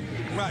picks up.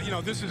 Well, you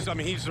know, this is, I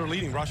mean, he's their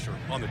leading rusher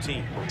on the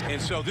team.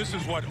 And so this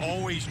is what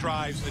always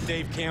drives the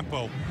Dave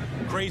Campo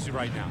crazy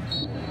right now.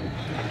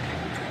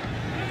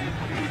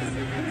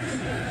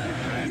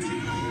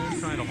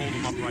 Trying to hold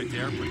him up right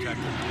there, protect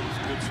him.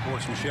 It's good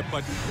sportsmanship.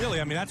 But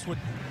really, I mean, that's what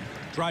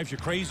drives you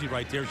crazy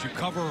right there is you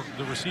cover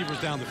the receivers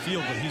down the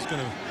field, but he's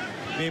going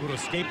to be able to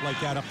escape like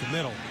that up the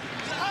middle.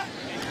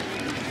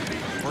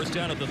 First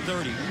down at the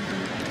 30.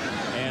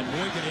 And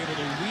Boykin able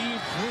to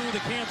weave through the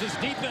Kansas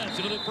defense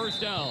into the first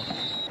down.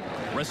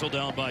 Wrestled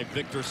down by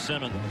Victor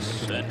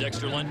Simmons and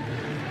Dexter Linton.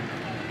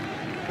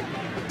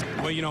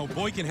 Well, you know,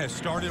 Boykin has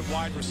started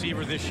wide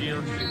receiver this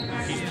year.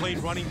 He's played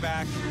running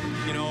back,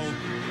 you know,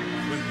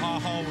 when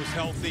Pahal was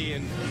healthy.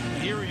 And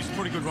here he's a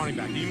pretty good running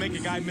back. You make a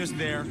guy miss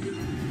there,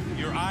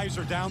 your eyes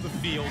are down the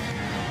field.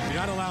 You're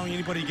not allowing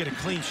anybody to get a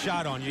clean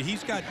shot on you.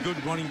 He's got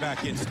good running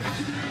back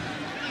instincts.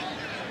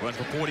 Run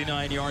for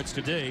 49 yards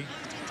today.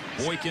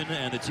 Boykin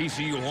and the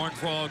TCU Horned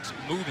Frogs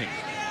moving.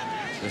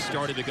 This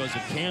started because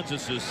of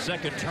Kansas's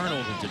 2nd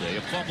turnover today.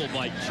 A fumble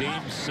by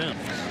James Sims.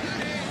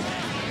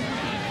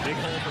 Big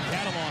hole for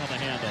Catalon on the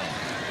handoff.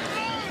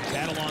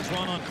 Catalon's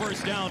run on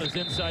first down is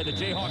inside the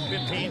Jayhawk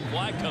 15.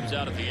 Flag comes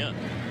out at the end.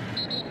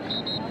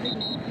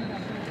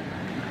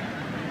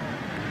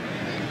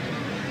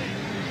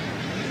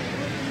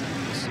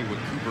 Let's see what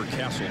Cooper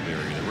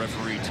Castleberry, the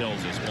referee,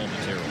 tells us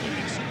momentarily.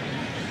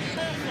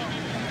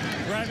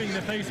 Grabbing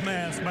the face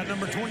mask by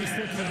number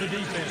 26 of the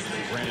defense.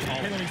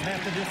 Penalties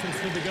half the distance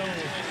to the goal.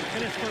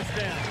 And it's first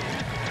down.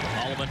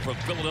 Holloman from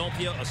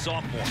Philadelphia, a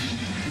sophomore.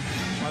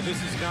 Well,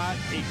 this is not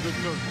a good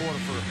 3rd quarter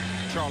for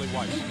Charlie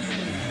Weiss.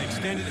 An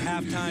extended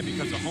halftime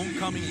because of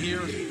homecoming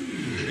here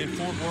in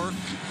Fort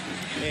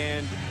Worth.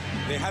 And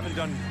they haven't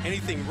done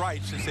anything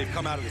right since they've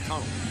come out of the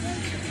tunnel.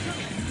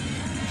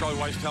 Charlie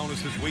Weiss telling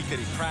us this week that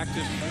he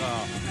practiced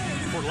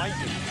before or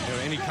lightning,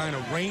 any kind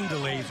of rain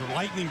delays or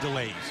lightning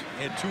delays.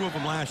 They had 2 of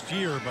them last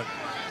year, but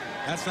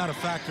that's not a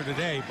factor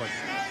today. But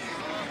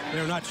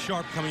they're not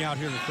sharp coming out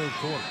here in the third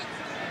quarter.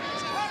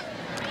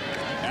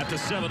 At the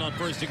 7 on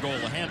 1st and goal, a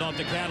handoff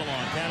to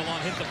Catalon. Catalon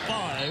hit the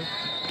 5,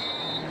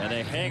 and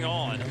they hang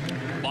on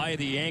by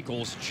the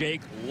ankles.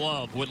 Jake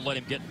Love wouldn't let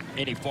him get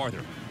any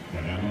farther.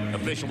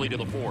 Officially to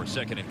the 4,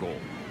 2nd and goal.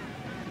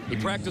 He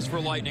practiced for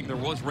lightning. There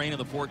was rain in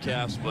the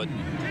forecast, but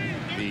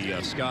the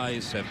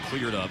skies have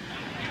cleared up.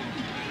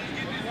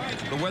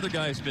 The weather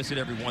guys miss it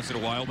every once in a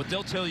while, but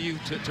they'll tell you,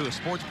 to a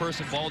sports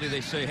person, Baldy,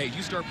 they say, hey,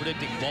 you start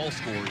predicting ball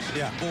scores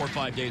 4 or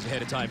 5 days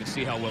ahead of time and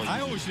see how well you do.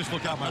 I always just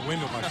look out my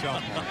window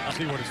myself and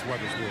see what its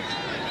weather's doing.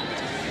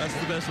 That's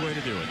the best way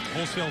to do it.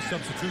 Wholesale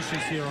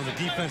substitutions here on the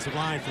defensive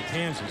line for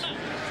Kansas.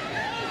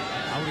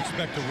 I would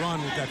expect to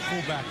run with that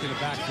fullback in the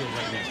backfield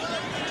right now.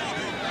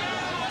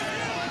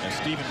 And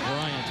Stephen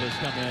Bryant has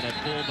come in at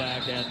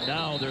fullback, and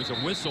now there's a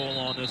whistle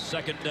on this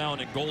 2nd down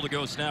and goal to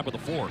go snap of the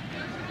 4.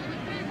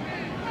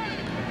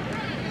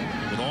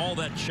 With all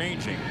that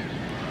changing.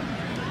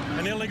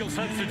 An illegal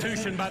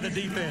substitution by the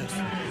defense.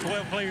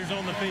 12 players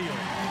on the field.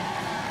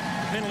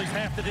 The penalty's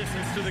half the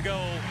distance to the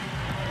goal,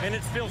 and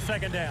it's still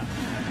 2nd down.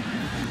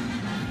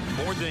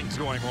 More things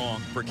going wrong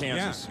for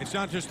Kansas. Yeah, it's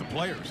not just the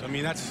players. I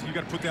mean, you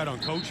got to put that on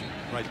coaching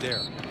right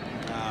there.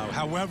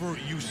 However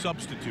you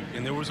substitute,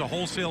 and there was a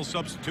wholesale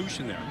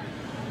substitution there.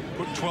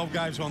 Putting 12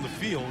 guys on the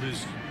field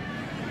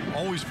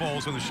always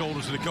falls on the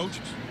shoulders of the coaches.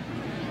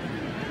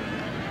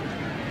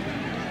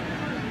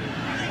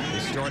 They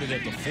started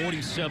at the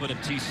 47 of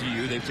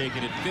TCU. They've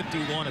taken it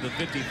 51 of the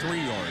 53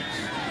 yards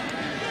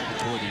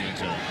toward the end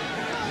zone.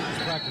 They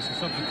just practiced a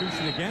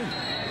substitution again.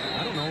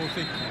 I don't know if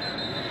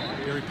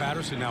Gary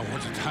Patterson now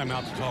wants a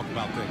timeout to talk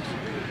about things.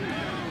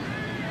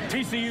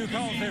 TCU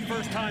calls their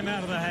first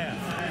timeout of the half.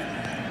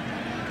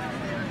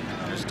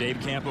 There's Dave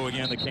Campo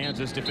again, the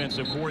Kansas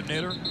defensive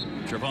coordinator.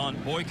 Trevon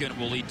Boykin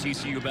will lead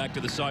TCU back to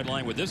the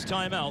sideline with this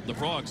timeout. The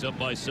Frogs up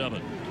by 7.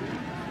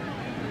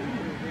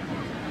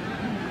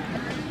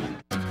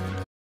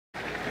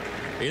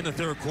 In the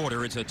third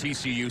quarter, it's a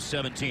TCU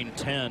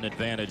 17-10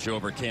 advantage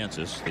over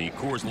Kansas. The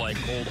Coors Light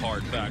Cold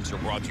Hard Facts are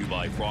brought to you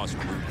by Frost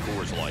Brewed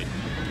Coors Light.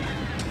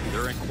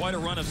 They're in quite a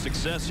run of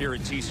success here at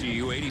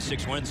TCU.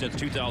 86 wins since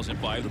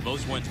 2005. The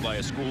most wins by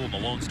a school in the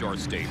Lone Star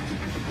State.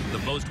 The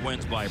most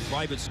wins by a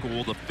private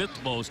school. The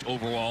 5th most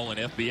overall in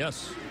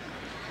FBS.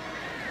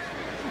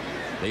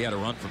 They had a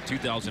run from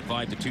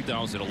 2005 to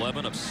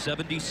 2011 of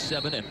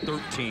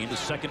 77-13, the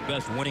 2nd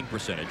best winning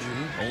percentage.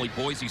 Only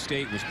Boise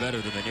State was better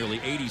than the nearly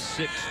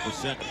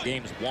 86% of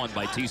games won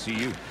by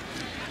TCU.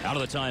 Out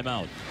of the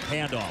timeout,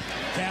 handoff,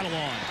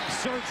 Catalon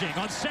surging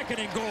on 2nd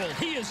and goal.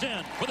 He is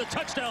in for the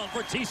touchdown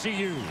for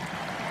TCU.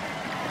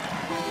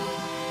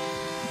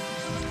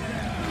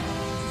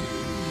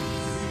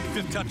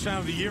 Fifth touchdown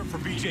of the year for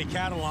B.J.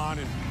 Catalon,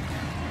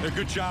 and a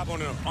good job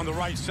on the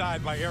right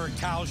side by Eric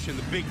Tausch and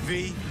the big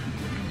V,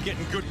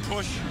 getting good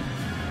push.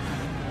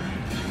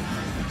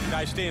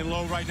 Guy staying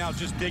low right now,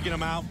 just digging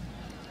him out.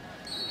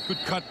 Good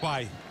cut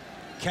by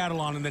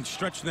Catalon, and then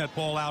stretching that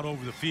ball out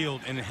over the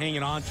field and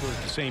hanging on to it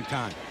at the same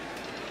time.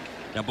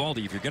 Now,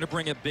 Baldy, if you're going to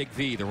bring up Big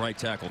V, the right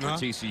tackle for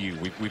TCU,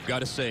 we've got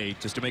to say,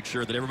 just to make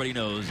sure that everybody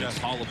knows, it's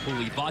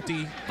Halapuli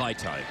Vati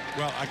Vaitai.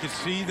 Well, I can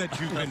see that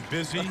you've been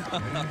busy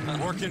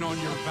working on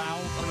your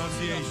vowel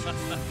pronunciation.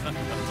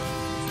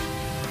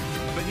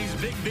 But he's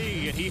Big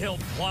V, and he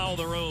helped plow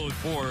the road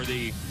for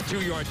the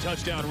 2-yard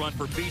touchdown run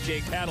for B.J.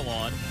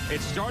 Catalon.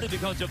 It started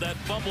because of that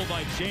fumble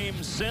by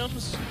James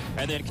Sims,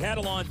 and then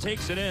Catalon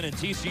takes it in, and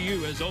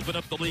TCU has opened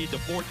up the lead to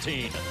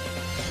 14.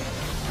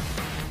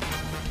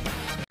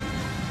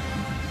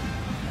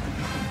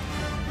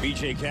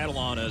 B.J.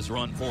 Catalon has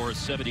run for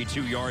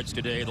 72 yards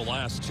today. The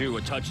last 2,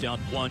 a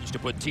touchdown plunge to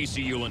put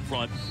TCU in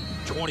front,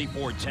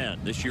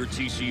 24-10. This year,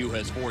 TCU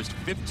has forced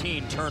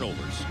 15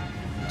 turnovers.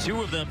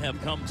 2 of them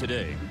have come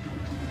today.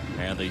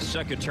 And the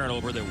 2nd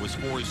turnover that was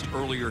forced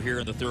earlier here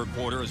in the third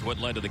quarter is what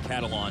led to the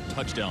Catalon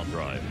touchdown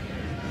drive.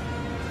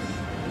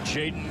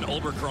 Jaden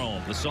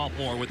Ulberchrome, the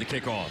sophomore, with the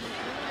kickoff.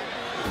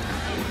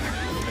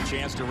 A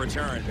chance to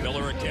return.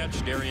 Miller a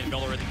catch. Darian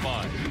Miller at the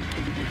 5.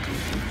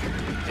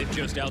 Hit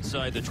just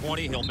outside the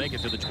 20. He'll make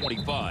it to the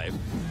 25.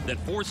 That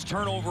forced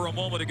turnover a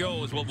moment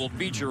ago is what will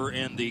feature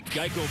in the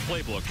Geico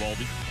playbook,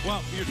 Baldy.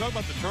 Well, you're talking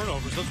about the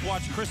turnovers. Let's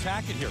watch Chris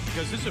Hackett here,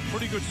 because this is a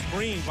pretty good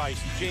screen by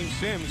James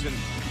Sims, and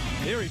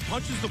there he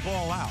punches the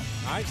ball out.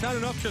 All right, it's not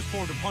enough just for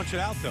him to punch it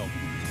out, though.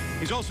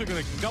 He's also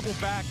going to double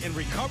back and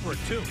recover it,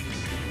 too.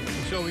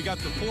 So we got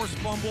the forced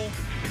fumble,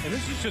 and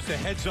this is just a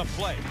heads-up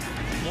play.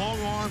 Long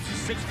arms,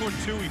 he's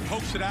 6'2", he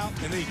pokes it out,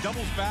 and then he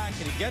doubles back,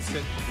 and he gets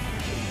it.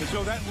 And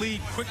so that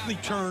lead quickly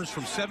turns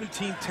from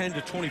 17-10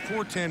 to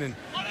 24-10, and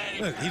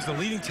look, he's the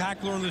leading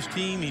tackler on this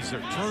team. He's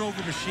their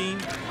turnover machine.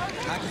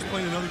 Hackett's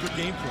playing another good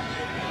game for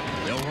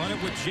him. They'll run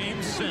it with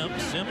James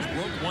Sims. Sims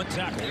broke 1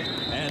 tackle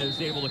and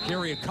is able to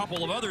carry a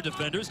couple of other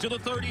defenders to the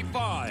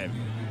 35.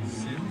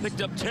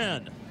 Picked up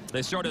 10.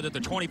 They started at the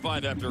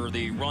 25 after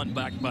the run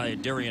back by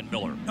Darian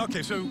Miller.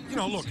 Okay, so, you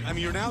know, look, I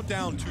mean, you're now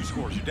down 2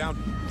 scores. You're down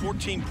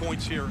 14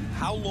 points here.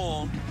 How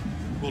long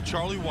will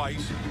Charlie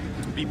Weiss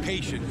be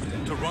patient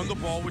to run the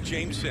ball with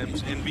James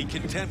Sims and be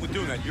content with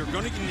doing that? You're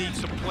going to need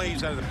some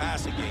plays out of the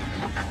passing game.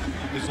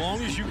 As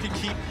long as you can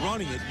keep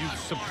running it,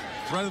 some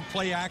threat of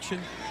play action.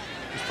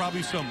 There's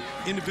probably some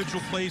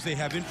individual plays they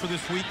have in for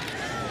this week.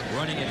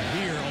 Running it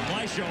here,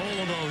 Elisha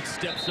Olabode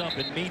steps up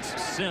and meets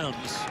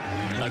Sims.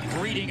 A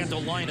greeting at the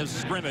line of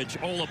scrimmage.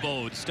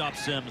 Olabode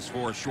stops Sims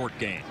for a short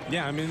gain.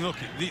 Yeah, I mean, look,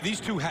 these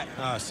two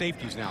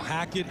safeties now,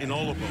 Hackett and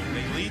Olabode,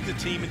 they lead the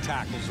team in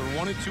tackles. They're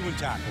 1 and 2 in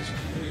tackles.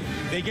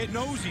 They get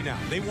nosy now.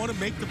 They want to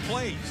make the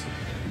plays.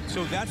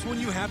 So that's when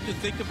you have to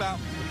think about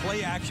the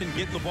play action,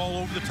 getting the ball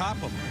over the top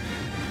of them.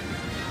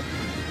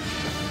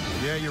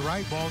 Yeah, you're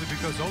right, Baldy,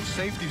 because those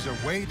safeties are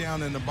way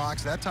down in the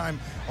box. That time,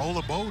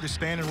 Olabode is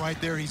standing right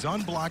there. He's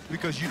unblocked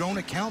because you don't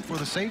account for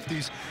the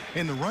safeties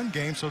in the run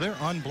game, so they're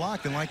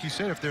unblocked. And like you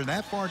said, if they're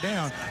that far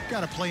down, you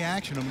got to play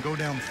action them and go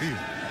down the field.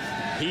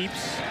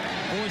 Heaps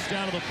forced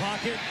out of the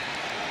pocket.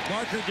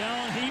 Marker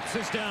down. Heaps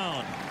is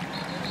down.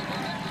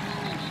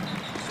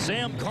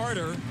 Sam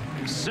Carter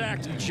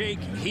sacked Jake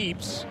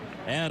Heaps,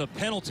 and a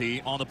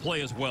penalty on the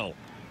play as well.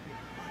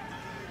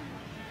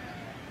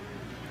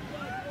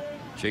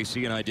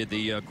 JC and I did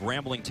the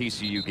Grambling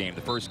TCU game,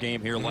 the first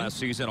game here last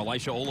season.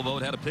 Elisha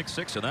Olabode had a pick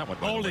 6 in that one.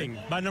 Holding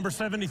by number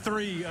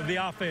 73 of the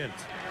offense.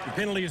 The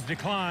penalty is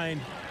declined.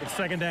 It's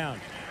 2nd down.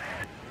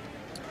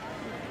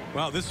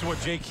 Well, this is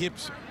what Jake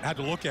Hips had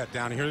to look at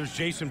down here. There's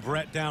Jason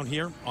Brett down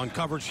here on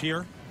coverage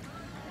here.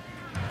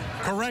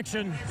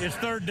 Correction, it's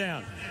 3rd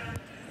down.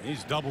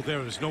 He's doubled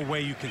there. There's no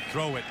way you can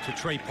throw it to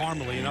Trey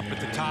Parmalee. And up at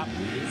the top,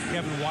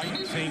 Kevin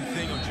White, same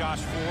thing on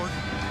Josh Ford.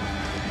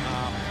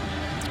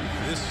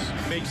 This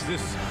makes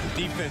this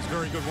defense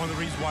very good. One of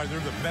the reasons why they're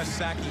the best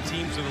sacking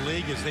teams in the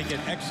league is they get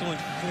excellent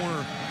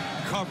corner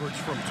coverage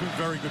from 2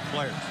 very good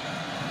players.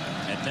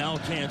 And now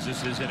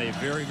Kansas is in a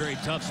very, very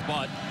tough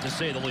spot, to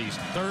say the least.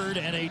 3rd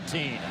and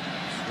 18.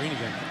 Screen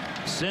again.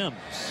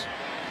 Sims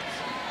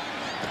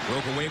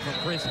broke away from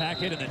Chris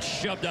Hackett and then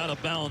shoved out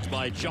of bounds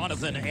by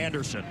Jonathan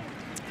Anderson.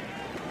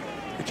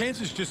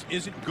 Kansas just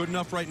isn't good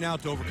enough right now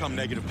to overcome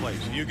negative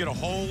plays. You get a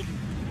hold,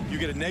 you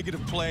get a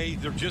negative play.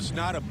 They're just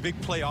not a big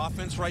play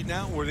offense right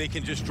now where they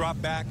can just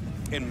drop back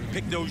and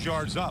pick those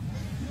yards up.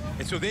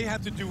 And so they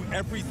have to do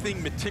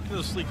everything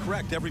meticulously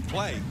correct every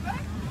play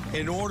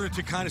in order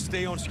to kind of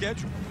stay on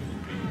schedule.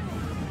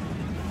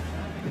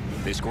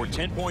 They scored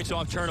 10 points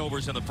off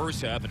turnovers in the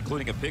first half,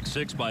 including a pick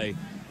 6 by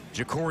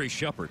Ja'Cory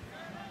Shepard.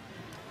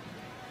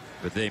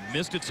 But they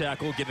missed a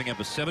tackle, giving up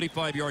a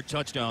 75-yard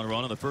touchdown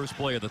run on the first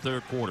play of the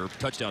 3rd quarter.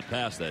 Touchdown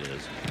pass, that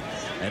is.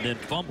 And then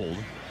fumbled.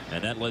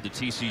 And that led to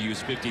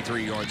TCU's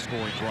 53-yard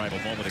scoring drive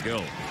a moment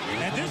ago.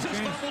 And this is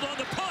fumbled on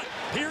the punt.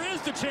 Here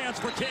is the chance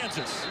for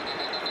Kansas.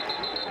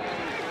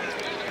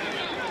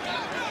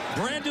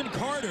 Brandon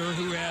Carter,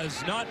 who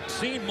has not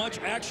seen much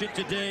action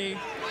today,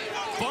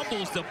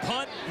 fumbles the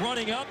punt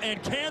running up,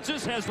 and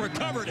Kansas has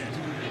recovered it.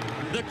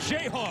 The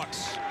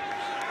Jayhawks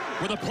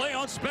with a play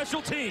on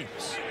special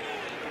teams.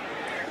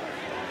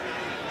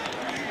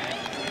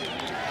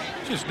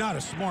 Just not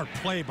a smart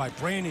play by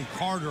Brandon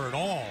Carter at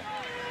all.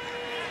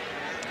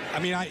 I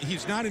mean,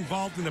 he's not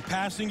involved in the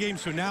passing game,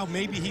 so now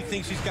maybe he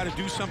thinks he's got to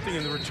do something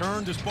in the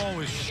return. This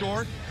ball is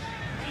short.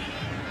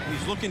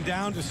 He's looking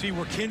down to see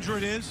where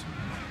Kindred is.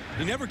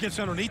 He never gets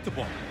underneath the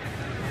ball.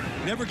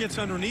 Never gets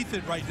underneath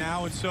it right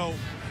now, and so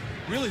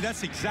really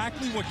that's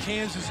exactly what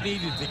Kansas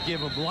needed to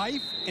give him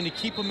life and to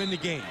keep him in the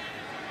game.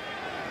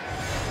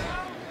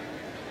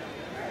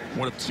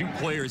 One of 2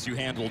 players who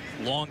handled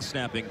long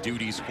snapping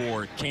duties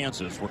for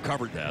Kansas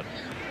recovered that.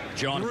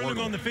 John The ruling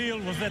Wordle on the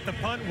field was that the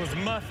punt was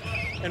muffed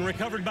and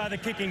recovered by the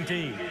kicking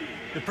team.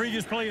 The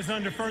previous play is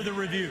under further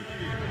review.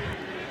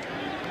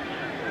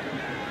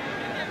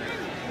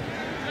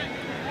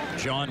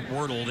 John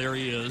Wordle, there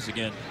he is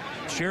again.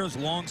 Shares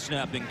long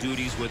snapping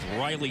duties with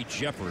Riley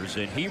Jeffers,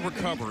 and he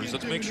recovers.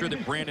 Let's make sure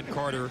that Brandon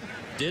Carter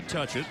did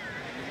touch it.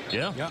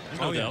 Yeah,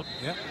 no doubt.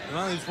 Yeah,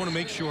 well, I just want to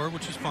make sure,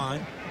 which is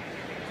fine.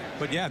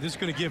 But yeah, this is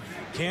going to give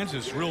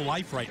Kansas real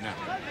life right now.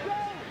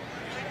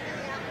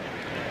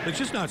 It's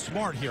just not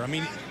smart here. I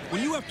mean,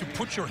 when you have to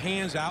put your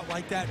hands out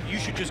like that, you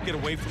should just get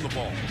away from the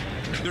ball.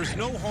 There's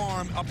no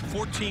harm up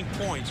 14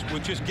 points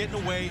with just getting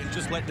away and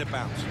just letting it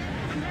bounce.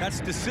 That's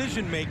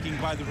decision-making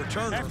by the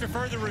returner. After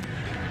further review,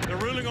 the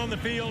ruling on the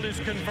field is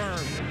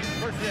confirmed.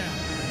 1st down.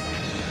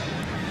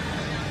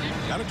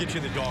 That'll get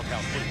you in the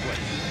doghouse pretty quick.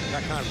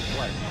 That kind of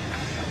play.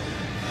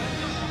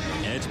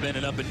 And it's been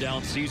an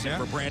up-and-down season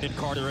for Brandon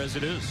Carter as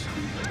it is.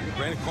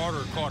 Brandon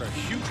Carter caught a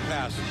huge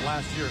pass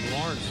last year in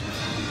Lawrence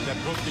that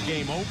broke the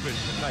game open,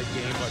 type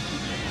game, but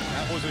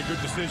that wasn't a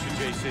good decision,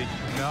 JC.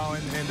 No,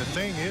 and the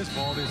thing is,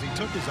 Bald, is he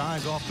took his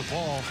eyes off the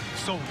ball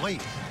so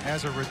late.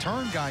 As a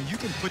return guy, you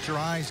can put your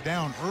eyes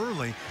down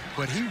early,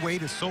 but he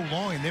waited so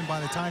long, and then by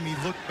the time he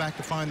looked back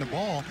to find the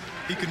ball,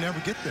 he could never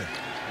get there.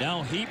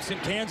 Now Heaps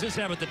and Kansas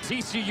have it the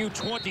TCU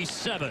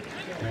 27.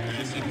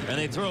 And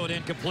they throw it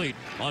incomplete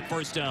on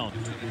first down.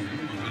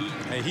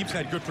 Hey, Heaps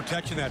had good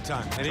protection that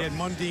time. And he had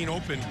Mundine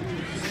open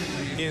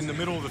in the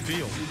middle of the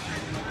field.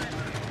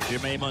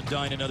 Jermaine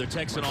Mundine, another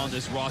Texan on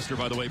this roster,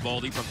 by the way,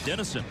 Baldy, from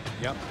Denison.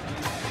 Yep.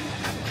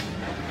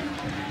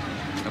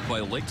 Up by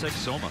Lake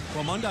Texoma.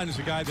 Well, Mundine is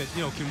a guy that,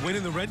 you know, can win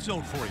in the red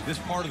zone for you, this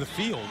part of the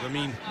field. I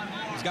mean,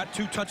 he's got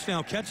 2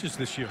 touchdown catches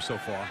this year so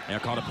far. Now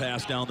caught a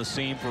pass down the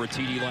seam for a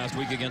TD last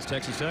week against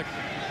Texas Tech.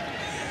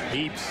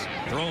 Heaps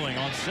throwing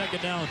on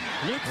second down.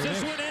 Loops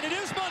this one, and it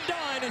is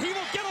Mundine, and he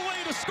will get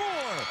away to score.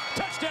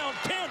 Touchdown,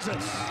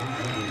 Kansas.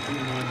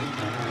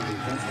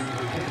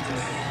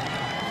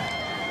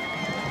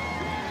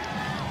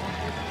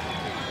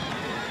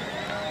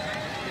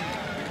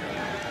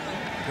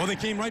 Well, they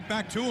came right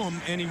back to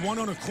him, and he won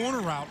on a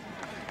corner route.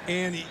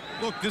 And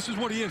look, this is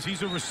what he is.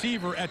 He's a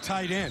receiver at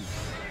tight end.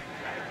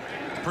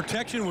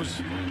 Protection was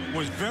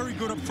very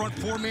good up front,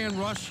 4-man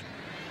rush.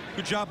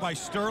 Good job by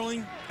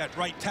Sterling at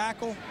right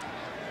tackle.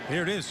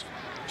 Here it is.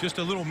 Just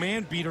a little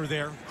man beater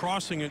there,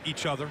 crossing at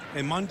each other,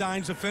 and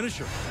Mundine's a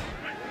finisher.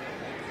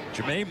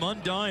 Jermaine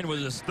Mundine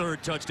with his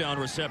 3rd touchdown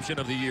reception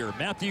of the year.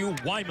 Matthew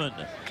Wyman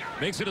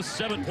makes it a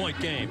 7-point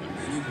game.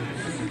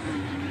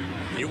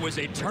 It was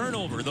a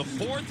turnover, the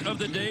 4th of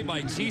the day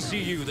by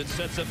TCU, that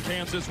sets up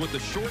Kansas with the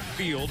short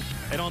field.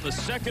 And on the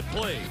second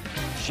play,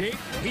 Jake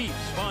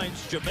Heaps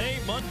finds Jermaine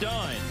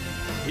Mundine.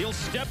 He'll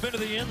step into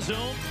the end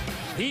zone.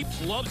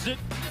 Heaps loves it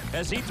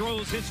as he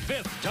throws his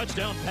 5th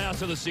touchdown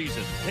pass of the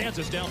season.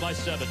 Kansas down by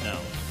 7 now.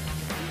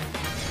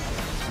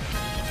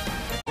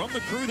 From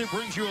the crew that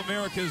brings you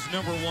America's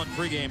 #1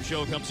 pregame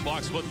show comes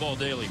Fox Football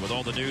Daily with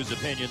all the news,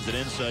 opinions, and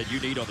insight you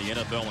need on the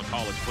NFL and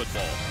college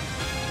football.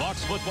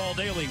 Fox Football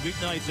Daily,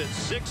 weeknights at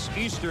 6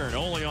 Eastern,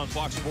 only on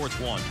Fox Sports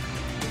 1.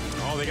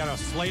 Oh, they got a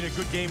slate of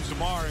good games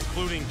tomorrow,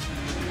 including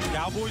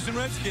Cowboys and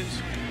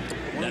Redskins.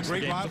 That's the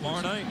game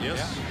tomorrow night, yes.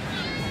 Yeah.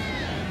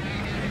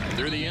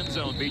 Through the end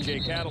zone,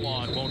 B.J.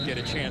 Catalan won't get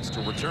a chance to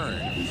return.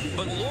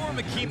 But Laura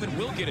McKeeman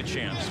will get a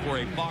chance for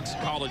a Fox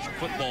College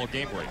football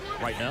game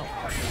right now.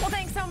 Well,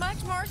 thanks so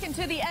much, Mark. And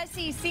to the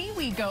SEC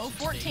we go.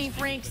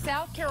 14th ranked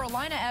South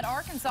Carolina at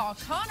Arkansas.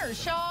 Connor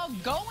Shaw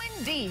going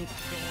deep.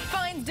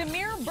 Finds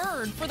Demir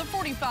Bird for the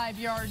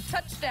 45-yard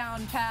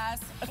touchdown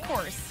pass. Of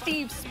course,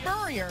 Steve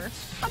Spurrier,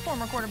 a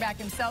former quarterback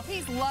himself,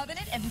 he's loving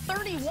it. And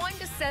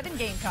 31-7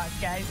 Gamecocks,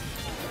 guys.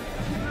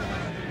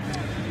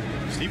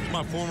 Steve was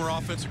my former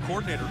offensive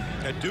coordinator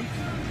at Duke.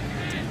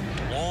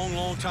 Long,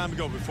 long time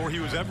ago, before he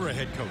was ever a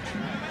head coach.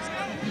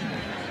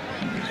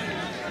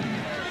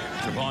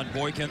 Javon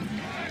Boykin,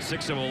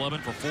 6 of 11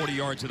 for 40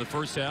 yards in the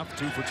first half.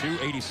 2 for 2,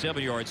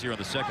 87 yards here in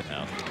the second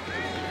half.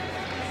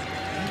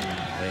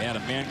 They had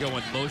a man go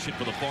in motion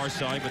for the far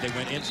side, but they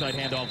went inside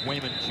handoff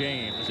Wayman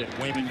James, and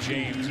Wayman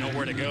James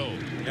nowhere to go.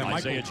 Yeah,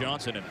 Isaiah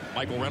Johnson and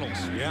Michael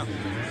Reynolds. Yeah,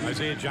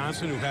 Isaiah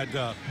Johnson, who had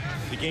the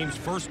game's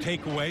first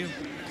takeaway.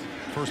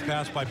 First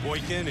pass by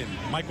Boykin, and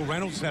Michael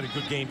Reynolds had a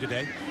good game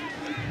today.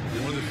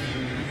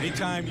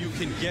 Anytime you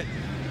can get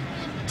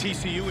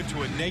TCU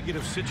into a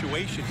negative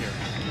situation here,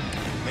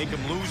 make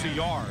them lose a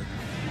yard,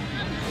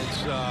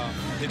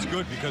 it's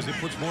good because it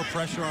puts more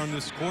pressure on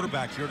this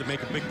quarterback here to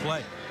make a big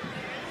play.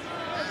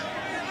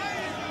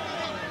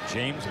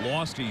 James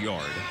lost a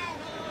yard,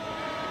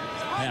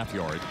 half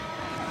yard.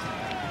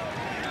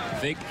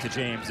 Fake to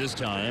James this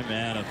time,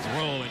 and a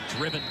throw and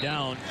driven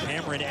down.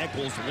 Cameron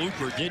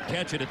Eccles-Luker did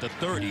catch it at the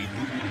 30.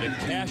 But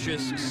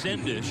Cassius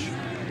Sendish,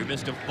 who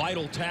missed a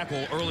vital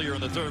tackle earlier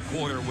in the third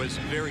quarter, was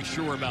very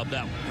sure about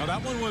that one. Now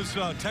that one was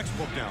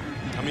textbook now.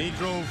 I mean, he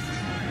drove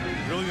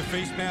really the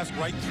face mask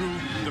right through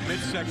the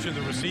midsection of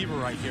the receiver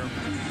right here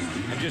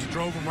and just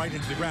drove him right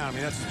into the ground. I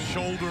mean, that's the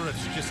shoulder.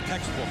 It's just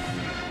textbook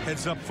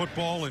heads-up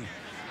football. And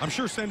I'm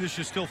sure Sendish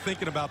is still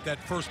thinking about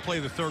that first play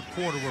of the third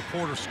quarter where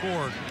Porter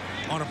scored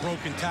on a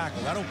broken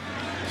tackle. That'll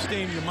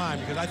stay in your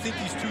mind because I think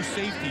these two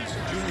safeties,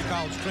 junior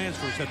college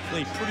transfers, have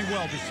played pretty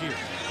well this year.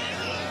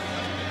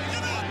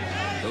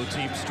 Both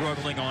teams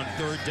struggling on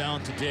third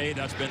down today.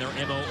 That's been their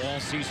MO all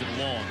season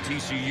long.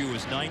 TCU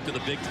is 9th in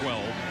the Big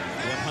 12,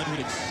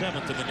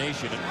 107th in the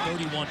nation, and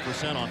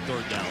 31% on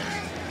third downs.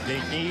 They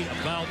need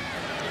about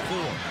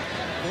 4.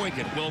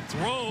 Boykin will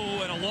throw,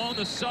 and along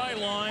the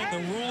sideline, the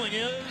ruling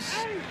is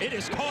it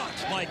is caught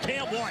by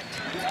Cam White.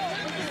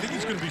 I think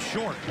he's going to be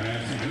short.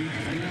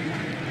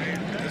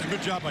 That's a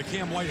good job by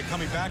Cam White of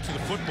coming back to the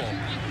football.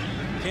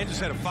 Kansas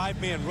had a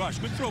 5-man rush.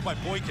 Good throw by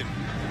Boykin.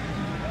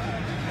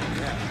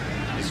 Yeah.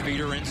 His feet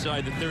are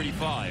inside the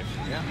 35.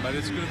 Yeah, but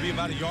it's going to be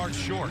about a yard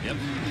short. Yep.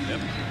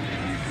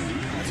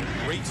 That's a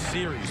great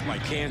series by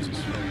Kansas.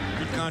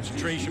 Good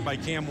concentration by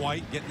Cam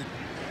White, getting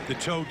the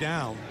toe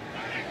down.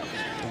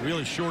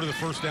 Really short of the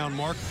first down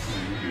mark.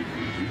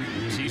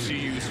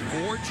 TCU's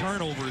 4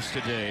 turnovers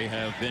today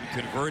have been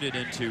converted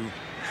into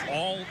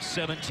all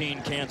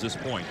 17 Kansas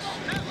points.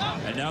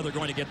 And now they're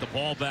going to get the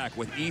ball back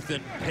with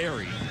Ethan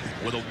Perry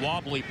with a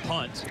wobbly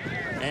punt.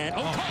 And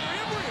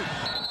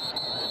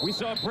Embry! We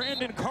saw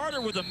Brandon Carter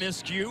with a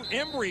miscue.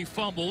 Embry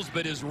fumbles,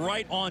 but is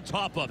right on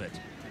top of it.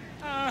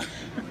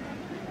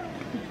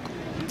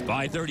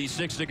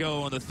 5:36 to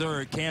go in the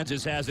third.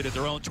 Kansas has it at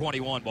their own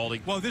 21,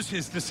 Baldy. Well,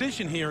 his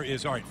decision here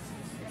is, all right,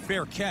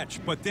 fair catch,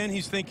 but then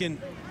he's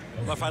thinking,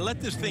 well, if I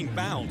let this thing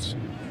bounce,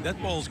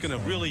 that ball's going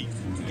to really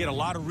get a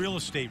lot of real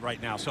estate right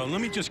now. So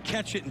let me just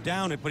catch it and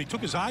down it, but he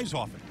took his eyes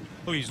off it.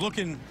 Look, he's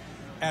looking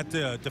at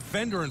the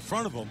defender in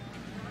front of him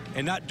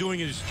and not doing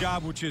his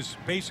job, which is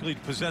basically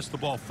to possess the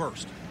ball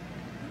first.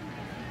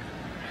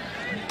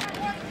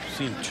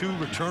 Seen two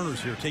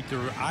returners here take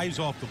their eyes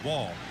off the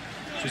ball.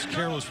 Just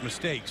careless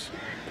mistakes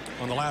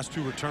on the last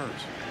two returns.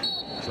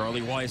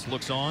 Charlie Weiss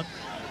looks on.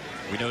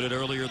 We noted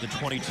earlier the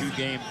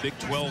 22-game Big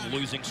 12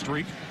 losing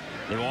streak.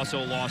 They've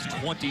also lost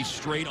 20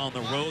 straight on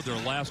the road. Their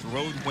last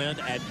road win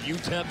at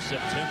UTEP,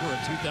 September of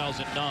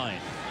 2009.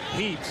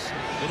 Heaps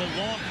with a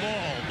long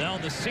ball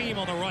down the seam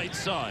on the right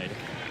side.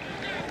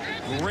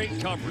 Great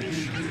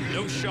coverage.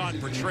 No shot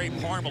for Trey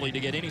Parmalee to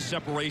get any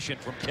separation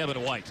from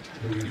Kevin White.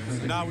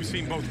 Now we've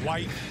seen both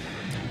White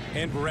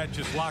and Barrett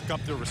just lock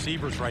up their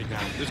receivers right now.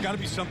 There's got to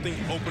be something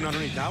open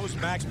underneath. That was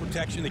max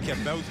protection. They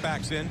kept both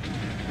backs in.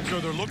 So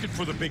they're looking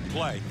for the big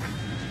play.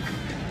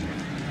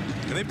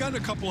 And they've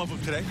gotten a couple of them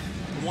today.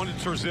 One to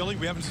Terzilli.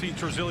 We haven't seen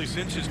Terzilli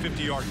since his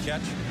 50-yard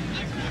catch.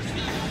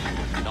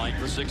 9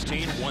 for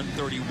 16,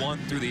 131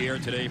 through the air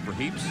today for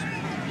Heaps.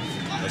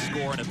 A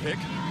score and a pick.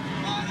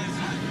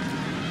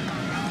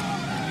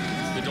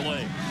 The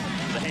delay,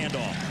 the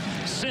handoff.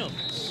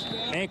 Sims,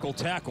 ankle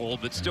tackle,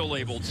 but still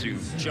able to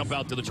jump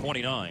out to the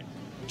 29.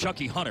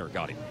 Chucky Hunter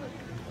got him.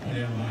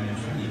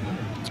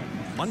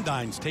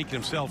 Mundine's taken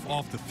himself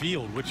off the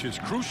field, which is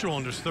crucial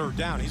on his third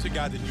down. He's a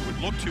guy that you would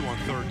look to on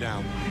third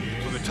down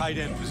for the tight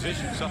end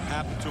position. Something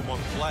happened to him on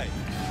the play.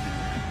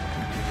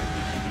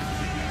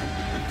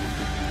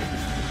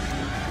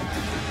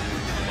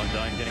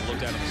 Mundine getting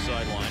looked at on the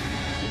sideline.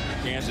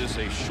 Kansas,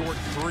 a short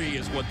 3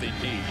 is what they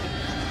need.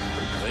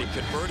 They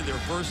converted their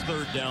first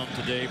third down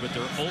today, but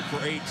they're 0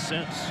 for 8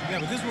 since. Yeah,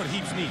 but this is what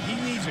Heaps need. He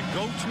needs a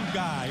go-to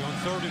guy on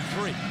 3rd and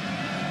 3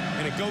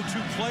 and a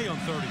go-to play on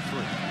 3rd and 3.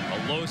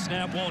 A low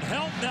snap won't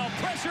help. Now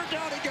pressure,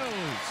 down he goes.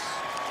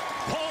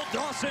 Paul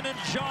Dawson and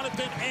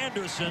Jonathan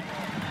Anderson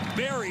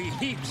bury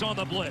Heaps on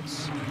the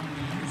blitz.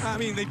 I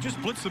mean, they just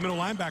blitzed the middle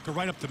linebacker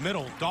right up the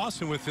middle.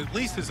 Dawson with at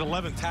least his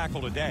 11th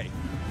tackle today.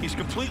 He's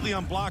completely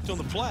unblocked on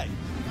the play.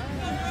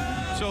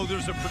 So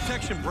there's a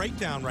protection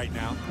breakdown right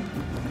now.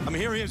 I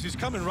mean, here he is. He's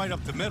coming right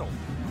up the middle.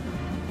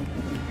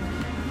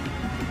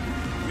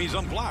 I mean, he's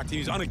unblocked.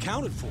 He's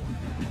unaccounted for.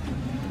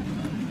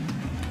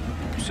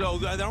 So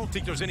I don't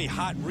think there's any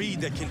hot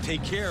read that can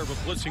take care of a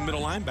blitzing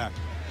middle linebacker.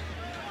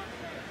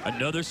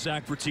 Another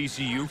sack for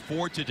TCU,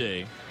 4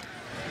 today,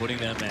 putting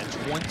them at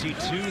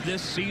 22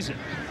 this season.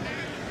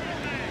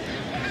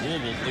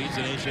 Louisville leads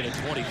the nation at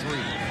 23.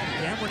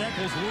 Cameron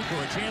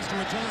Eccles-Luper, a chance to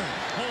return.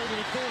 Hold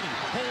at 40,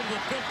 hold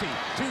at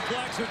 50. 2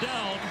 flags are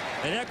down,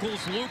 and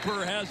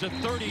Eccles-Luper has a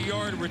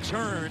 30-yard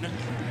return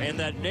in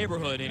that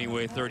neighborhood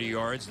anyway, 30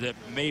 yards, that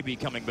may be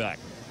coming back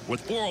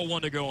with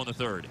 4:01 to go in the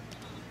third.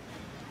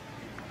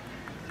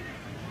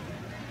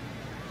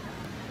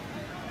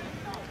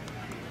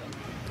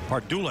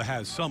 Pardula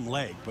has some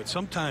leg, but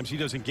sometimes he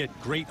doesn't get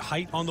great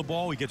height on the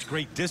ball. He gets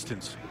great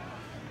distance.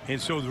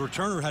 And so the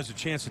returner has a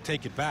chance to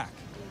take it back.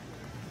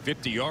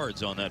 50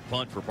 yards on that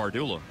punt for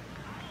Pardula,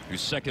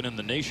 who's second in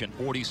the nation,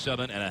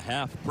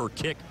 47.5 per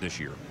kick this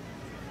year.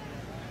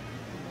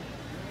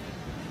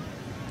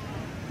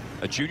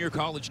 A junior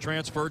college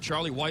transfer.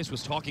 Charlie Weiss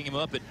was talking him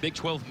up at Big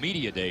 12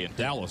 Media Day in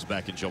Dallas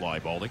back in July,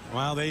 Baldy.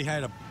 Well, they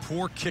had a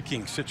poor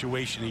kicking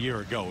situation a year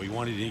ago.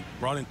 He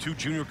brought in 2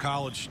 junior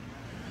college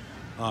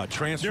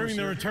transfers. During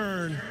the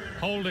return,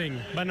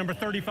 holding by number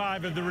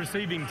 35 of the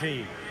receiving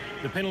team.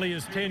 The penalty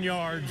is 10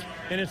 yards,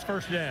 and it's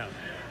first down.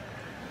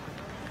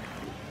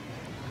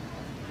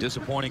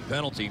 Disappointing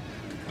penalty.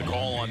 The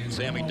call on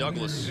Sammy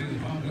Douglas,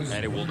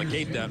 and it will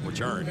negate that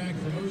return.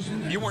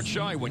 You weren't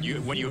shy when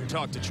you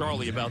talked to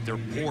Charlie about their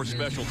poor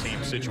special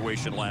team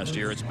situation last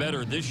year. It's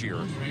better this year.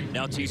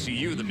 Now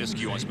TCU, the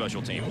miscue on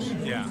special teams.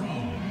 Yeah.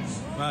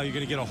 Well, you're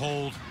going to get a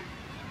hold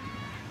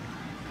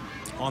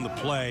on the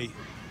play.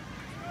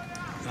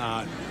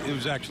 It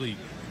was actually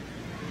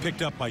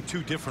picked up by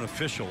 2 different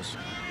officials.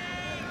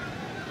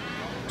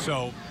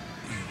 So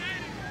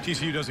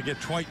TCU doesn't get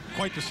quite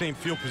the same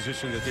field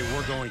position that they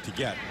were going to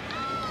get.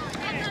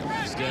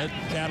 Instead,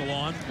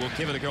 Catalan will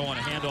give it a go on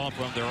a handoff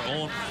from their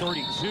own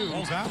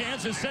 32.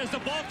 Kansas says the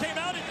ball came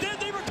out. It did.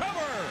 They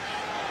recover.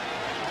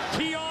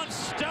 Keon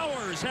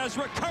Stowers has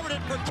recovered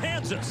it for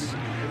Kansas.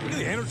 Look at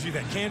the energy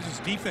that Kansas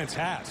defense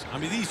has. I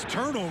mean, these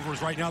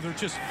turnovers right now, they're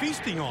just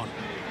feasting on it.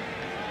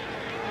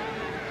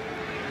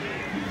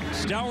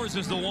 Stowers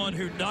is the one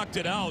who knocked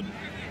it out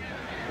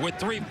with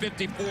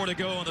 3:54 to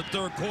go in the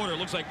third quarter.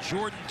 Looks like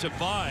Jordan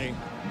Tavai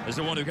is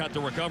the one who got the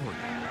recovery.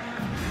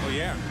 Oh,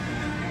 yeah.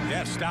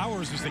 Yeah,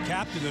 Stowers is the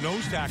captain, the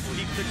nose tackle.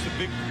 He puts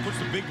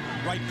the big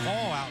right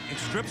paw out and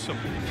strips him.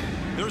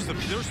 There's the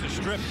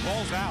strip,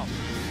 ball's out.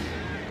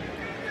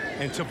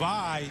 And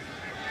Tavai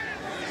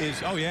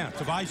is, oh yeah,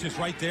 Tavai's just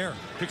right there.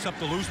 Picks up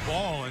the loose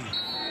ball, and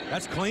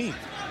that's clean.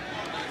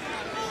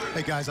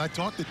 Hey, guys, I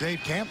talked to Dave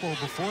Campbell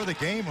before the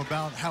game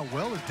about how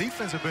well his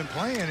defense have been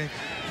playing, and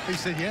he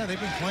said, yeah, they've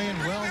been playing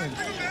well,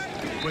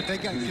 but they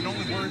can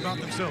only worry about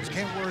themselves.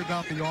 Can't worry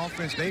about the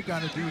offense. They've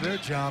got to do their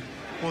job.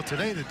 Well,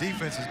 today the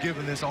defense has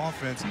given this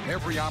offense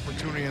every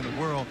opportunity in the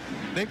world.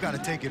 They've got to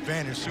take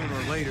advantage sooner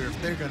or later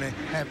if they're going to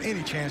have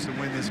any chance to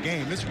win this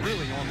game. It's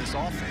really on this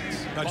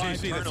offense. Now, 5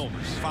 JC,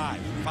 turnovers.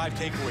 Five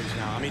takeaways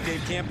now. I mean,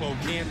 Dave Campo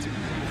can't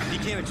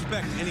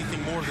expect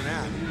anything more than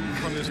that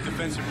from this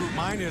defensive group,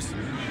 minus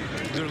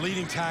their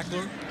leading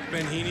tackler,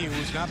 Ben Heaney,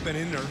 who's not been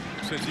in there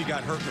since he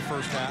got hurt in the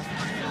first half.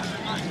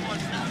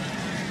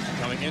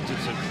 Coming into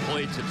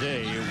play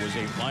today, it was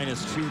a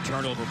 -2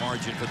 turnover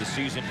margin for the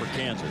season for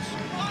Kansas.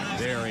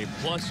 They're a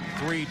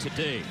 +3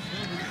 today.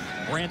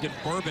 Brandon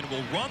Bourbon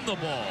will run the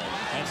ball,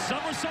 and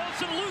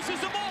somersaults and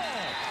loses the ball.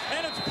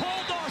 And it's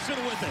Paul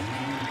Dawson with it.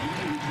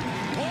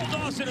 Paul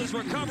Dawson has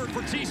recovered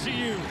for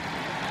TCU.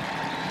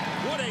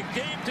 What a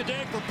game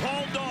today for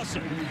Paul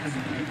Dawson.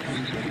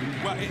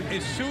 Well,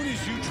 as soon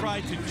as you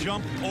try to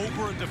jump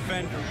over a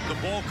defender, the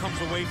ball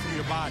comes away from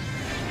your body.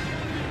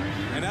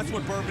 And that's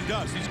what Bourbon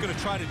does. He's going to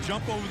try to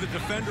jump over the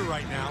defender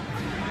right now.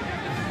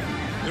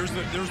 There's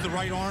the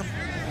right arm.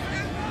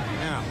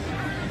 Now,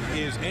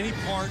 is any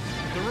part...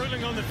 The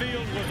ruling on the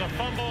field was a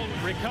fumble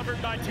recovered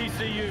by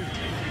TCU.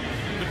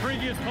 The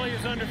previous play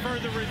is under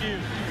further review.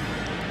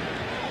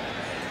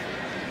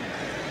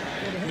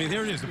 I mean,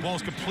 there it is. The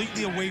ball's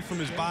completely away from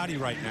his body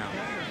right now.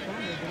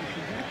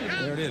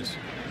 There it is.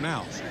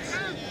 Now,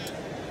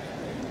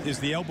 is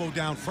the elbow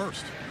down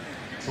first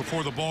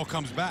before the ball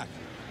comes back?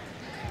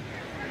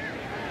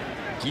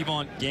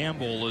 Kevon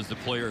Gamble is the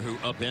player who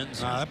upends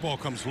him. That ball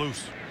comes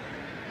loose.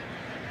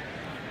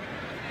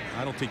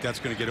 I don't think that's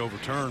going to get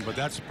overturned, but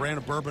that's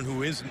Brandon Bourbon,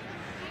 who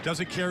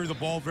doesn't carry the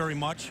ball very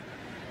much.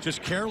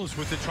 Just careless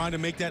with it, trying to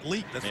make that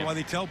leap. That's why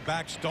they tell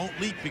backs don't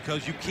leap,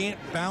 because you can't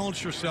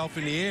balance yourself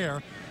in the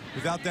air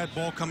without that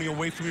ball coming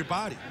away from your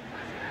body.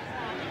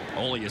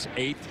 Only his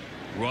 8th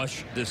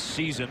rush this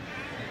season.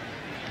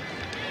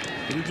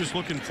 You're just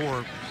looking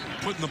for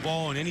putting the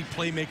ball in any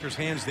playmaker's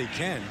hands they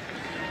can,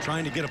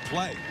 trying to get a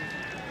play.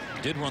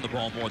 Did run the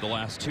ball more the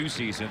last 2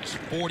 seasons,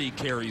 40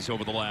 carries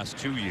over the last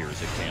 2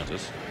 years at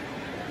Kansas.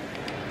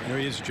 There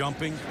he is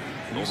jumping.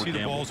 You see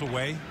the ball's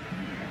away.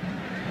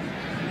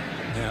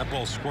 Yeah, that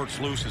ball squirts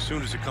loose as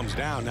soon as it comes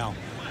down. Now,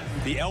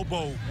 the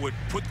elbow would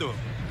put the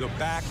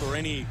back or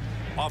any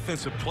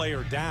offensive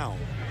player down.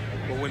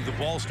 But when the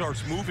ball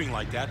starts moving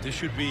like that, this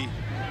should be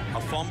a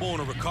fumble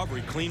and a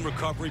recovery, clean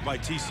recovery by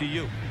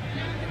TCU.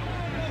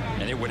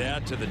 And it would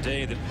add to the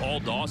day that Paul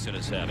Dawson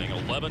is having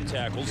 11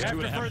 tackles,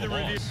 2.5 for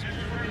loss.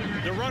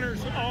 The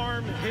runner's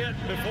arm hit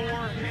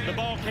before the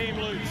ball came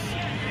loose.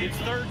 It's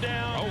 3rd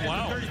down at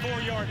the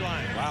 34-yard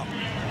line. Wow.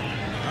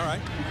 All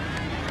right.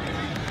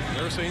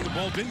 They're saying the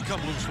ball didn't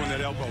come loose when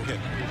that elbow hit.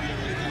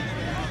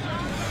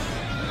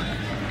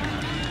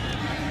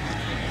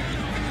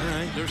 All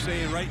right. They're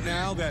saying right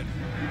now that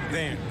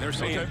they're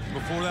saying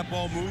before that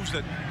ball moves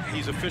that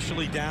he's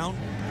officially down.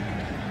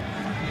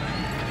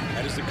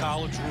 That is the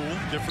college rule,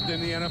 different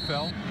than the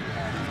NFL.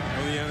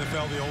 In the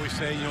NFL, they always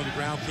say, you know, the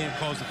ground can't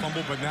cause the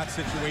fumble, but in that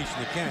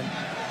situation it can.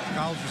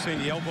 College was saying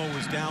the elbow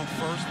was down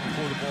first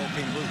before the ball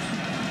came loose.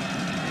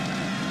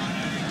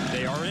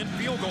 They are in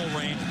field goal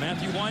range.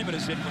 Matthew Wyman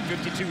has hit from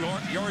 52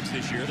 yards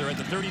this year. They're at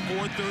the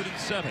 34, 3rd and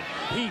 7.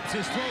 Heaps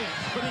is throwing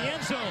for the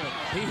end zone.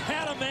 He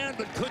had a man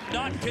but could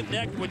not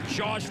connect with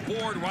Josh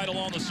Ford right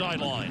along the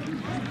sideline.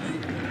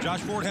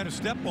 Josh Ford had a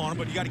step on him,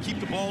 but you got to keep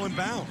the ball in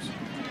bounds.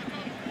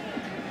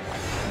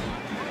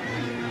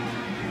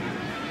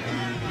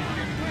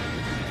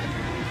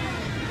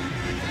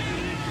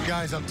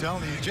 Guys, I'm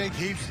telling you, Jake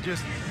Heaps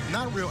just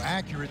not real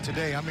accurate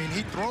today. I mean,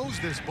 he throws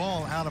this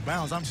ball out of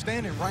bounds. I'm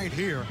standing right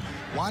here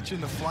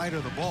watching the flight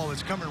of the ball.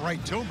 It's coming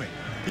right to me.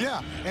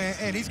 Yeah,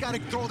 and he's got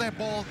to throw that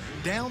ball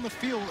down the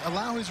field,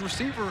 allow his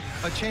receiver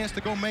a chance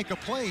to go make a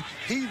play.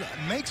 He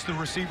makes the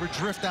receiver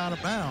drift out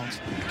of bounds.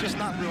 Just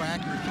not real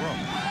accurate throw.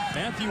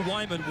 Matthew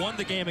Wyman won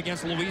the game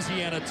against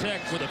Louisiana Tech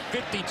with a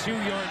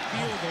 52-yard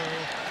field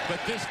goal, but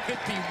this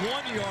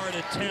 51-yard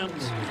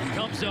attempt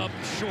comes up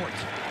short.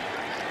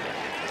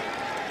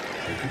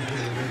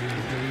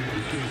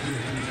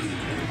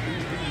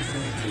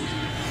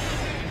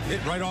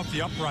 Hit right off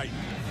the upright.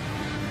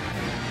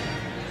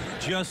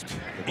 Just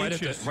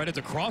right at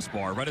the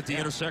crossbar, right at the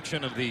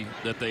intersection of the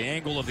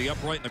angle of the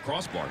upright and the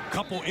crossbar. A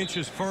couple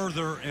inches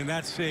further, and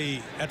that's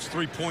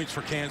 3 points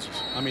for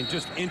Kansas. I mean,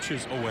 just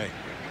inches away.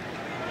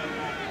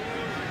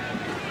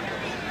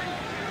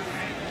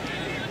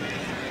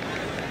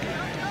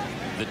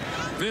 The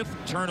 5th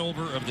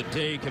turnover of the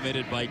day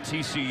committed by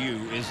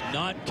TCU is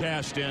not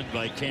cashed in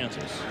by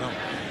Kansas. No.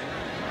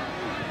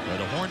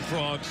 The Horned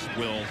Frogs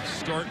will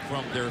start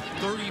from their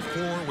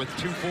 34 with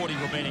 2:40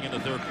 remaining in the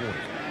 3rd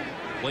quarter.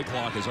 Play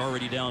clock is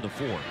already down to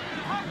 4.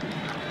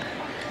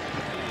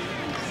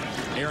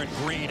 Aaron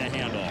Green a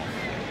handoff.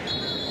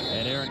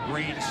 And Aaron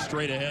Green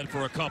straight ahead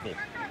for a couple.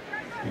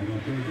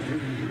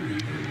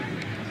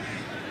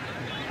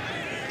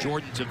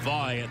 Jordan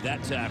Tavai at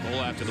that tackle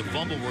after the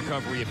fumble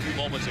recovery a few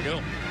moments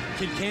ago.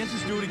 can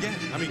Kansas do it again?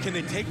 I mean, can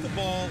they take the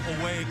ball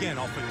away again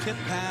off a tip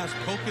pass,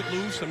 poke it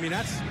loose? I mean,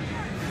 that's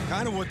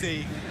kind of what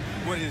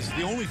is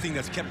the only thing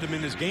that's kept them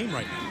in this game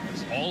right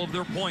now. All of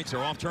their points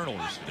are off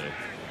turnovers today.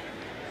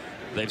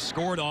 They've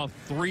scored off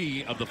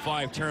 3 of the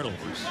 5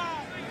 turnovers.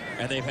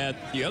 And they've had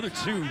the other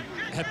 2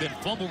 have been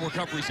fumble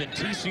recoveries in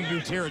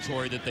TCU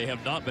territory that they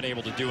have not been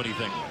able to do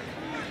anything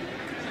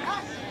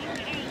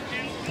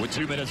with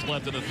 2 minutes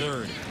left in the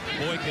third.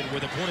 Boykin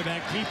with a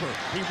quarterback keeper.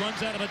 He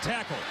runs out of a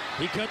tackle.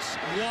 He cuts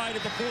wide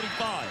at the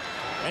 45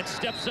 and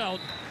steps out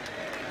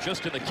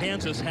just in the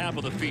Kansas half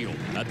of the field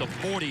at the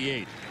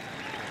 48.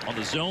 On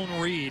the zone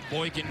read,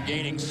 Boykin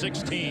gaining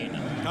 16.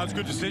 That was a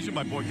good decision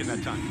by Boykin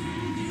that time.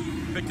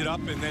 Picked it up,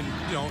 and then,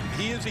 you know,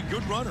 he is a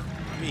good runner.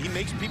 I mean, he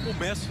makes people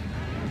miss.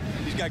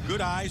 He's got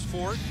good eyes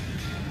for it.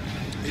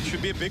 It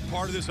should be a big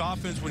part of this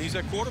offense when he's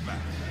at quarterback.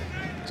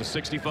 It's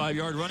a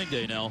 65-yard running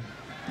day now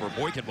for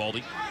Boykin,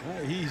 Baldy.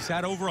 He's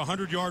had over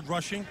 100-yard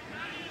rushing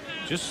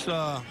just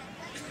a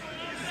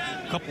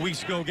couple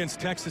weeks ago against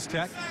Texas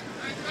Tech.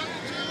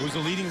 He was the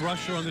leading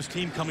rusher on this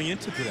team coming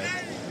into today.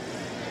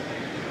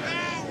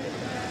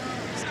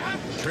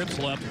 Trips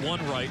left,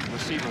 1 right,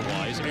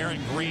 receiver-wise.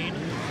 Aaron Green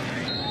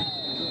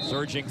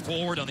surging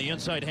forward on the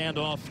inside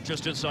handoff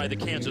just inside the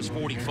Kansas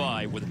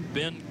 45 with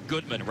Ben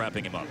Goodman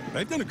wrapping him up.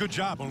 They've done a good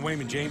job on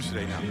Wayman James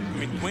today now. I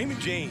mean, Wayman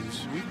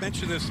James, we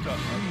mentioned this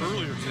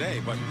earlier today,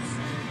 but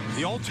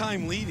the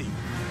all-time leading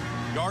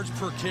yards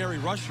per carry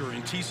rusher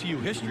in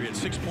TCU history at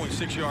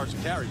 6.6 yards a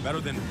carry,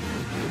 better than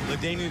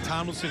LaDainian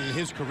Tomlinson in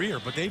his career,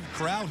 but they've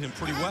corralled him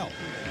pretty well.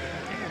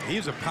 He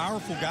is a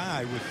powerful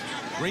guy with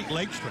great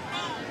leg strength.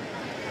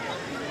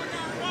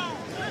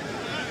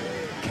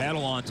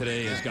 Catalan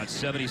today has got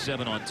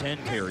 77 on 10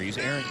 carries.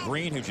 Aaron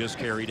Green, who just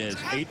carried, has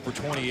 8 for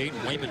 28.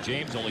 Wayman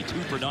James only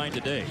 2 for 9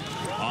 today.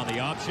 On the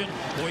option,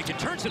 Boykin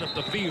turns it up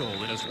the field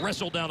and is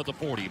wrestled down at the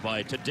 40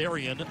 by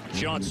Tadarian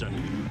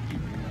Johnson.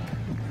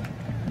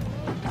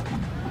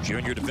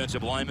 Junior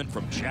defensive lineman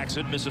from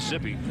Jackson,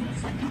 Mississippi.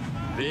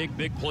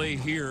 Big play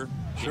here.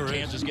 Sure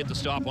Kansas get the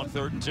stop on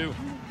 3rd and 2.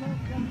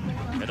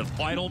 In the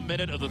final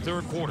minute of the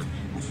third quarter.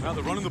 Well,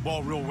 they're running the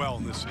ball real well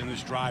in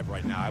this drive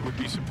right now. I would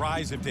be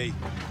surprised if they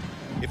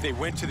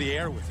went to the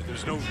air with it.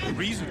 There's no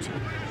reason to.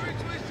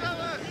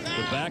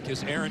 The back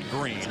is Aaron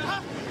Green.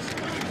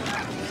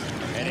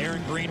 And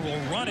Aaron Green will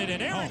run it,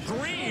 and Aaron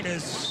Green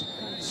is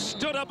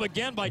stood up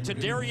again by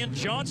Tadarian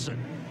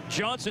Johnson.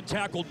 Johnson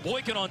tackled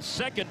Boykin on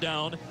 2nd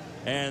down,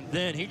 and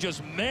then he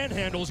just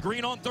manhandles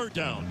Green on 3rd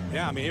down.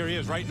 Yeah, I mean, here he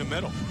is right in the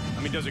middle.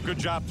 I mean, does a good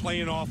job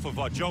playing off of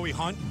Joey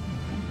Hunt.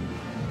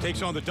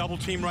 Takes on the double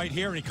team right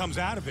here, and he comes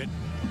out of it.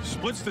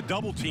 Splits the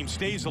double team,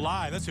 stays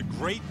alive. That's a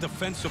great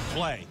defensive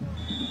play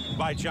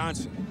by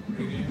Johnson.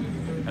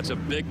 That's a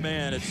big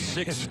man at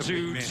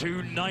 6'2",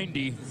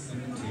 290.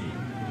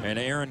 And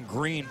Aaron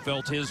Green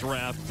felt his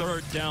wrath.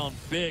 3rd down,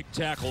 big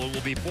tackle. It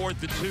will be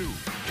 4th and 2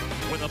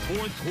 when the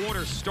 4th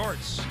quarter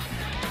starts.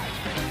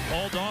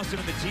 Paul Dawson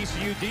and the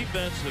TCU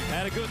defense have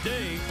had a good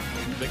day.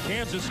 The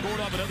Kansas scored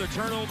off another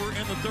turnover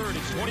in the 3rd.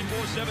 It's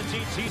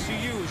 24-17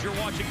 TCU as you're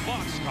watching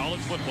Fox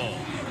College Football.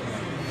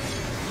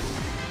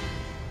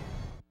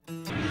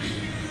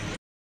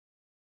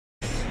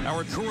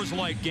 Our Coors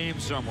Light game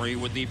summary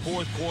with the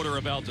 4th quarter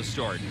about to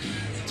start.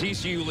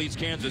 TCU leads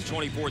Kansas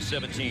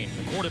 24-17.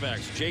 The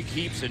quarterbacks, Jake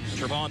Heaps and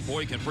Trevon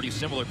Boykin, pretty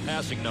similar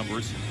passing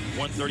numbers.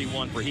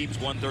 131 for Heaps,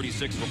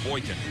 136 for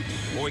Boykin.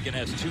 Boykin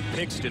has 2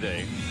 picks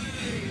today.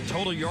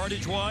 Total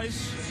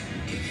yardage-wise,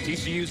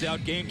 TCU's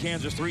outgained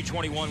Kansas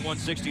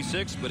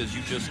 321-166, but as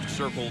you just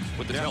circled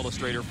with the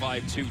telestrator,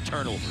 5-2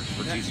 turnovers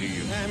for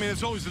TCU. I mean,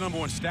 it's always the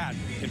 #1 stat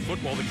in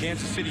football. The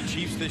Kansas City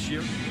Chiefs this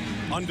year,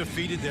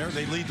 undefeated there.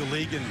 They lead the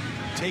league in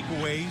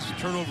takeaways,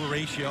 turnover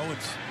ratio.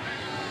 It's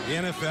the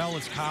NFL,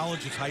 it's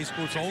college, it's high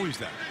school. It's always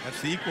that. That's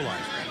the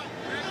equalizer.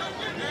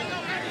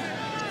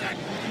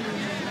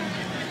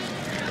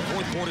 The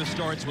 4th quarter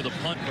starts with a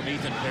punt from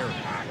Ethan Perry.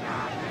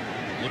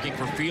 Looking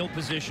for field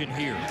position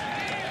here.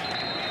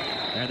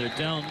 And they're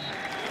down.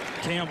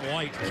 Cam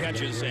White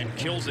catches and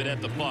kills it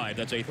at the 5.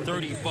 That's a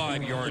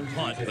 35-yard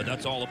punt, but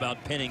that's all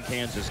about pinning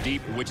Kansas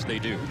deep, which they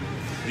do.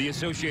 The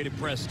Associated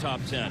Press top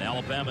 10.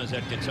 Alabama's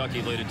at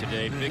Kentucky later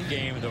today. Big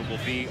game that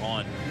will be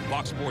on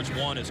Fox Sports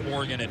 1 is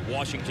Oregon at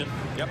Washington.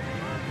 Yep.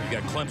 You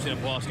got Clemson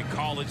and Boston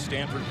College.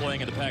 Stanford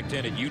playing in the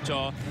Pac-10 at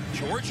Utah.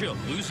 Georgia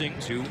losing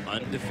to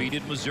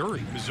undefeated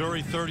Missouri.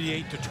 Missouri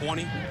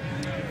 38-20.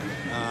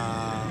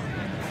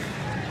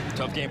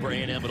 Tough game for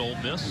A&M at Ole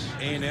Miss.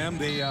 A&M,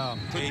 they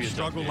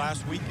struggled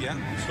last week,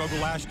 struggled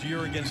last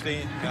year against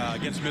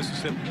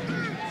Mississippi.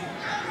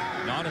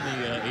 Not in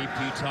the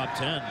AP top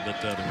 10,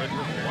 but the Red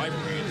River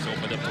rivalry has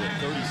opened up to a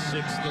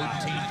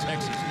 36-13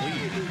 Texas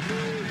lead.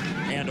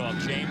 Handoff,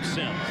 James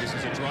Sims. This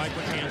is a drive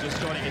for Kansas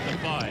starting at the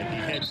 5. He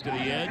heads to the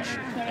edge,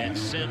 and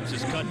Sims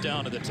is cut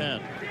down to the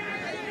 10.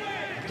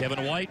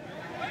 Kevin White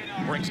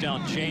brings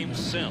down James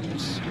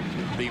Sims.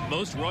 The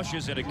most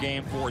rushes in a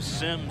game for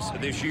Sims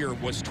this year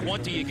was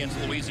 20 against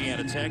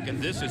Louisiana Tech,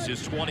 and this is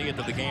his 20th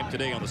of the game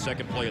today on the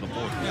 2nd play of the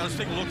 4th. Yeah, let's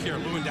take a look here.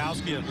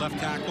 Lewandowski at left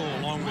tackle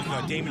along with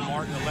Damon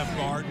Martin at left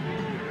guard.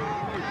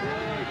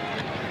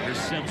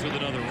 Here's Sims with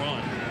another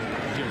run.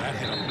 That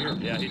hit up here.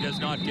 Yeah, he does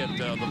not get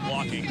the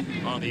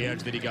blocking on the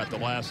edge that he got the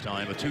last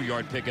time. A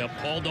 2-yard pickup.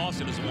 Paul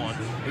Dawson is one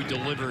who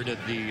delivered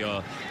at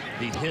the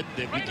hit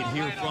that we can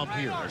hear from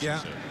here.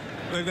 Yeah.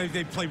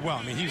 They played well.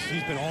 I mean, he's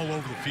been all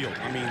over the field.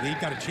 I mean, he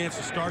got a chance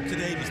to start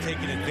today. He's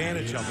taking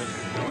advantage of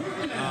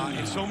it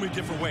in so many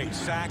different ways.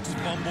 Sacks,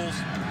 fumbles,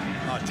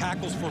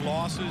 tackles for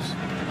losses.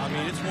 I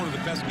mean, it's one of the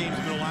best games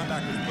middle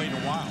linebackers played in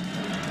a while.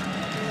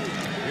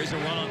 Here's a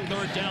run on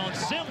 3rd down.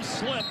 Sims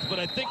slipped, but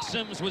I think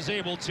Sims was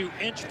able to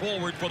inch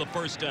forward for the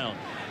 1st down.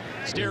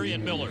 It's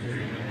Darian Miller.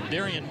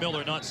 Darian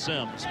Miller, not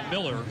Sims.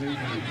 Miller, he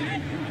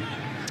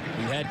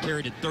had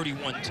carried it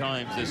 31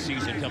 times this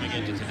season coming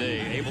into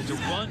today, able to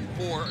run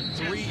for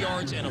 3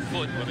 yards and a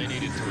foot when they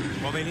needed 3.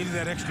 Well, they needed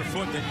that extra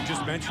foot that you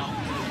just mentioned.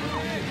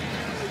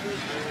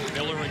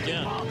 Miller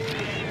again.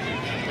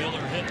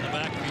 Miller hit in the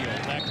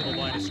backfield, back to the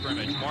line of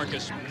scrimmage.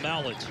 Marcus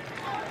Mallett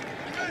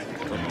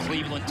from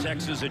Cleveland,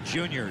 Texas, a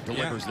junior,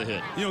 delivers the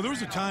hit. You know, there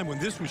was a time when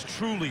this was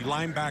truly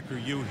linebacker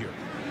U here.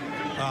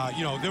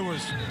 You know, there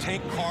was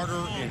Tank Carter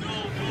and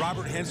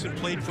Robert Henson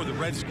played for the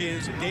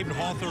Redskins, and David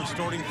Hawthorne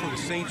starting for the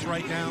Saints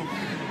right now.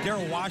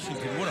 Darrell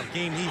Washington, what a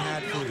game he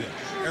had for the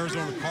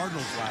Arizona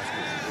Cardinals last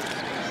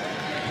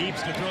week.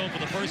 Heaps to throw for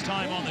the first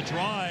time on the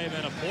drive,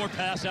 and a poor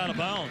pass out of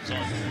bounds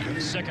on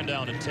 2nd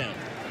down and 10.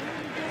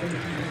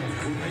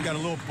 They got a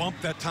little bump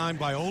that time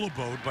by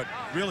Olabode, but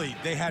really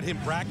they had him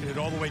bracketed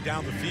all the way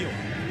down the field.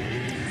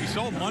 We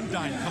saw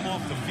Mundine come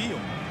off the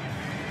field.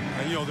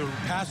 And, you know, the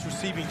pass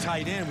receiving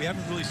tight end, we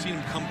haven't really seen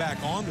him come back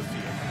on the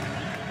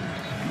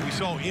field. We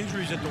saw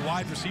injuries at the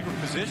wide receiver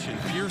position.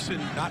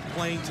 Pearson not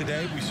playing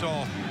today. We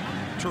saw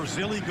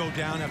Terzilli go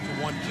down after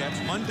 1 catch.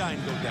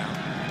 Mundine go down.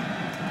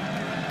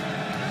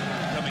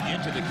 Coming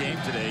into the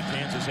game today,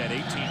 Kansas had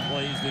 18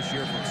 plays this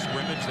year from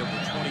scrimmage that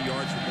were 20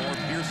 yards or more.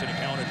 Pearson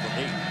accounted for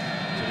 8.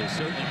 So they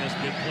certainly missed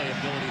big play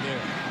ability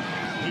there.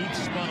 Heat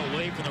spun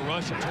away from the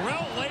rush.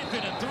 Terrell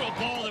Lathan and threw a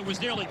ball that was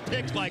nearly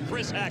picked by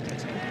Chris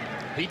Hackett.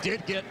 He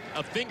did get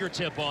a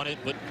fingertip on it,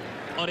 but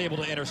unable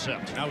to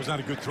intercept. That was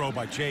not a good throw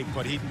by Jake,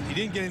 but he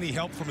didn't get any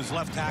help from his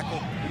left tackle,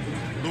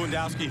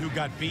 Lewandowski, who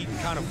got beat and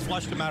kind of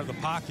flushed him out of the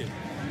pocket.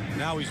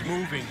 Now he's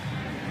moving.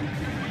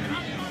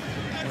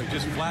 Well, he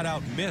just flat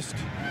out missed.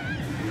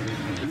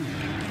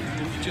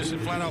 He just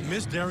flat out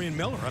missed Darian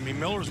Miller. I mean,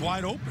 Miller's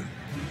wide open.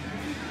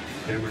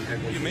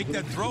 You make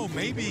that throw,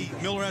 maybe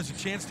Miller has a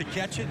chance to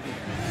catch it,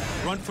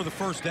 run for the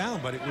 1st down,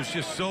 but it was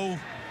just so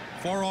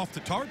far off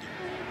the target.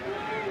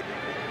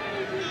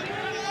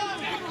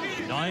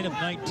 9 of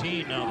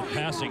 19 now, the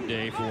passing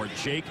day for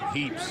Jake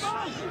Heaps.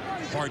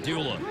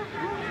 Pardula.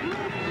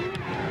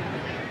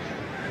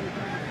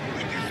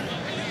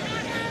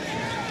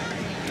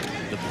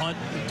 The punt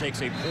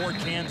takes a poor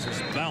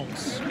Kansas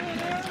bounce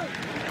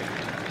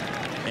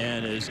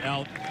and is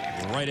out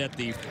right at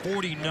the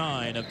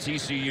 49 of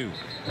TCU.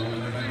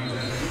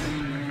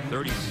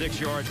 36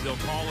 yards, they'll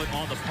call it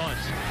on the punt.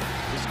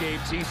 This gave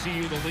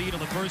TCU the lead on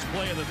the first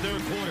play of the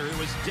 3rd quarter. It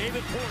was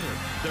David Porter,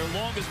 their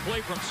longest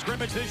play from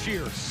scrimmage this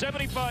year.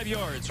 75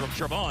 yards from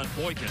Trevon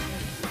Boykin.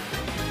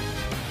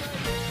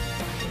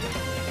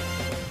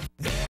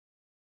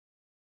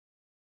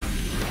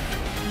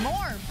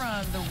 More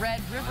from the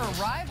Red River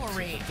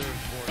rivalry.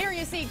 Here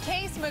you see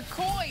Case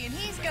McCoy, and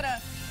he's going to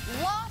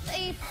loft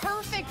a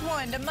perfect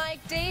one to Mike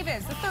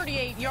Davis, a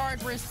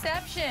 38-yard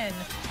reception.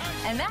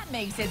 And that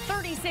makes it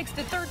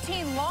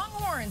 36-13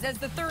 Longhorns as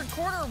the 3rd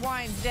quarter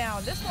winds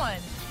down. This one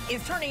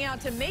is turning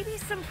out to maybe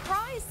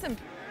surprise some.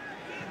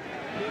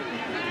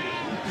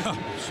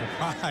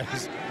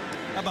 Surprise.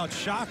 How about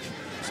shock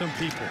some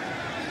people?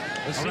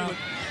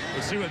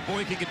 Let's see what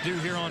Boykin can do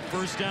here on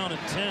 1st down and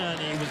 10.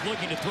 He was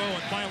looking to throw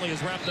and finally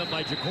is wrapped up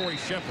by Ja'Cory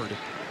Shepherd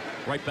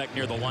right back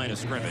near the line of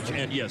scrimmage.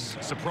 And yes,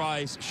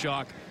 surprise,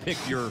 shock, pick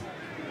your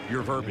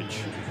verbiage.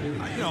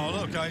 You know,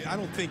 look, I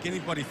don't think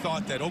anybody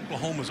thought that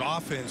Oklahoma's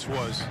offense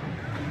was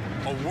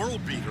a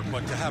world beater,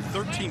 but to have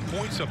 13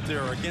 points up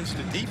there against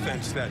a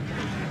defense that,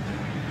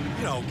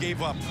 you know,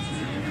 gave up,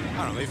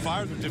 I don't know, they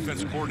fired the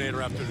defense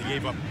coordinator after they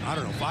gave up, I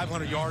don't know,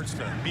 500 yards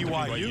to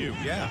BYU.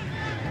 Yeah.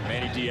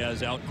 Manny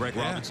Diaz out, Greg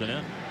Robinson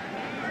in.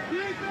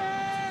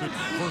 Good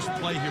first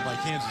play here by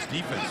Kansas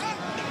defense.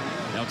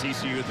 Now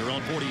TCU at their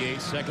own 48,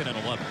 2nd and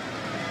 11.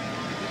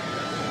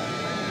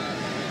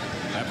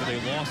 After they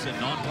lost in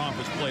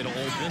non-conference play to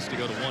Ole Miss to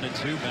go to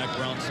 1-2, Mack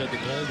Brown said the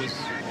goal was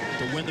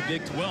to win the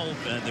Big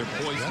 12, and they're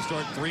poised to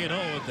start 3-0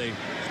 if they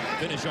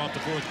finish off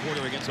the 4th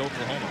quarter against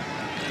Oklahoma.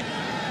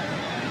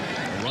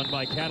 A run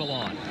by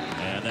Catalon,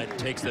 and that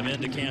takes them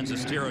into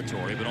Kansas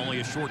territory, but only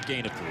a short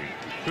gain of 3.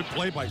 Good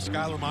play by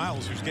Skylar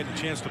Miles, who's getting a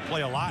chance to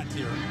play a lot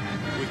here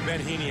with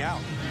Ben Heaney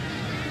out.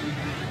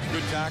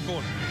 Good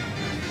tackle.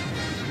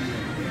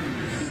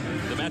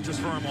 The Mattress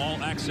Firm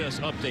All Access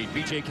Update.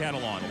 B.J.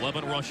 Catalon,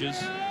 11 rushes,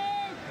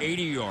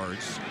 80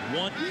 yards,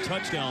 1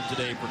 touchdown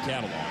today for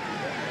Catalon.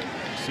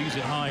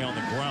 Season high on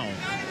the ground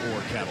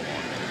for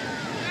Catalon.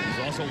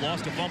 He's also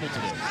lost a fumble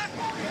today.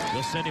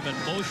 They'll send him in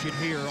motion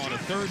here on a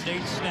 3rd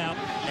and 8 snap,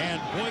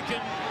 and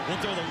Boykin will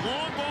throw the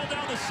long ball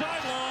down the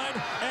sideline,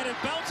 and it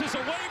bounces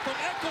away from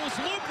Eccles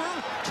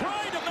Looper,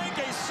 trying to make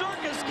a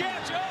circus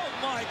catch. Oh,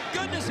 my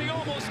goodness, he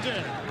almost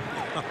did.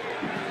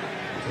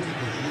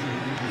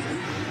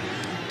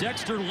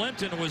 Dexter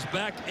Linton was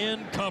back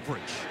in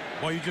coverage.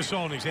 Well, you just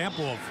saw an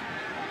example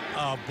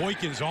of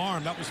Boykin's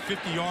arm. That was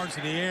 50 yards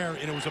in the air,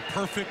 and it was a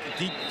perfect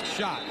deep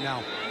shot.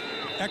 Now,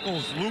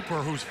 Eccles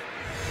Looper, whose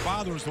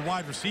father is the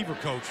wide receiver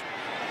coach,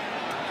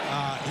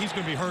 he's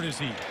going to be hurt as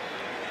he's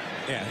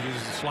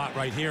the slot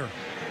right here.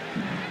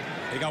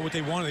 They got what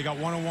they wanted. They got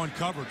one-on-one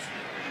coverage.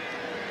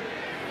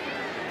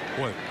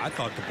 Boy, I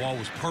thought the ball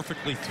was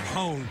perfectly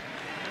thrown.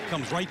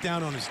 Comes right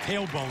down on his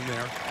tailbone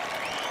there.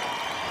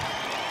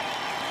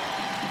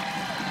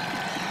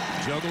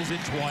 Juggles it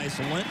twice.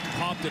 Lent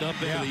popped it up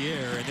into the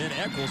air, and then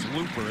Eccles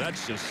Looper.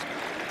 That's just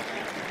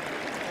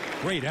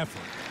great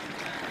effort.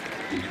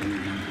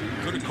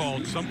 Could have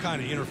called some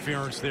kind of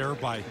interference there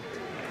by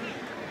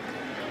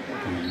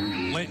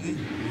Linton.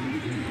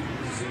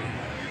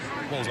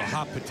 Ball's a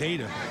hot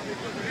potato.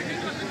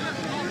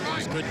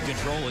 Just couldn't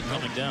control it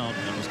coming down,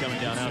 and was coming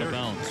down out of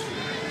bounds.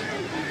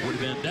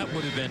 That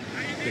would have been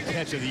the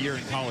catch of the year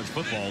in college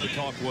football. The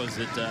talk was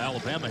that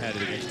Alabama had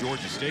it against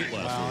Georgia State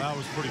last week. That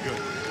was pretty good.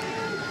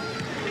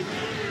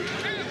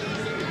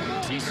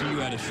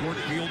 TCU had a short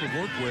field to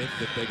work with.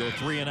 If they go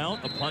 3 and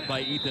out, a punt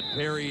by Ethan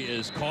Perry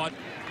is caught.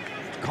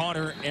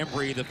 Connor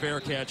Embry, the fair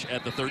catch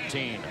at the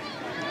 13.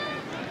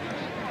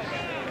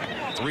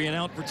 3 and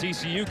out for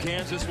TCU.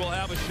 Kansas will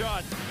have a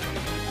shot.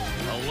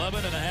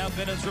 11.5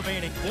 minutes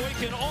remaining.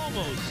 Boykin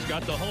almost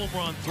got the home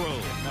run throw.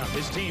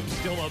 His team's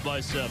still up by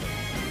 7.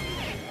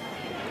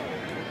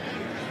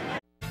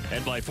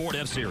 And by Ford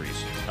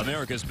F-Series,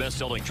 America's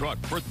best-selling truck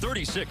for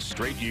 36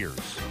 straight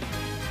years.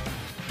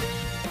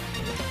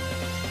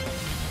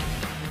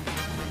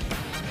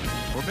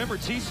 Remember,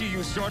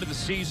 TCU started the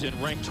season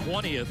ranked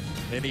 20th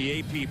in the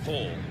AP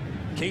poll.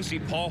 Casey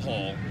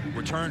Paul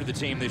returned to the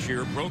team this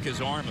year, broke his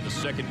arm in the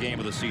second game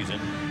of the season.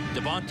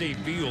 Devontae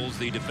Fields,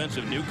 the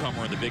defensive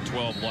newcomer in the Big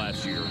 12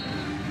 last year,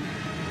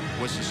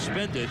 was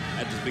suspended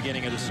at the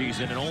beginning of the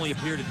season and only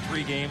appeared in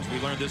 3 games. We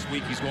learned this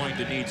week he's going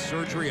to need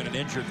surgery on an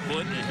injured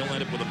foot, and he'll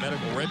end up with a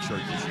medical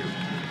redshirt this year.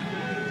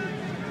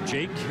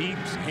 Jake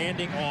keeps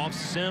handing off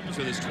Sims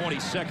with his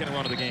 22nd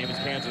run of the game as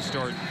Kansas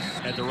starts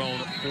at their own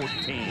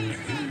 14.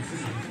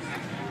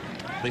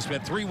 They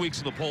spent 3 weeks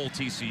in the poll,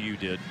 TCU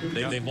did.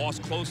 They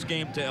lost close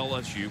game to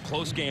LSU,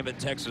 close game at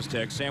Texas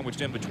Tech. Sandwiched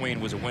in between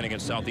was a win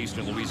against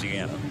Southeastern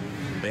Louisiana.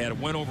 They had a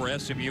win over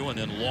SMU and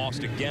then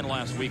lost again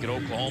last week at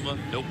Oklahoma.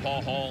 No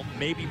Paul Hall,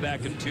 maybe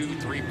back in 2,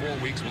 3, 4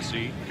 weeks, we'll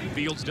see.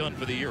 Fields done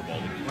for the year,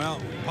 Baldy.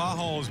 Well, Paul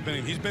Hall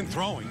he's been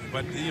throwing,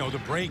 but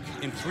the break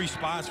in 3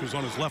 spots was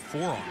on his left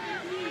forearm.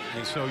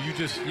 And so you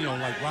just,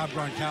 like Rob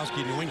Gronkowski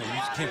in New England, you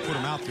just can't put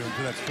him out there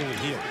until that's fully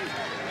healed.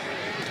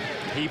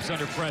 Heaps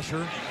under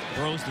pressure,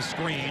 throws the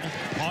screen,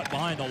 caught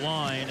behind the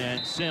line,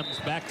 and Sims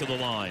back to the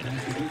line.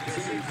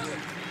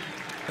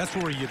 That's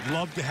where you'd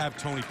love to have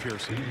Tony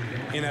Pearson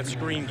in that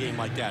screen game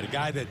like that. A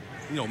guy that,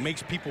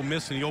 makes people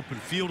miss in the open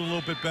field a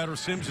little bit better.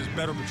 Sims is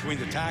better between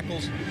the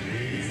tackles.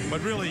 But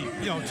really,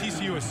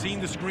 TCU has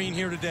seen the screen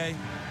here today.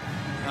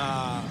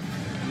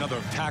 Another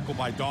tackle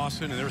by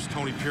Dawson, and there's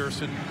Tony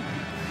Pearson.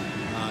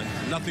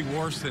 Nothing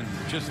worse than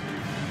just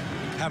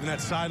having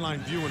that sideline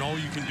view and all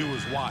you can do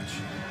is watch.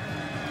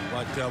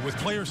 But with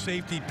player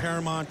safety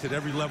paramount at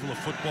every level of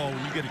football,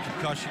 when you get a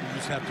concussion, you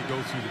just have to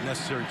go through the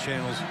necessary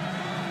channels.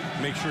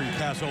 Make sure you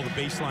pass all the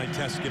baseline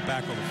tests to get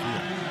back on the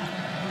field.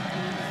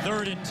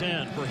 3rd and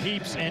 10 for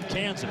Heaps and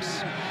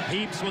Kansas.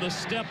 Heaps with a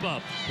step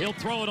up. He'll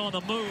throw it on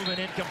the move and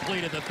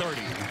incomplete at the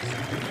 30.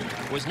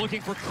 Was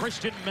looking for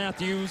Christian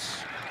Matthews.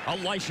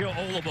 Elisha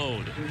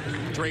Olabode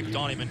draped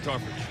on him in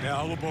coverage. Yeah,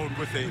 Olabode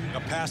with a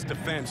pass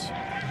defense.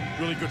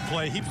 Really good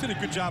play. Heaps did a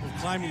good job of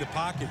climbing the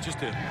pocket just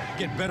to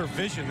get better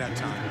vision that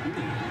time.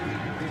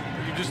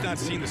 You're just not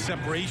seeing the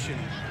separation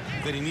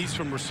that he needs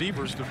from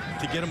receivers to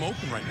get him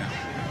open right now.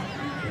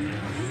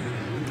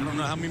 I don't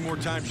know how many more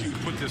times you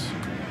can put this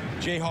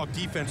Jayhawk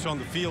defense on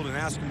the field and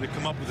ask them to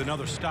come up with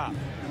another stop.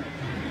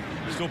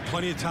 Still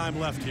plenty of time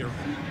left here,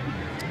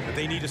 but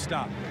they need to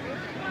stop.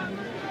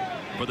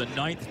 For the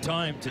 9th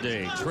time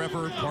today,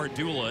 Trevor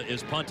Pardula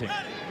is punting.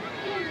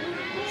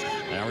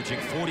 Averaging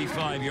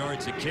 45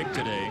 yards a kick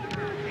today.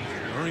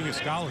 Earning a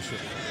scholarship.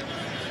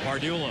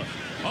 Pardula.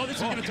 Oh, this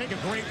is going to take a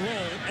great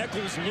roll.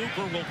 Eccles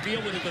Looper will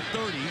field it at the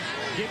 30,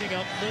 giving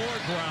up more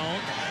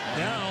ground.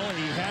 Now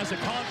he has a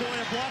convoy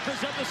of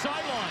blockers at the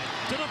sideline.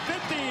 To the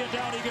 50, and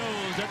down he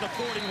goes at the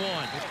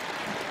 41.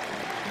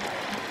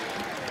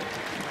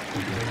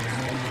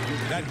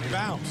 That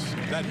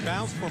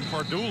bounce from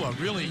Pardula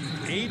really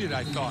aided,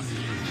 I thought,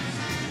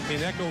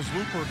 in Eccles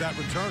Looper that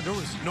return. There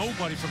was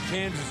nobody from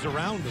Kansas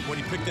around him when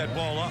he picked that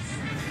ball up.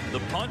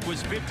 The punt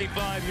was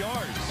 55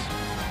 yards,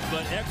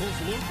 but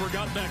Eccles Looper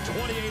got back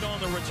 28 on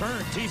the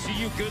return.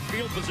 TCU good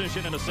field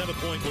position and a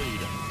 7-point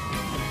lead.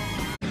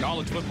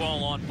 College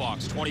football on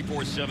Fox,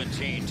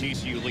 24-17.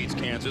 TCU leads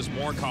Kansas.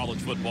 More college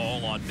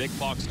football on Big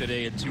Fox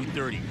today at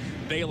 2:30.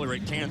 Baylor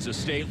at Kansas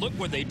State. Look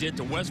what they did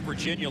to West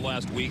Virginia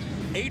last week.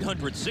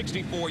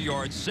 864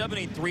 yards,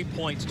 73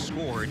 points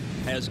scored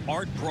as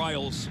Art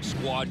Briles'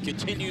 squad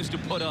continues to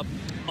put up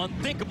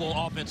unthinkable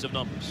offensive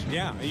numbers.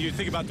 Yeah, and you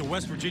think about the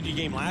West Virginia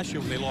game last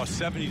year when they lost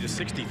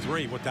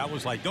 70-63, what that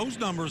was like. Those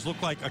numbers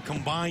look like a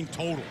combined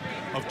total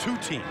of two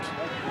teams.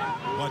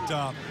 But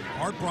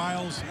Art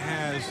Briles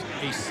has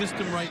a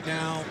system right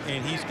now,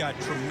 and he's got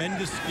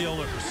tremendous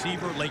skill at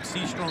receiver. Lake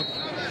Seastrong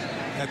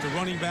at the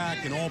running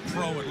back and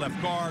all-pro at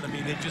left guard. I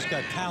mean, they've just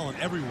got talent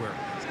everywhere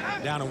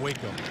down in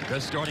Waco. The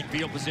starting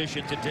field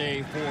position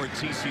today for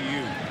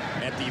TCU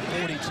at the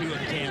 42 of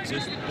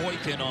Kansas.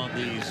 Boykin on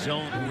the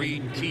zone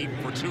read keep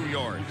for 2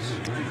 yards.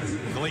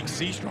 Lake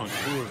Seastrong,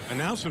 who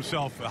announced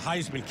himself a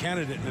Heisman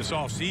candidate in this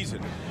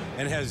offseason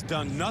and has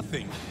done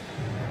nothing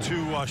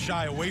to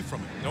shy away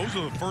from it. Those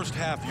are the first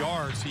half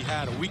yards he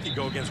had a week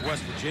ago against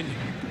West Virginia.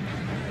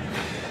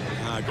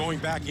 Going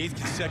back 8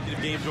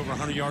 consecutive games over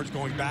 100 yards,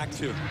 going back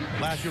to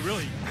last year.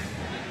 Really,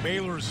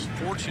 Baylor's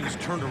fortunes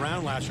turned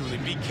around last year when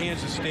they beat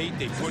Kansas State.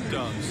 They put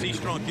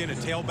Seastrong in a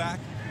tailback,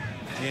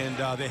 and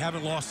they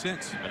haven't lost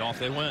since. And off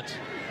they went.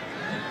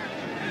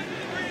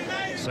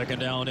 Second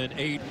down and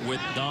 8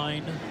 with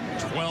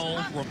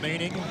 9:12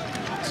 remaining.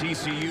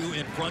 TCU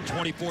in front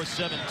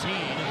 24-17.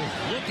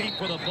 Looking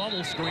for the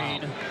bubble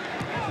screen.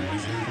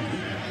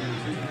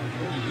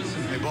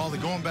 Hey, Baldy,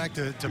 going back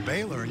to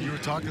Baylor, and you were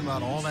talking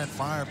about all that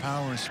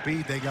firepower and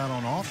speed they got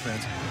on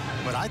offense,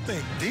 but I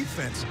think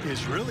defense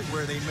is really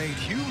where they made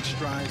huge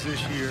strides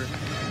this year.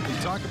 You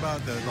talk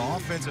about the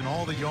offense and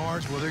all the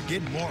yards, well, they're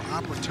getting more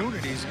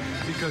opportunities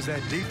because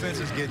that defense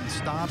is getting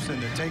stops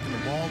and they're taking the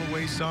ball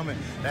away some, and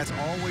that's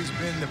always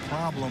been the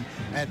problem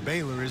at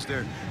Baylor is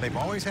they've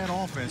always had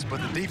offense,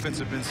 but the defense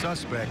have been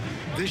suspect.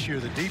 This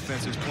year, the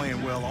defense is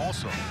playing well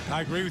also.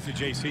 I agree with you,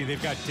 JC.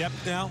 They've got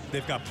depth now.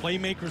 They've got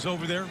playmakers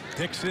over there,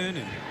 Dixon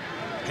and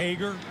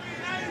Hager.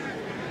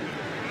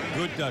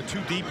 Good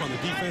 2 deep on the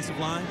defensive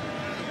line.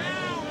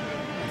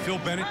 Phil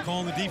Bennett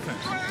calling the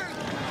defense.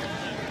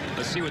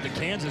 Let's see what the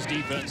Kansas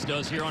defense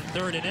does here on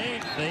 3rd and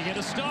 8. They get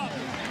a stop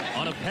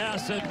on a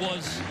pass that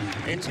was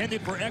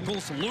intended for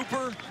Eccles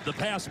Looper. The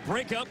pass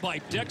breakup by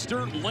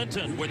Dexter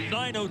Linton with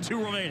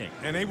 9:02 remaining.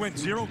 And they went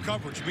zero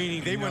coverage,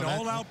 meaning they went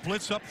all out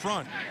blitz up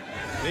front.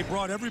 They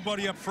brought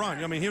everybody up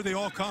front. I mean, here they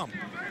all come.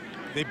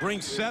 They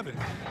bring 7.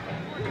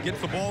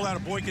 Gets the ball out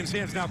of Boykin's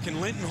hands. Now, can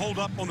Linton hold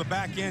up on the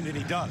back end? And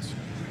he does.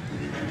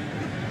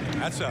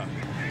 That's a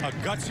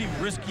gutsy,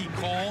 risky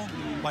call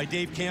by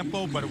Dave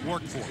Campo, but it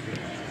worked for him.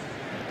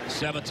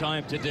 7th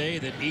time today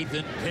that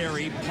Ethan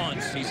Perry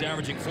punts. He's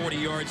averaging 40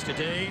 yards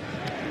today.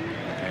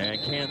 And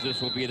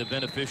Kansas will be the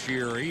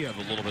beneficiary of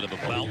a little bit of a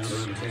bounce.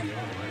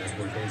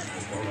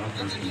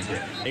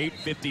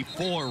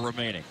 8:54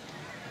 remaining.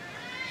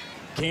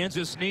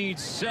 Kansas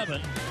needs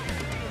 7,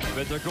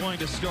 but they're going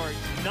to start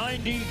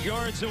 90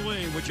 yards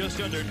away with just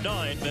under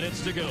 9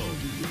 minutes to go.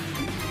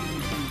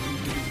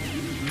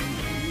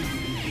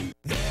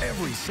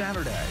 Every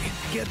Saturday,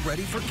 get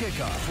ready for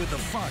kickoff with the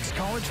Fox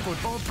College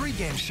Football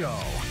pregame show.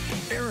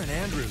 Aaron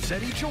Andrews,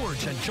 Eddie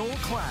George, and Joel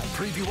Klatt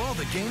preview all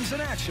the games in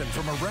action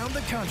from around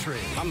the country.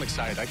 I'm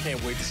excited. I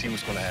can't wait to see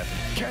what's going to happen.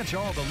 Catch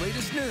all the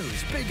latest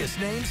news, biggest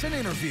names, and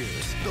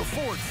interviews. The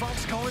Ford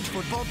Fox College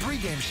Football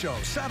pregame show,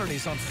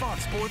 Saturdays on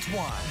Fox Sports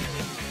 1.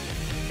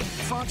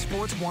 Fox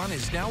Sports 1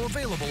 is now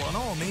available on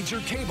all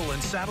major cable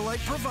and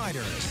satellite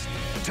providers.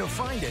 To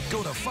find it,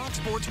 go to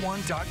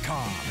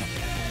foxsports1.com.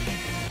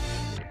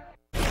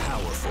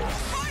 Powerful,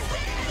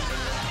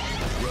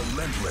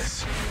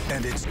 relentless,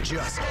 and it's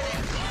just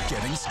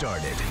getting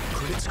started.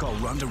 Critics call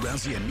Ronda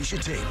Rousey and Miesha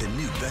Tate the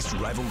new best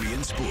rivalry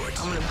in sports.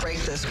 I'm gonna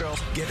break this, girl.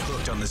 Get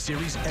hooked on the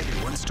series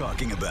everyone's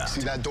talking about.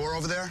 See that door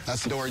over there?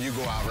 That's the door you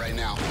go out right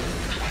now.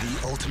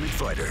 The Ultimate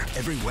Fighter,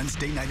 every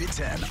Wednesday night at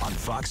 10 on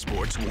Fox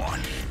Sports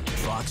 1.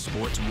 Fox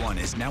Sports 1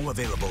 is now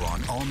available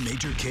on all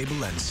major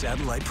cable and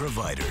satellite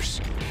providers.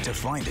 To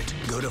find it,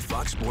 go to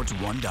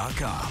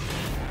foxsports1.com.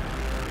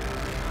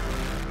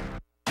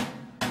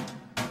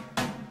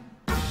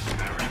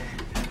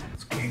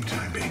 Game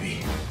time,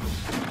 baby.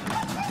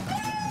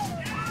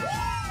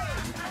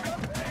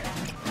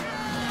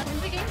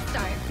 When's the game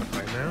start?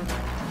 Right now.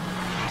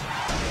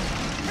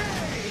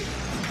 Hey!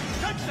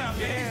 Touchdown!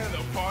 Yeah,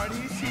 the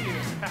party's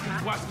here.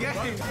 Watch game.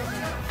 What's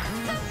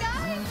up,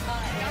 guys?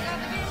 Y'all got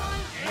the game on?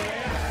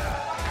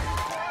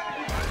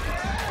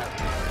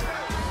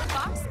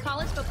 Fox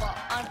College Football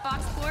on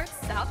Fox Sports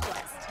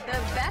Southwest. The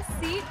best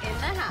seat in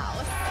the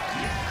house.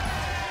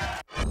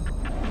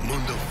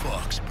 Mundo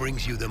Fox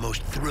brings you the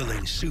most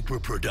thrilling super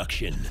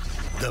production,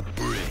 The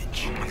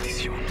Bridge.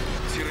 Maldición.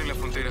 Cierren la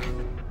frontera.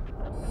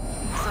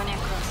 Sonia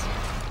Cruz.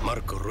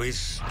 Marco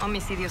Ruiz.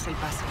 Homicidios El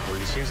Paso.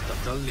 Policía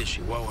Estatal de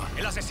Chihuahua.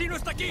 ¡El asesino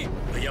está aquí!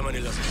 Me llaman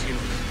el asesino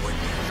del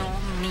puente. No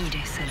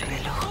mires el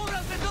reloj.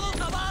 ¡Cúbranse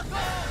todos abajo!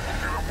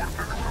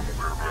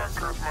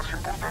 So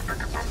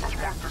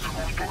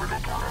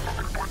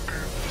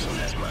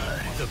that's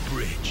mine. The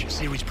Bridge.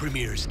 Series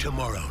premieres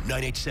tomorrow,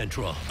 9/8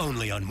 Central,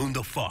 only on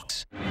Mundo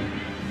Fox.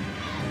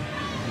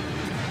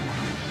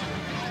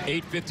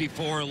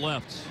 8:54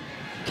 left.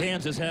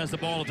 Kansas has the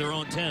ball at their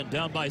own 10,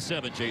 down by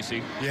 7,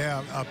 JC.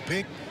 Yeah, a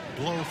big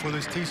blow for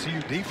this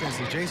TCU defense.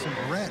 And Jason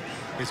Barrett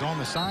is on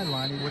the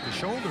sideline with a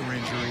shoulder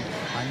injury.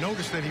 I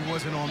noticed that he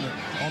wasn't on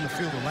the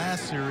field the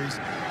last series.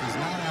 He's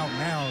not out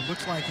now. It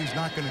looks like he's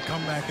not going to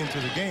come back into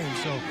the game.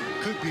 So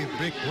could be a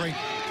big break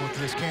for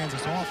this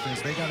Kansas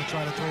offense. They got to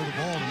try to throw the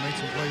ball to make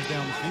some plays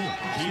down the field.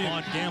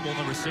 Kevon Gamble,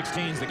 number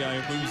 16, is the guy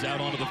who moves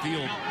out onto the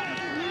field.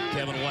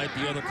 Kevin White,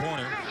 the other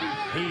corner.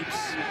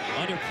 Heaps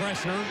under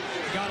pressure,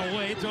 got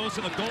away, throws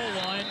to the goal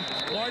line.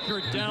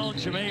 Larker down,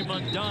 Jermaine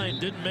Mundine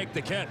didn't make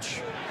the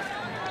catch.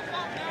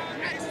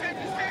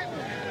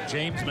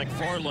 James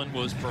McFarland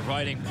was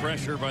providing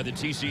pressure by the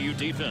TCU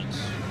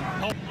defense.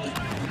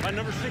 By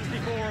number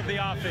 64 of the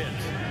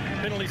offense.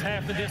 Penalties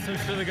half the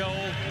distance to the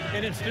goal,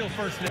 and it's still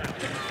first down.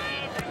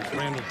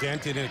 Randall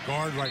Denton at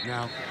guard right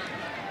now.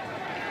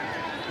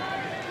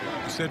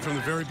 I said from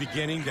the very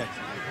beginning that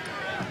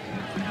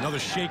another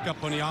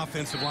shake-up on the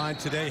offensive line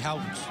today. How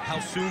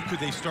soon could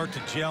they start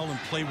to gel and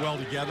play well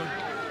together?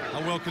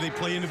 How well could they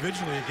play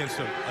individually against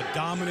a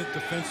dominant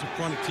defensive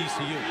front at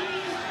TCU?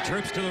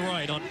 Trips to the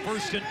right on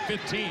 1st and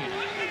 15.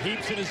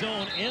 Heaps in his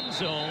own end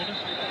zone,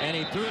 and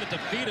he threw it at the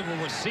feet of a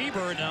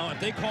receiver. Now, if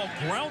they call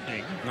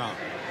grounding.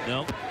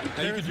 No.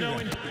 There's no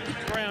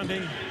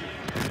grounding.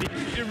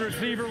 The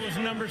receiver was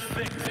number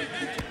 6.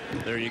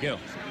 There you go.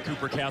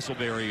 Cooper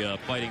Castleberry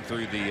fighting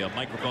through the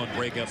microphone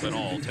breakup and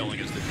all,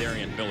 telling us that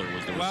Darian Miller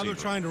was the receiver. Well, they're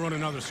trying to run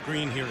another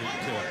screen here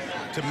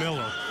to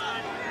Miller.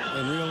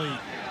 And really,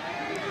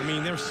 I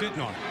mean, they're sitting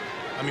on it.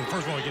 I mean,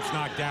 first of all, he gets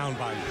knocked down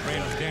by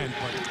Randall Dent,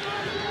 but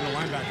the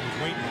linebacker was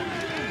waiting on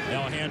it.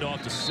 Now a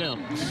handoff to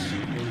Sims,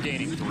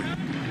 gaining 3.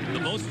 The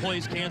most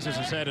plays Kansas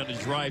has had on his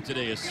drive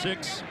today is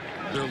 6.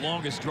 Their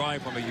longest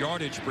drive from a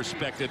yardage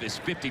perspective is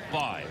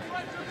 55.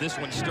 This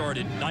one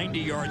started 90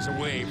 yards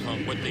away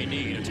from what they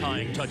need, a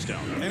tying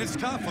touchdown. And it's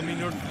tough. I mean,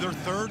 they're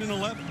 3rd and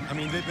 11. I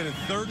mean, they've been in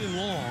 3rd and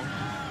long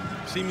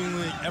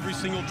seemingly every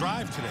single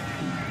drive today.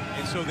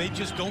 And so they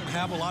just don't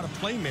have a lot of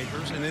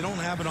playmakers, and they don't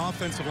have an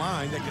offensive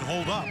line that can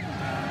hold up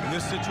in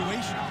this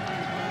situation.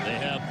 They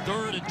have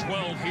 3rd and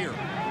 12 here.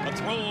 A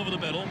throw over the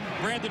middle.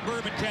 Brandon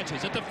Bourbon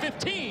catches at the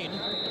 15.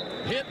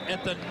 Hit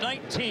at the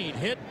 19.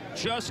 Hit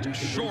just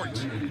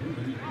short.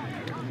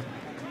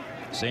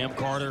 Sam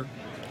Carter,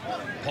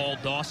 Paul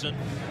Dawson.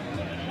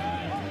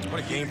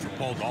 What a game for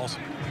Paul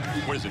Dawson.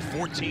 What is it,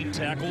 14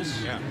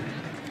 tackles? Yeah.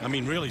 I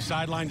mean, really,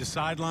 sideline to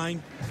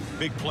sideline,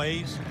 big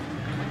plays.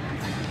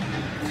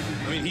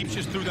 I mean, Heaps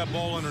just threw that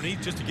ball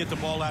underneath just to get the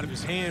ball out of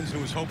his hands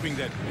and was hoping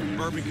that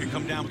Bourbon could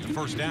come down with the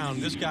first down.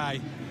 This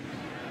guy,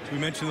 as we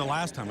mentioned the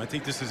last time, I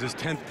think this is his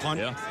 10th punt.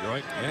 Yeah, you're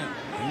right.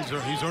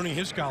 Yeah, he's earning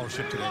his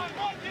scholarship today.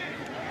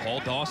 Paul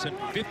Dawson,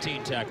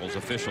 15 tackles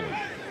officially.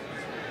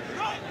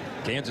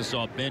 Kansas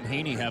saw Ben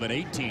Heaney have an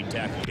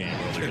 18-tackle game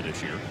earlier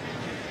this year.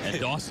 And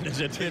Dawson is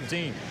at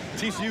 15.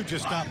 TCU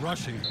just stopped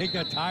rushing. They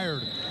got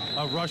tired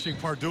of rushing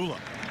Pardula.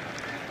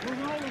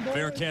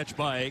 Fair catch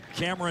by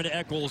Cameron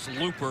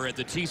Eccles-Looper at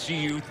the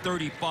TCU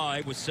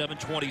 35 with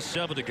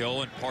 7:27 to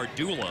go. And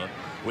Pardula,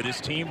 with his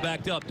team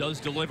backed up, does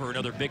deliver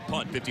another big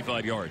punt,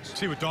 55 yards.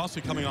 See, with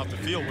Dawson coming off the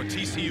field, what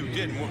TCU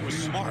did and what was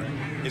smart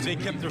is they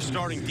kept their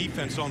starting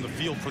defense on the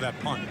field for that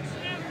punt.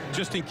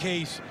 Just in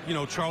case, you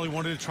know, Charlie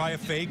wanted to try a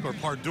fake or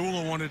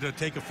Pardula wanted to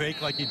take a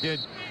fake like he did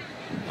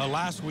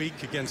last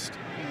week against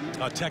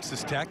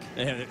Texas Tech.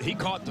 And he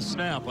caught the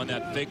snap on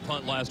that fake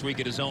punt last week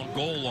at his own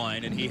goal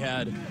line, and he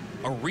had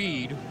a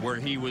read where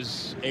he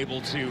was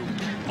able to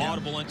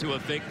audible into a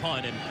fake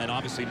punt, and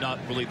obviously not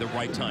really the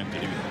right time to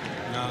do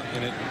that.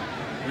 And it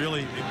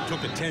really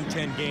took a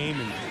 10-10 game,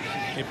 and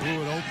it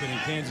blew it open, and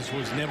Kansas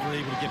was never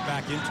able to get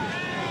back into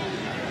it.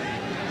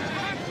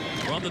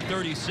 From the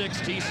 36,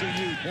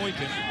 TCU,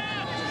 Boykin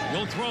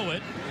will throw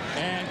it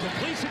and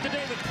completes it to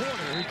David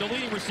Porter, who's the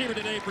leading receiver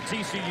today for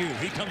TCU.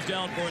 He comes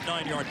down for a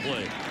 9-yard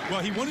play.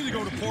 Well, he wanted to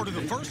go to Porter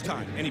the first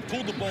time, and he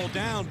pulled the ball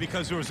down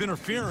because there was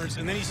interference,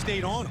 and then he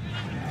stayed on him.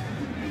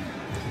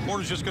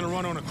 Porter's just going to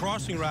run on a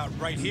crossing route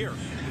right here.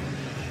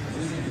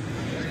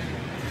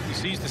 He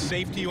sees the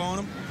safety on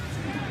him,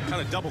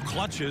 kind of double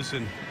clutches,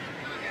 and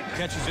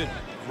catches it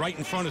right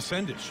in front of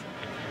Sendich.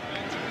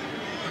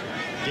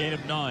 Gain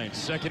of 9,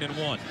 2nd and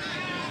 1.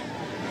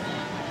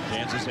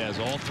 Kansas has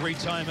all 3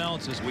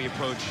 timeouts as we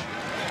approach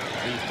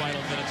the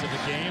final minutes of the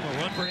game. A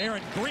run for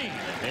Aaron Green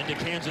into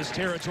Kansas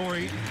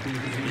territory.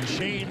 The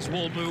chains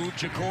will move.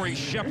 Ja'Cory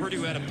Shepard,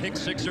 who had a pick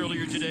 6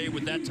 earlier today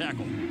with that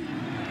tackle.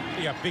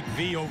 You got Big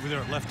V over there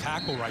at left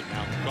tackle right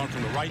now. Gone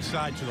from the right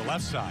side to the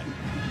left side.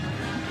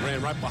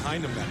 Ran right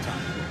behind him that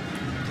time.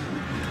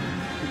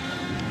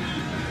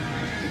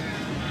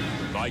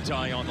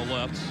 Vaitai on the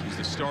left. He's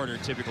the starter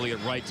typically at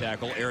right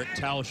tackle. Eric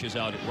Tausch is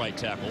out at right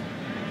tackle.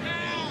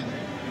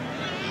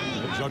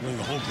 They're juggling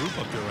the whole group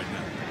up there right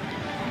now.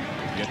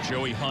 You got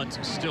Joey Hunt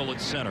still at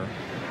center.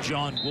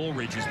 John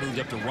Woolridge has moved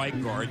up to right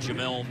guard.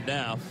 Jamel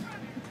Naff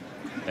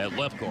at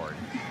left guard.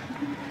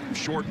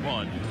 Short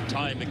punt.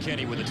 Ty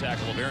McKinney with a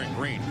tackle of Aaron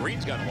Green.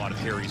 Green's gotten a lot of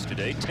carries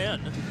today. 10.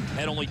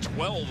 Had only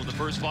 12 in the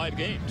first 5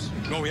 games.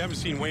 No, we haven't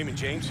seen Wayman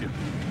James here.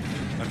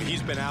 I mean,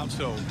 he's been out,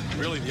 so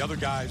really the other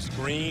guys,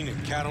 Green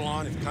and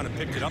Catalan, have kind of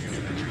picked it up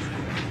here.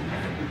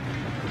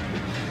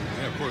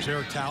 And of course,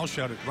 Eric Tausch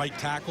out at right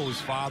tackle,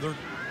 his father.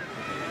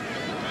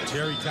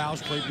 Terry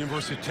Tausch played at the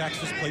University of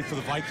Texas, played for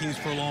the Vikings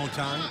for a long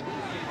time.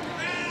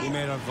 He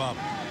made of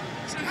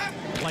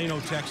Plano,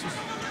 Texas.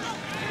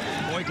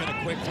 Boykin,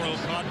 a quick throw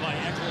caught by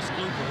Eccles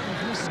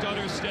Cooper.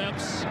 Stutter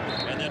steps,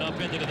 and then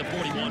upended to the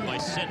 41 by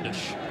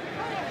Sendish.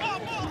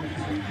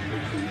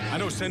 I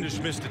know Sendish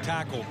missed a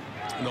tackle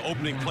in the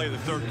opening play of the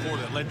third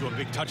quarter that led to a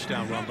big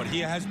touchdown run, but he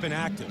has been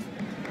active.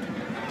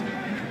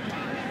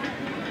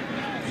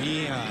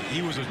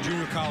 He was a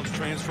junior college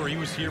transfer. He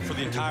was here for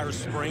the entire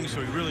spring,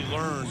 so he really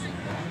learned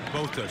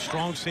both the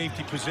strong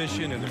safety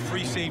position and the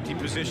free safety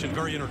position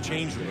very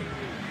interchangeable.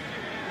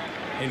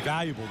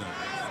 Invaluable then,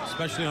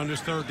 especially on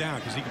this third down,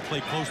 because he can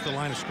play close to the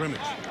line of scrimmage.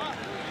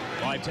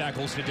 5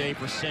 tackles today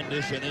for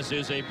Sendish, and this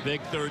is a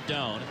big third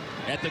down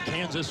at the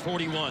Kansas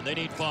 41. They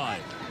need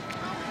 5.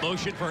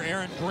 Motion for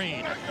Aaron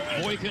Green.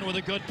 Boykin with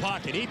a good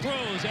pocket. He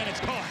throws, and it's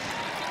caught.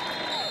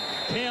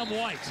 Cam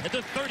White at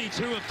the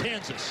 32 of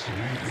Kansas.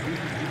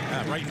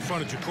 Right in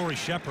front of Ja'Cory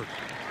Shepard.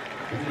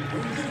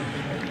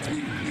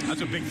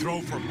 That's a big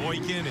throw for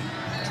Boykin,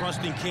 and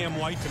trusting Cam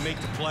White to make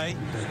the play.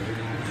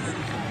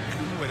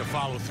 Way to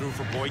follow through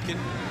for Boykin.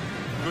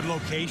 Good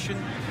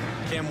location.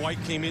 Cam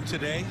White came in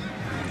today.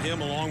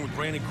 Him along with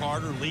Brandon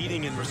Carter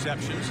leading in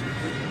receptions.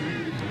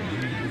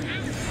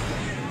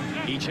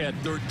 Each had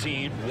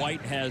 13.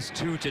 White has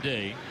 2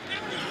 today.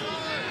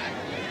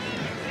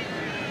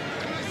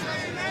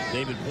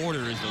 David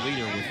Porter is the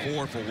leader with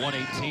 4 for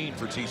 118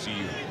 for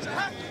TCU.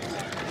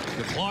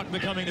 The clock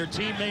becoming their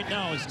teammate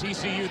now as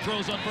TCU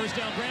throws on first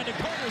down. Brandon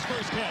Carter's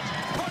first catch.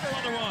 Carter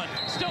on the run.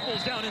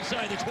 Stumbles down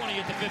inside the 20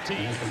 at the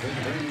 15.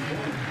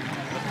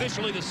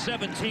 Officially the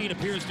 17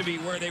 appears to be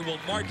where they will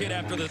mark it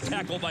after the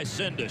tackle by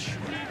Sendish.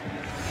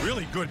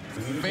 Really good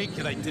fake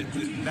that I did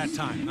that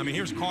time. I mean,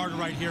 here's Carter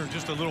right here in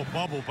just a little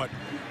bubble, but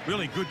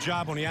really good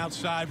job on the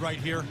outside right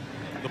here.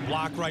 The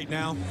block right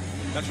now.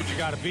 That's what you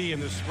got to be in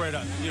this spread,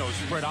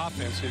 spread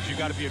offense. Is you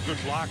got to be a good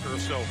blocker.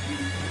 So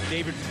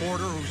David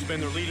Porter, who's been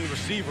their leading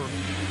receiver,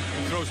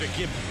 throws a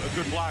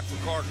good block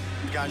for Carter.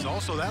 Guys,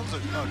 also that was a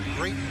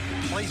great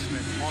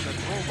placement on the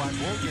throw by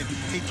Boykin.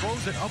 He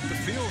throws it up the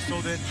field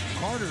so that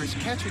Carter is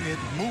catching it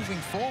moving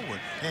forward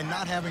and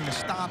not having to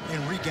stop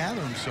and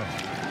regather himself.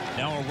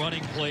 Now a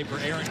running play for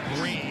Aaron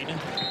Green.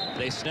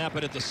 They snap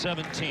it at the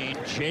 17.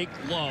 Jake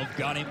Love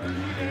got him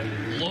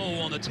low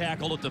on the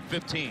tackle at the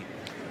 15.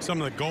 Some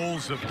of the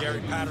goals of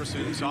Gary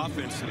Patterson's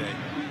offense today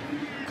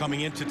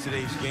coming into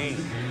today's game.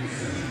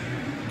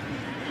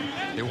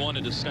 They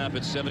wanted to snap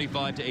it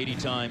 75 to 80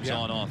 times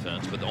on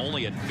offense, but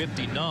only at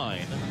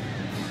 59.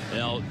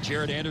 Now,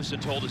 Jared Anderson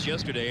told us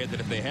yesterday that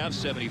if they have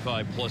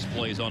 75-plus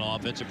plays on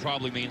offense, it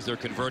probably means they're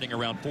converting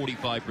around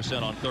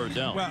 45% on third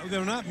down. Well,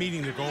 they're not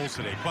meeting the goals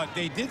today, but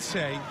they did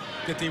say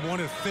that they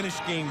want to finish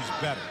games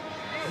better.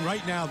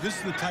 Right now, this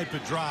is the type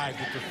of drive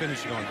that they're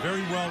finishing on.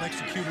 Very well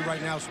executed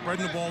right now,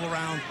 spreading the ball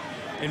around.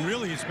 And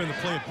really, it's been the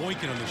play of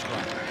Boykin on this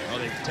drive. Well,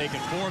 they've taken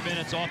 4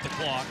 minutes off the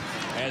clock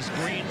as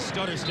Green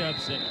stutter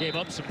steps and gave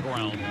up some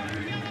ground.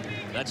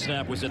 That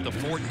snap was at the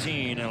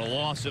 14 and a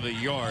loss of a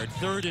yard.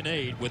 3rd and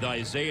 8 with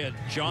Isaiah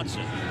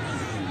Johnson,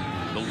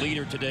 the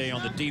leader today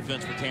on the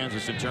defense for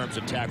Kansas in terms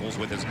of tackles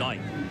with his 9.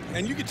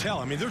 And you can tell,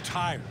 I mean, they're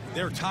tired.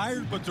 They're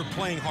tired, but they're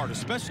playing hard,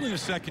 especially in the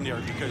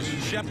secondary, because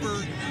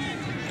Shepard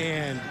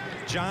and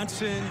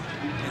Johnson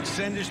and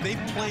Sendish,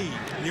 they've played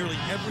nearly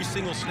every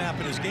single snap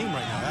in this game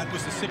right now. That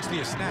was the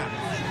 60th snap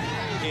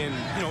in,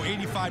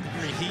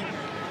 85-degree heat.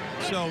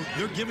 So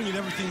they're giving it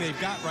everything they've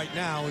got right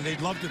now, and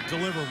they'd love to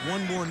deliver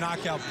one more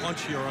knockout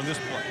punch here on this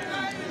play.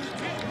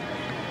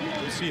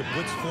 We'll see a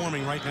blitz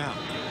forming right now.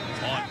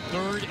 On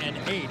 3rd and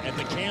 8 at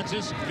the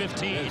Kansas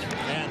 15.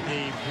 And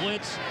the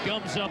blitz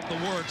gums up the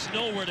works.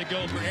 Nowhere to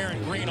go for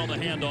Aaron Green on the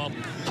handoff.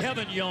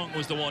 Kevin Young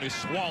was the one who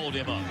swallowed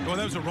him up. Well,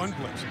 that was a run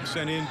blitz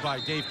sent in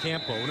by Dave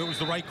Campo, and it was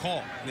the right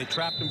call. And they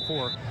trapped him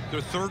for their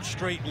 3rd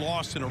straight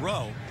loss in a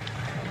row.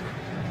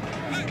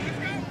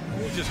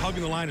 Just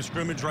hugging the line of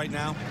scrimmage right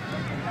now.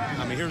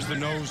 I mean, here's the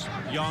nose,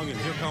 Young, and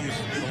here comes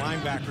the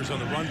linebackers on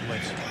the run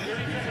blitz.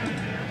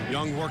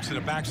 Young works in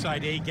a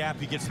backside A gap.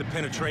 He gets the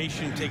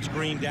penetration, takes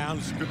Green down.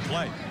 It's a good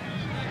play.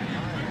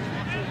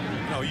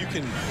 You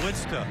can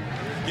blitz to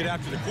get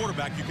after the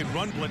quarterback. You can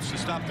run blitz to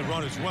stop the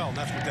run as well, and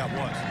that's what that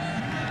was.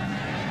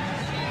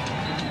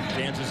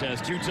 Kansas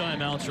has 2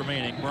 timeouts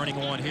remaining, burning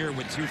one here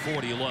with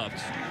 2:40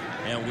 left.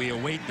 And we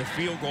await the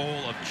field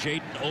goal of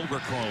Jaden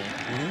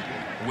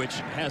Oberchrome,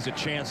 which has a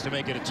chance to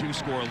make it a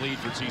 2-score lead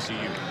for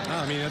TCU.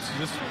 I mean,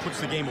 this puts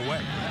the game away.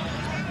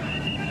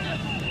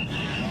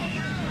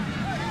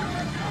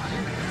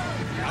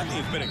 I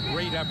think it's been a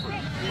great effort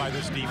by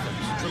this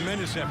defense.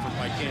 Tremendous effort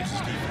by Kansas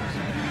defense.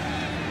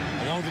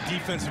 Along the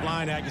defensive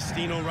line,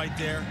 Agostino right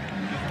there.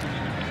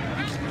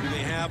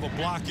 They have a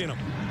block in them.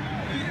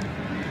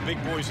 The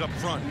big boys up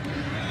front.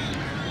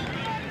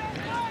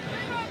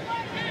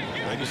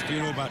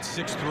 Agostino about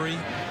 6'3". See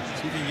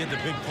if he can get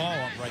the big Paul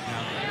up right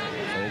now.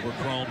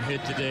 Overchrome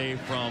hit today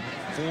from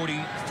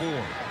 44.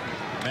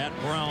 Matt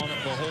Brown,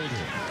 the holder.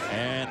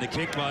 And the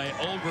kick by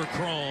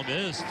Overchrome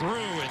is through,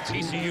 and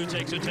TCU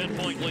takes a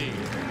 10-point lead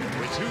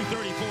with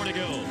 2:34 to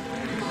go.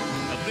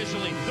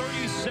 Officially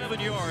 37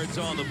 yards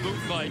on the boot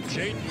by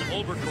Jaden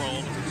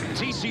Overchrome.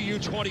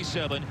 TCU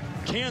 27,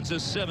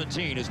 Kansas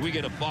 17 as we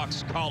get a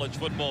Fox College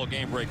football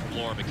game break from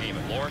Laura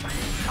McKeeman. Laura?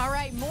 All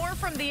right, more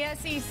from the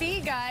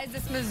SEC, guys.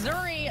 This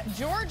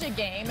Missouri-Georgia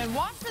game. And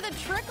watch for the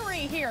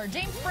trickery here.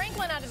 James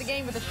Franklin out of the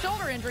game with a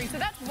shoulder injury, so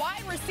that's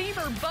wide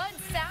receiver Bud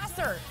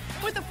Sasser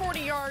with a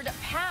 40-yard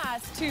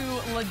pass to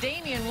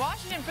LaDamian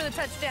Washington for the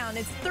touchdown.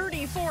 It's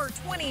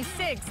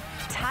 34-26.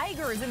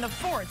 Tigers in the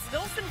fourth.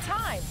 Still some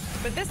time,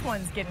 but this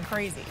one's getting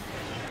crazy.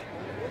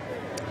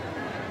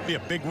 Be a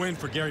big win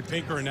for Gary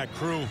Pinker and that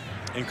crew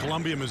in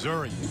Columbia,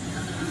 Missouri.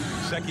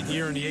 Second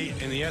year in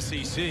the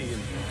SEC,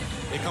 and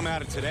they come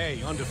at it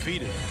today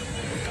undefeated.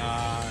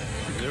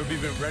 They'll be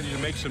ready to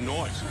make some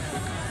noise.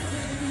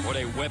 What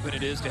a weapon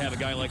it is to have a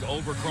guy like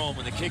Overchrome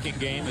in the kicking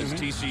game as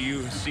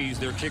TCU sees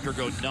their kicker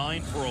go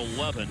 9 for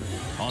 11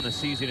 on the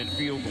season in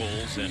field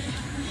goals and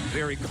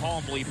very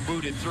calmly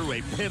booted through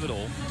a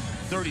pivotal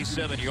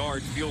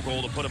 37-yard field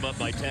goal to put him up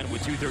by 10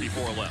 with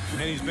 2:34 left.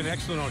 And he's been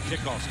excellent on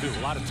kickoffs, too.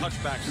 A lot of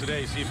touchbacks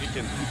today. See if he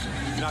can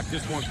knock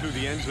this one through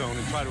the end zone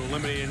and try to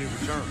eliminate any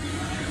return.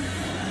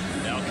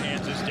 Now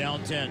Kansas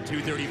down 10,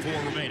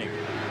 2:34 remaining.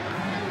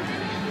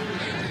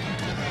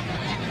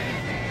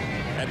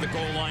 At the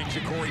goal line,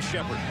 Ja'Cory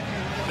Shepard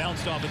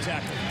bounced off a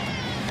tackle.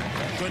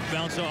 Couldn't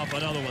bounce off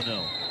another one,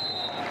 though.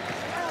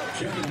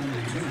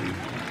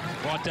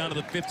 Brought down to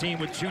the 15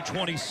 with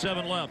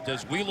 2:27 left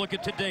as we look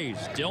at today's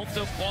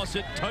Delta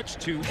Faucet Touch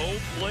 2-0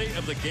 play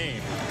of the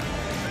game.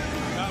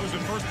 That was the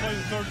first play of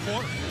the third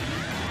quarter.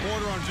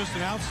 Porter on just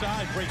an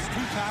outside, breaks 2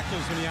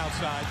 tackles on the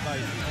outside by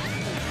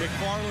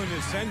McFarland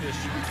and Sendish,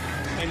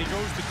 and he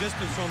goes the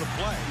distance on the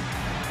play.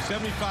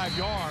 75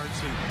 yards,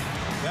 and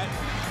that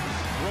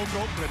broke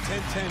open a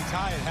 10-10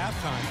 tie at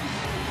halftime.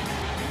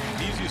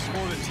 The easiest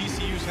score that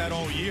TCU's had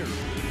all year.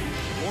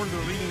 Porter,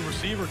 their leading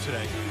receiver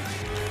today.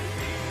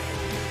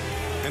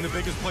 And the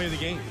biggest play of the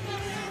game.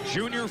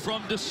 Junior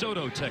from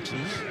DeSoto, Texas,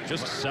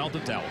 just south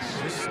of Dallas.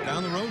 Just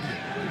down the road here.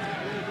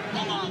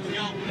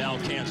 Now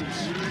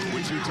Kansas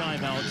with 2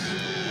 timeouts,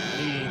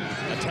 needing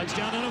a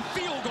touchdown and a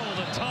field goal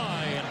to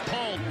tie, and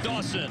Paul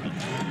Dawson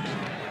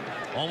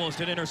almost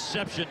an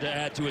interception to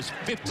add to his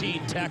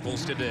 15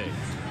 tackles today.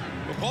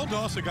 Well, Paul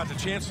Dawson got the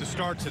chance to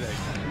start today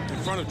in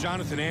front of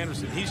Jonathan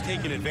Anderson. He's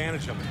taken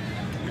advantage of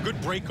it. A good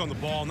break on the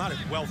ball, not a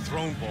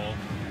well-thrown ball.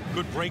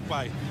 Good break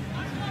by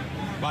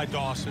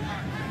Dawson.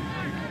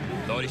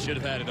 Thought he should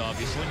have had it,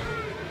 obviously.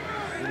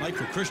 I'd like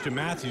for Christian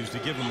Matthews to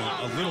give him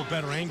a little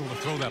better angle to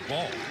throw that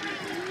ball.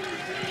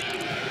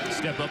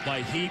 Step up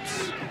by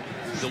Heaps.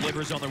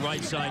 Delivers on the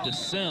right side to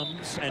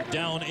Sims, and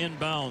down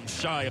inbound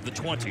shy of the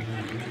 20.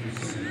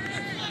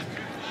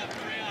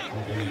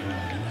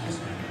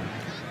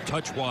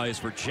 Touch-wise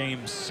for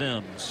James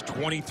Sims,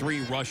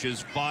 23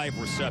 rushes, 5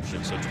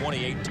 receptions, so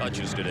 28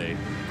 touches today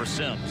for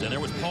Sims. And there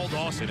was Paul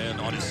Dawson in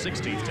on his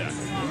 16th tackle.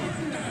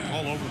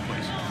 All over the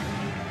place.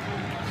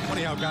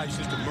 Funny how guys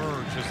just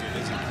emerge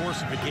as the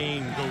course of the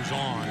game goes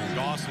on. And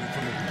Dawson,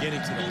 from the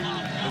beginning to the end,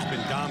 has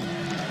been dominant.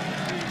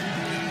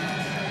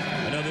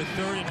 Another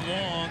 3rd and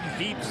long.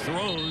 Heaps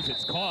throws.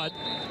 It's caught,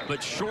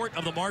 but short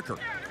of the marker.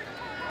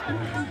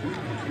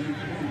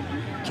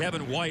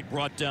 Kevin White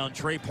brought down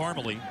Trey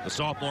Parmalee, the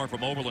sophomore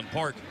from Overland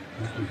Park.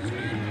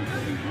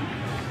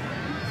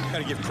 Got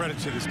to give credit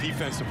to this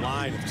defensive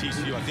line of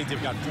TCU. I think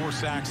they've got 4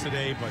 sacks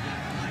today, but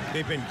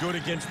they've been good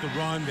against the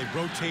run. They've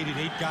rotated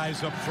 8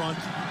 guys up front,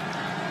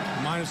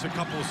 minus a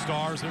couple of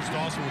stars. There's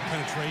Dawson with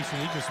penetration.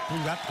 He just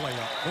blew that play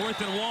up.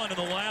 4th and 1, and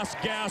the last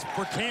gasp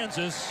for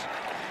Kansas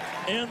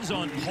ends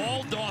on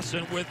Paul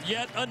Dawson with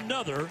yet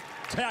another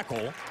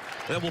tackle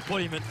that will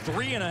put him at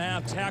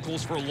 3.5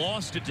 tackles for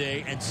loss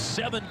today and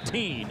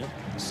 17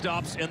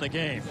 stops in the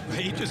game.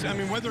 He just, I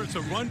mean, whether it's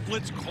a run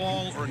blitz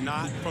call or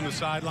not from the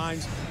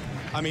sidelines,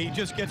 I mean, he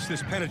just gets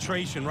this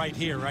penetration right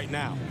here, right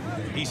now.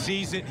 He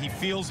sees it, he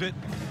feels it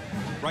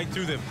right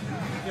through the,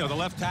 the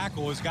left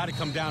tackle has got to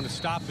come down to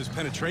stop his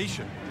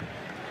penetration.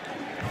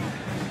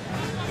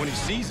 When he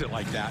sees it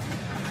like that,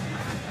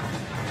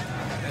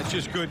 that's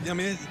just good. I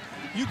mean,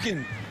 you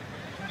can,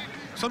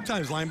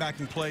 sometimes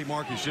linebacking play,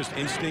 Mark, is just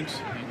instincts,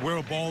 where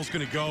a ball's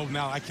going to go.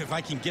 Now, if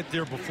I can get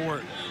there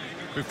before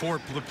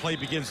the play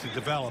begins to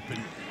develop, and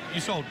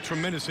you saw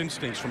tremendous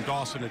instincts from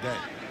Dawson today.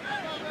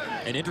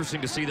 And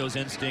interesting to see those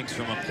instincts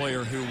from a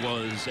player who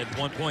was, at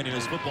one point in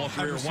his football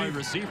career, wide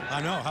receiver.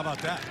 I know. How about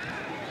that?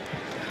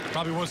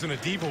 Probably wasn't a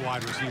diva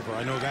wide receiver.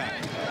 I know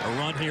that. A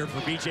run here for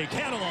B.J.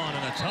 Catalon,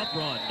 and a tough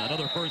run.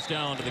 Another first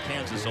down to the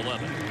Kansas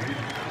 11.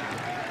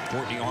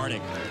 Courtney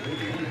Arning.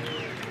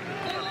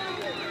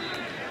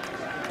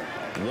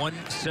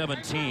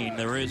 117,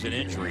 there is an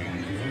injury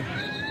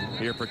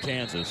here for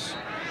Kansas.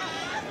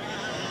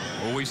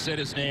 Well, we said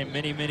his name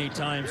many, many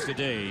times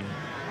today.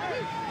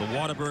 The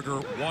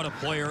Whataburger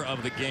Player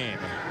of the game,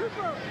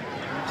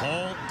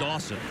 Paul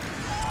Dawson,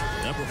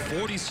 number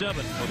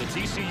 47 for the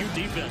TCU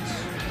defense.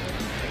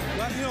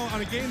 Well, you know,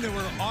 on a game that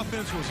where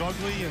offense was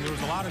ugly and there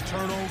was a lot of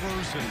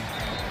turnovers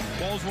and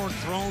balls weren't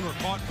thrown or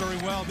caught very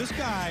well, this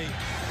guy,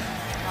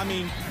 I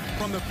mean,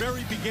 from the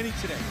very beginning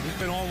today, he's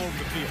been all over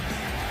the field.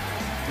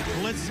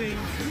 Blitzing,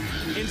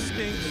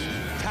 instincts,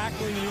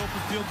 tackling in the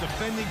open field,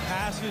 defending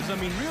passes. I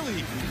mean,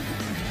 really,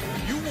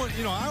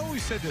 you know, I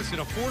always said this, in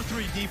a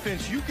 4-3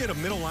 defense, you get a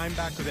middle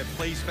linebacker that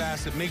plays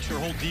fast, that makes your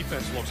whole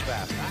defense looks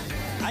fast.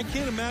 I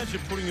can't imagine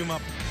putting him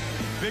up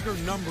bigger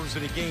numbers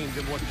in a game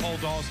than what Paul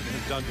Dawson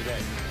has done today.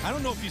 I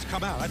don't know if he's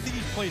come out. I think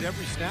he's played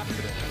every snap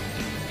today.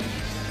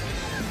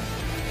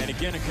 And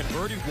again, a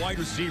converted wide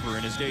receiver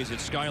in his days at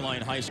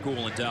Skyline High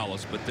School in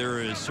Dallas, but there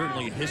is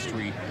certainly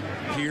history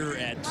here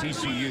at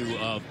TCU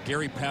of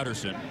Gary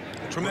Patterson.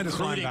 Tremendous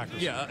linebackers.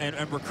 Yeah, and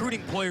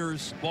recruiting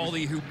players,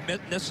 Baldy, who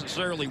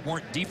necessarily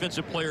weren't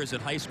defensive players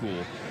at high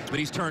school, but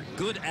he's turned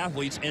good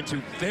athletes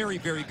into very,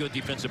 very good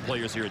defensive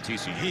players here at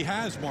TCU. He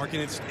has, Mark,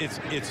 and it's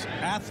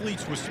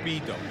athletes with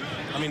speed, though.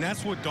 I mean,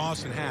 that's what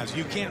Dawson has.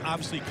 You can't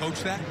obviously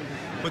coach that,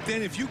 but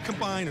then if you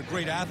combine a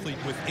great athlete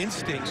with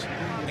instincts,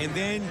 and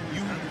then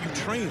you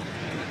train him,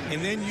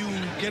 and then you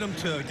get him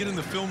to get in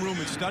the film room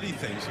and study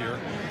things here.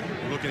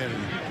 We're looking at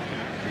him.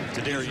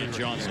 Darian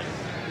Johnson.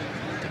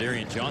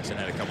 Darian Johnson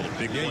had a couple of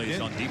big plays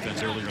on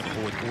defense earlier in the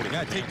fourth quarter.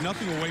 Yeah, take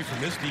nothing away from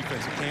this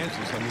defense of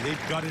Kansas. I mean,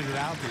 they've gutted it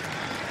out.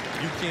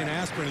 You can't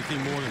ask for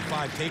anything more than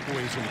 5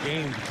 takeaways in the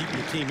game to keep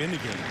your team in the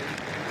game.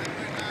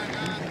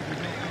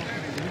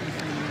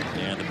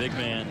 And the big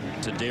man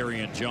to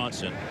Darian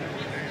Johnson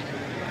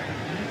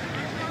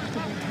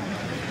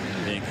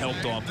being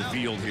helped off the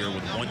field here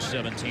with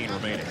 1:17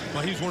 remaining.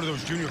 Well, he's one of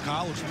those junior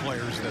college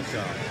players that,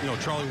 you know,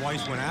 Charlie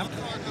Weiss went after.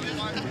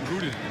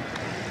 Recruited.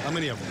 How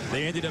many of them?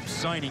 They ended up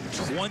signing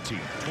 20.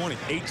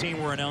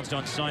 18 were announced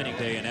on signing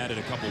day and added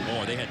a couple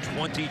more. They had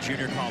 20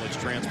 junior college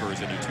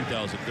transfers in the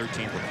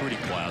 2013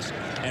 recruiting class,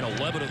 and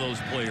 11 of those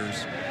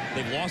players,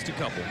 they've lost a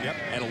couple,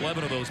 and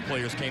 11 of those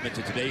players came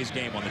into today's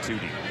game on the 2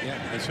 deep.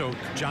 Yeah, and so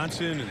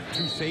Johnson and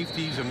 2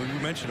 safeties, I mean, we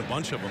mentioned a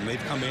bunch of them.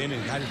 They've come in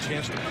and had a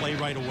chance to play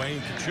right away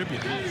and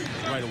contribute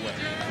right away.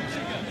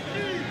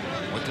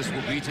 What this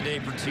will be today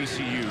for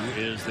TCU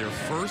is their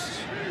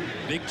first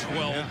Big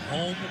 12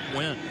 home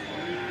win.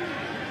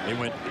 They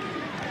went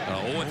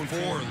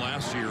 0-4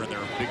 last year in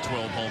their Big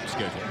 12 home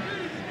schedule.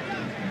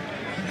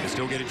 They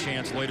still get a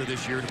chance later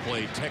this year to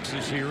play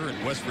Texas here and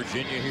West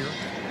Virginia here.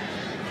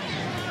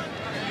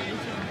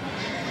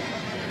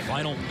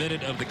 Final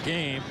minute of the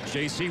game.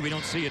 JC, we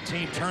don't see a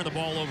team turn the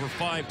ball over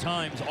 5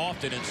 times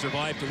often and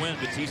survive to win,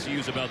 but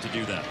TCU's about to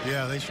do that.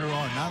 Yeah, they sure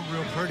are. Not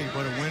real pretty,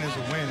 but a win is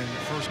a win. And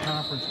the first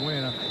conference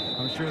win,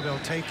 I'm sure they'll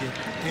take it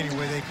any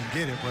way they can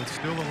get it, but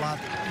still a lot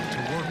to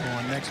work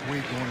on next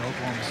week going to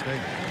Oklahoma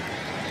State.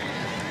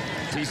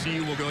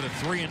 TCU will go to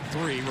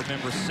 3-3.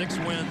 Remember, 6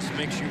 wins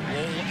makes you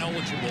bowl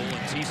eligible,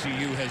 and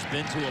TCU has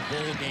been to a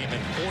bowl game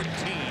in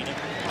 14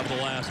 of the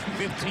last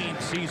 15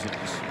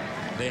 seasons.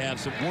 They have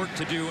some work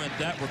to do in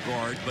that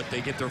regard, but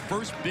they get their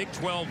first Big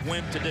 12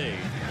 win today.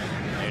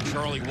 And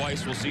Charlie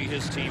Weiss will see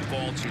his team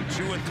fall to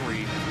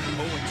 2-3,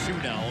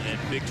 0-2 now in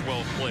Big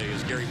 12 play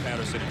as Gary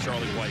Patterson and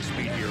Charlie Weiss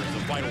meet here in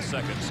the final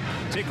seconds.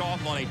 Take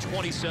off on a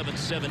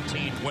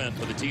 27-17 win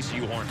for the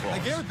TCU Horned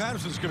Frogs. Gary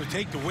Patterson's going to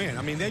take the win.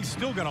 I mean, they've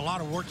still got a lot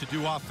of work to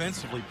do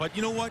offensively, but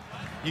you know what?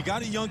 You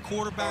got a young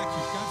quarterback.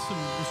 You've got some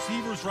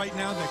receivers right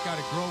now that got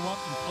to grow up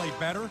and play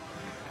better.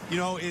 You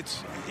know,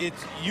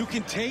 you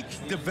can take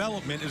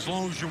development as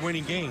long as you're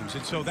winning games,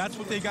 and so that's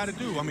what they got to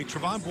do. I mean,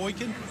 Trevon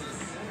Boykin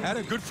had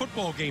a good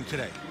football game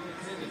today.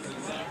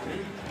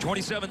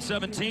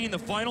 27-17, the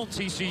final.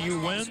 TCU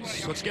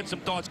wins. Let's get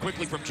some thoughts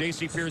quickly from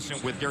J.C. Pearson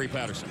with Gary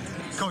Patterson.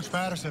 Coach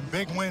Patterson,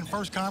 big win,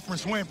 first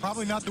conference win.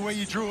 Probably not the way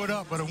you drew it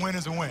up, but a win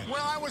is a win. Well,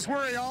 I was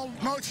worried all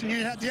motion.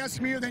 You had the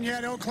SMU, then you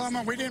had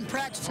Oklahoma. We didn't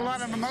practice a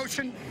lot on the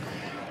motion.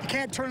 You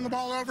can't turn the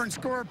ball over and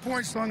score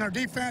points on their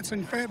defense,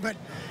 but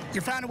you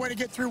found a way to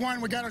get through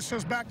one. We got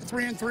ourselves back to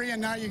 3-3, and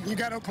now you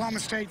got Oklahoma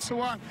State. So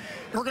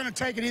we're going to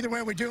take it either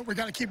way we do it. We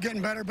got to keep getting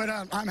better, but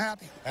I'm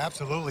happy.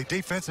 Absolutely.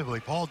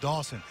 Defensively, Paul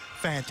Dawson,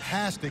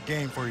 fantastic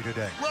game for you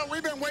today. Well,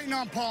 we've been waiting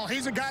on Paul.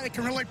 He's a guy that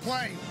can really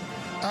play.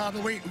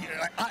 But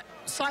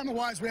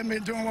assignment-wise, we haven't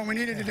been doing what we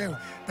needed to do.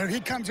 But if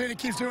he comes in and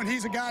keeps doing,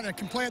 he's a guy that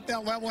can play at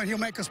that level, and he'll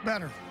make us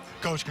better.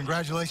 Coach,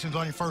 congratulations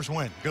on your first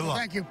win. Good luck.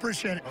 Thank you.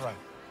 Appreciate it. All right.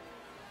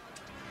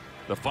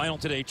 The final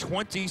today,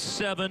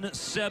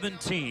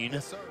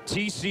 27-17,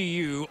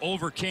 TCU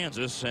over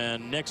Kansas.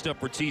 And next up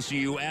for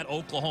TCU at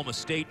Oklahoma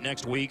State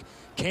next week.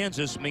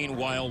 Kansas,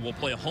 meanwhile, will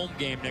play a home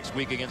game next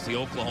week against the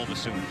Oklahoma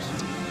Sooners.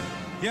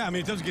 Yeah, I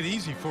mean, it doesn't get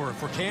easy for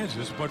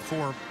Kansas, but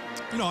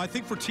I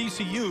think for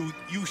TCU,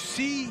 you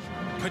see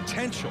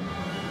potential.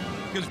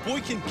 Because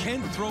Boykin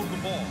can throw the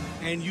ball,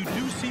 and you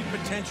do see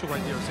potential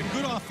right there. It's a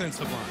good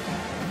offensive line.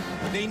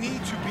 they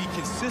need to be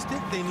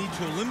consistent. They need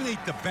to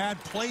eliminate the bad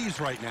plays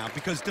right now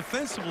because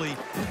defensively,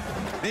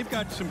 they've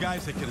got some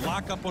guys that can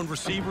lock up on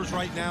receivers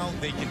right now.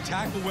 They can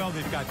tackle well.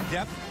 They've got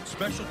depth.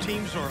 Special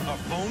teams are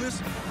a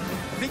bonus.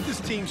 I think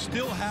this team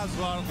still has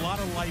a lot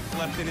of life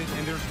left in it,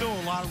 and there's still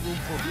a lot of room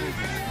for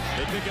improvement.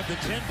 They pick up the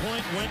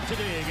 10-point win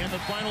today. Again,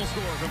 the final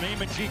score from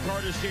Amon G.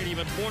 Carter Stadium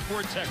in Fort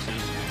Worth, Texas.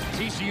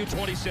 TCU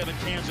 27,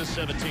 Kansas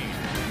 17.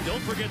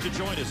 Don't forget to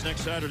join us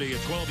next Saturday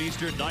at 12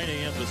 Eastern, 9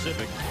 a.m.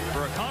 Pacific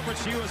for a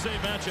Conference USA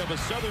matchup as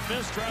Southern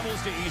Miss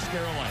travels to East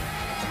Carolina.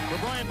 For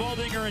Brian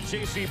Baldinger and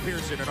J.C.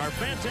 Pearson and our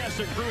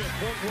fantastic crew in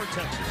Fort Worth,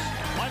 Texas,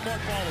 I'm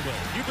Mark Followill.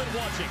 You've been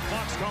watching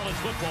Fox College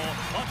Football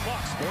on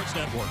Fox Sports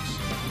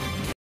Networks.